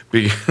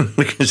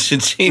 because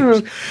it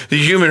seems the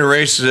human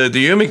race, the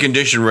human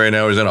condition right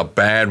now is in a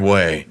bad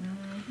way.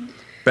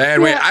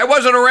 Bad way. I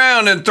wasn't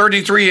around in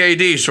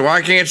 33 AD, so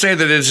I can't say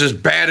that it's as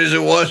bad as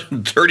it was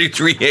in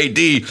 33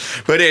 AD.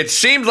 But it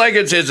seems like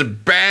it's as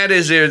bad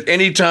as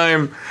any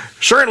time,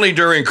 certainly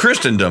during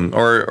Christendom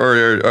or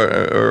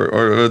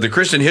the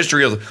Christian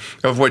history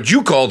of what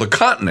you call the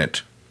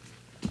continent.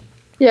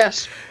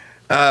 Yes.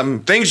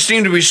 Things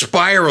seem to be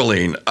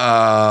spiraling.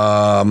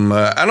 I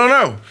don't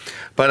know.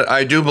 But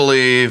I do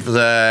believe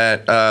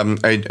that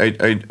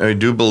I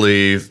do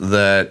believe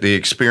that the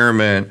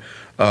experiment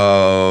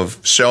of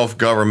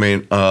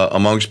self-government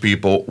amongst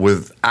people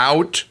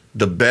without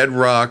the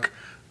bedrock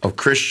of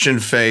Christian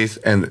faith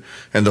and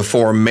the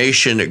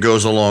formation that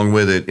goes along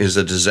with it is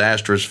a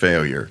disastrous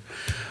failure.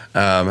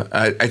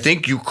 I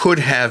think you could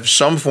have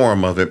some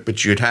form of it,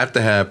 but you'd have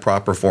to have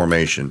proper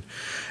formation.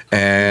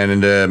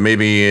 And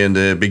maybe in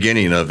the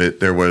beginning of it,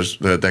 there was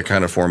that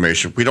kind of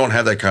formation. We don't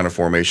have that kind of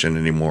formation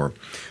anymore.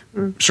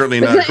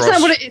 Certainly not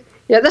across...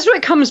 Yeah, that's what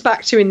it comes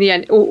back to in the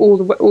end, all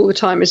the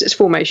time, is its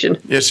formation.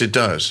 Yes, it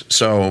does.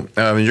 So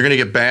you're going to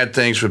get bad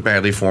things with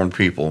badly formed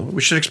people.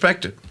 We should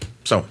expect it.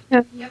 So.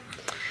 Yeah. Yep.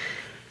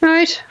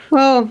 Right.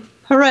 Well,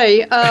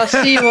 hooray.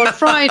 See you on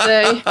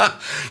Friday.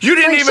 You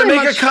didn't even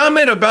make a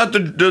comment about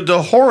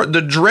the horror,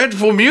 the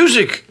dreadful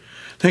music.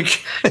 Well, do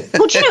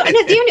you know,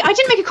 I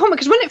didn't make a comment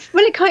because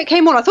when it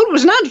came on, I thought it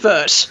was an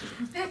advert.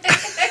 I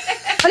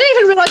didn't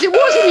even realise it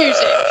was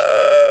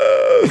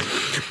music.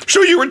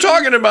 So you were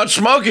talking about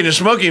smoking and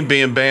smoking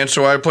being banned,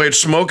 so I played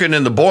 "Smoking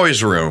in the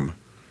Boys' Room,"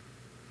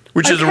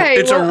 which is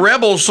a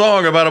rebel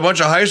song about a bunch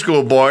of high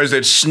school boys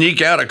that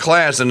sneak out of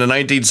class in the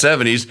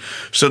 1970s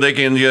so they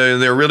can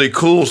they're really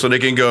cool, so they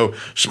can go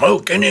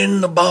smoking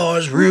in the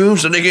boys' room,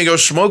 so they can go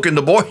smoke in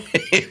the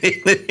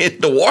in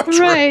the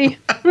washroom. Right.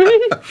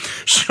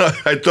 So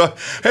I thought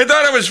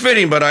it was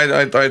fitting, but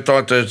I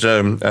thought that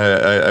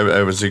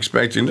I was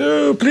expecting,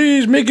 oh,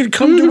 please make it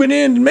come to an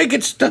end, make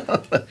it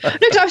stop. No,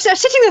 I was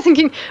sitting there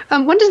thinking,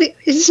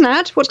 is this an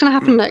ad? What's going to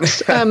happen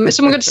next? Is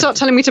someone going to start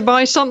telling me to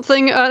buy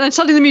something? And then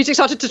suddenly the music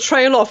started to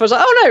trail off. I was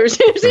like, oh no, it's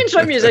the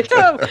intro music.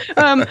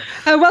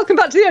 Welcome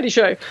back to the early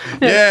show. Yeah.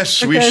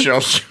 Yes, we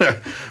shall.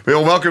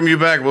 We'll welcome you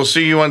back. We'll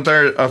see you on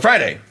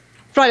Friday.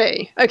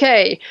 Friday.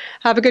 Okay.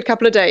 Have a good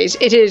couple of days.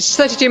 It is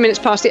 32 minutes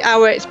past the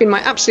hour. It's been my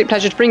absolute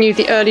pleasure to bring you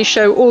the early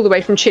show all the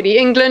way from Chile,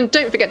 England.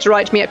 Don't forget to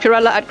write me at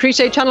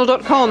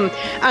Fiorella@crusadechannel.com.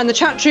 And the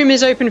chat room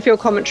is open for your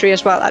commentary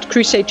as well at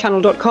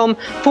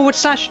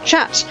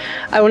crusadechannel.com/chat.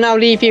 I will now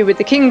leave you with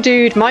the King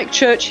Dude, Mike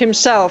Church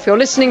himself. You're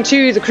listening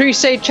to the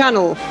Crusade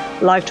Channel.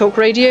 Live talk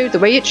radio the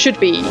way it should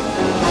be.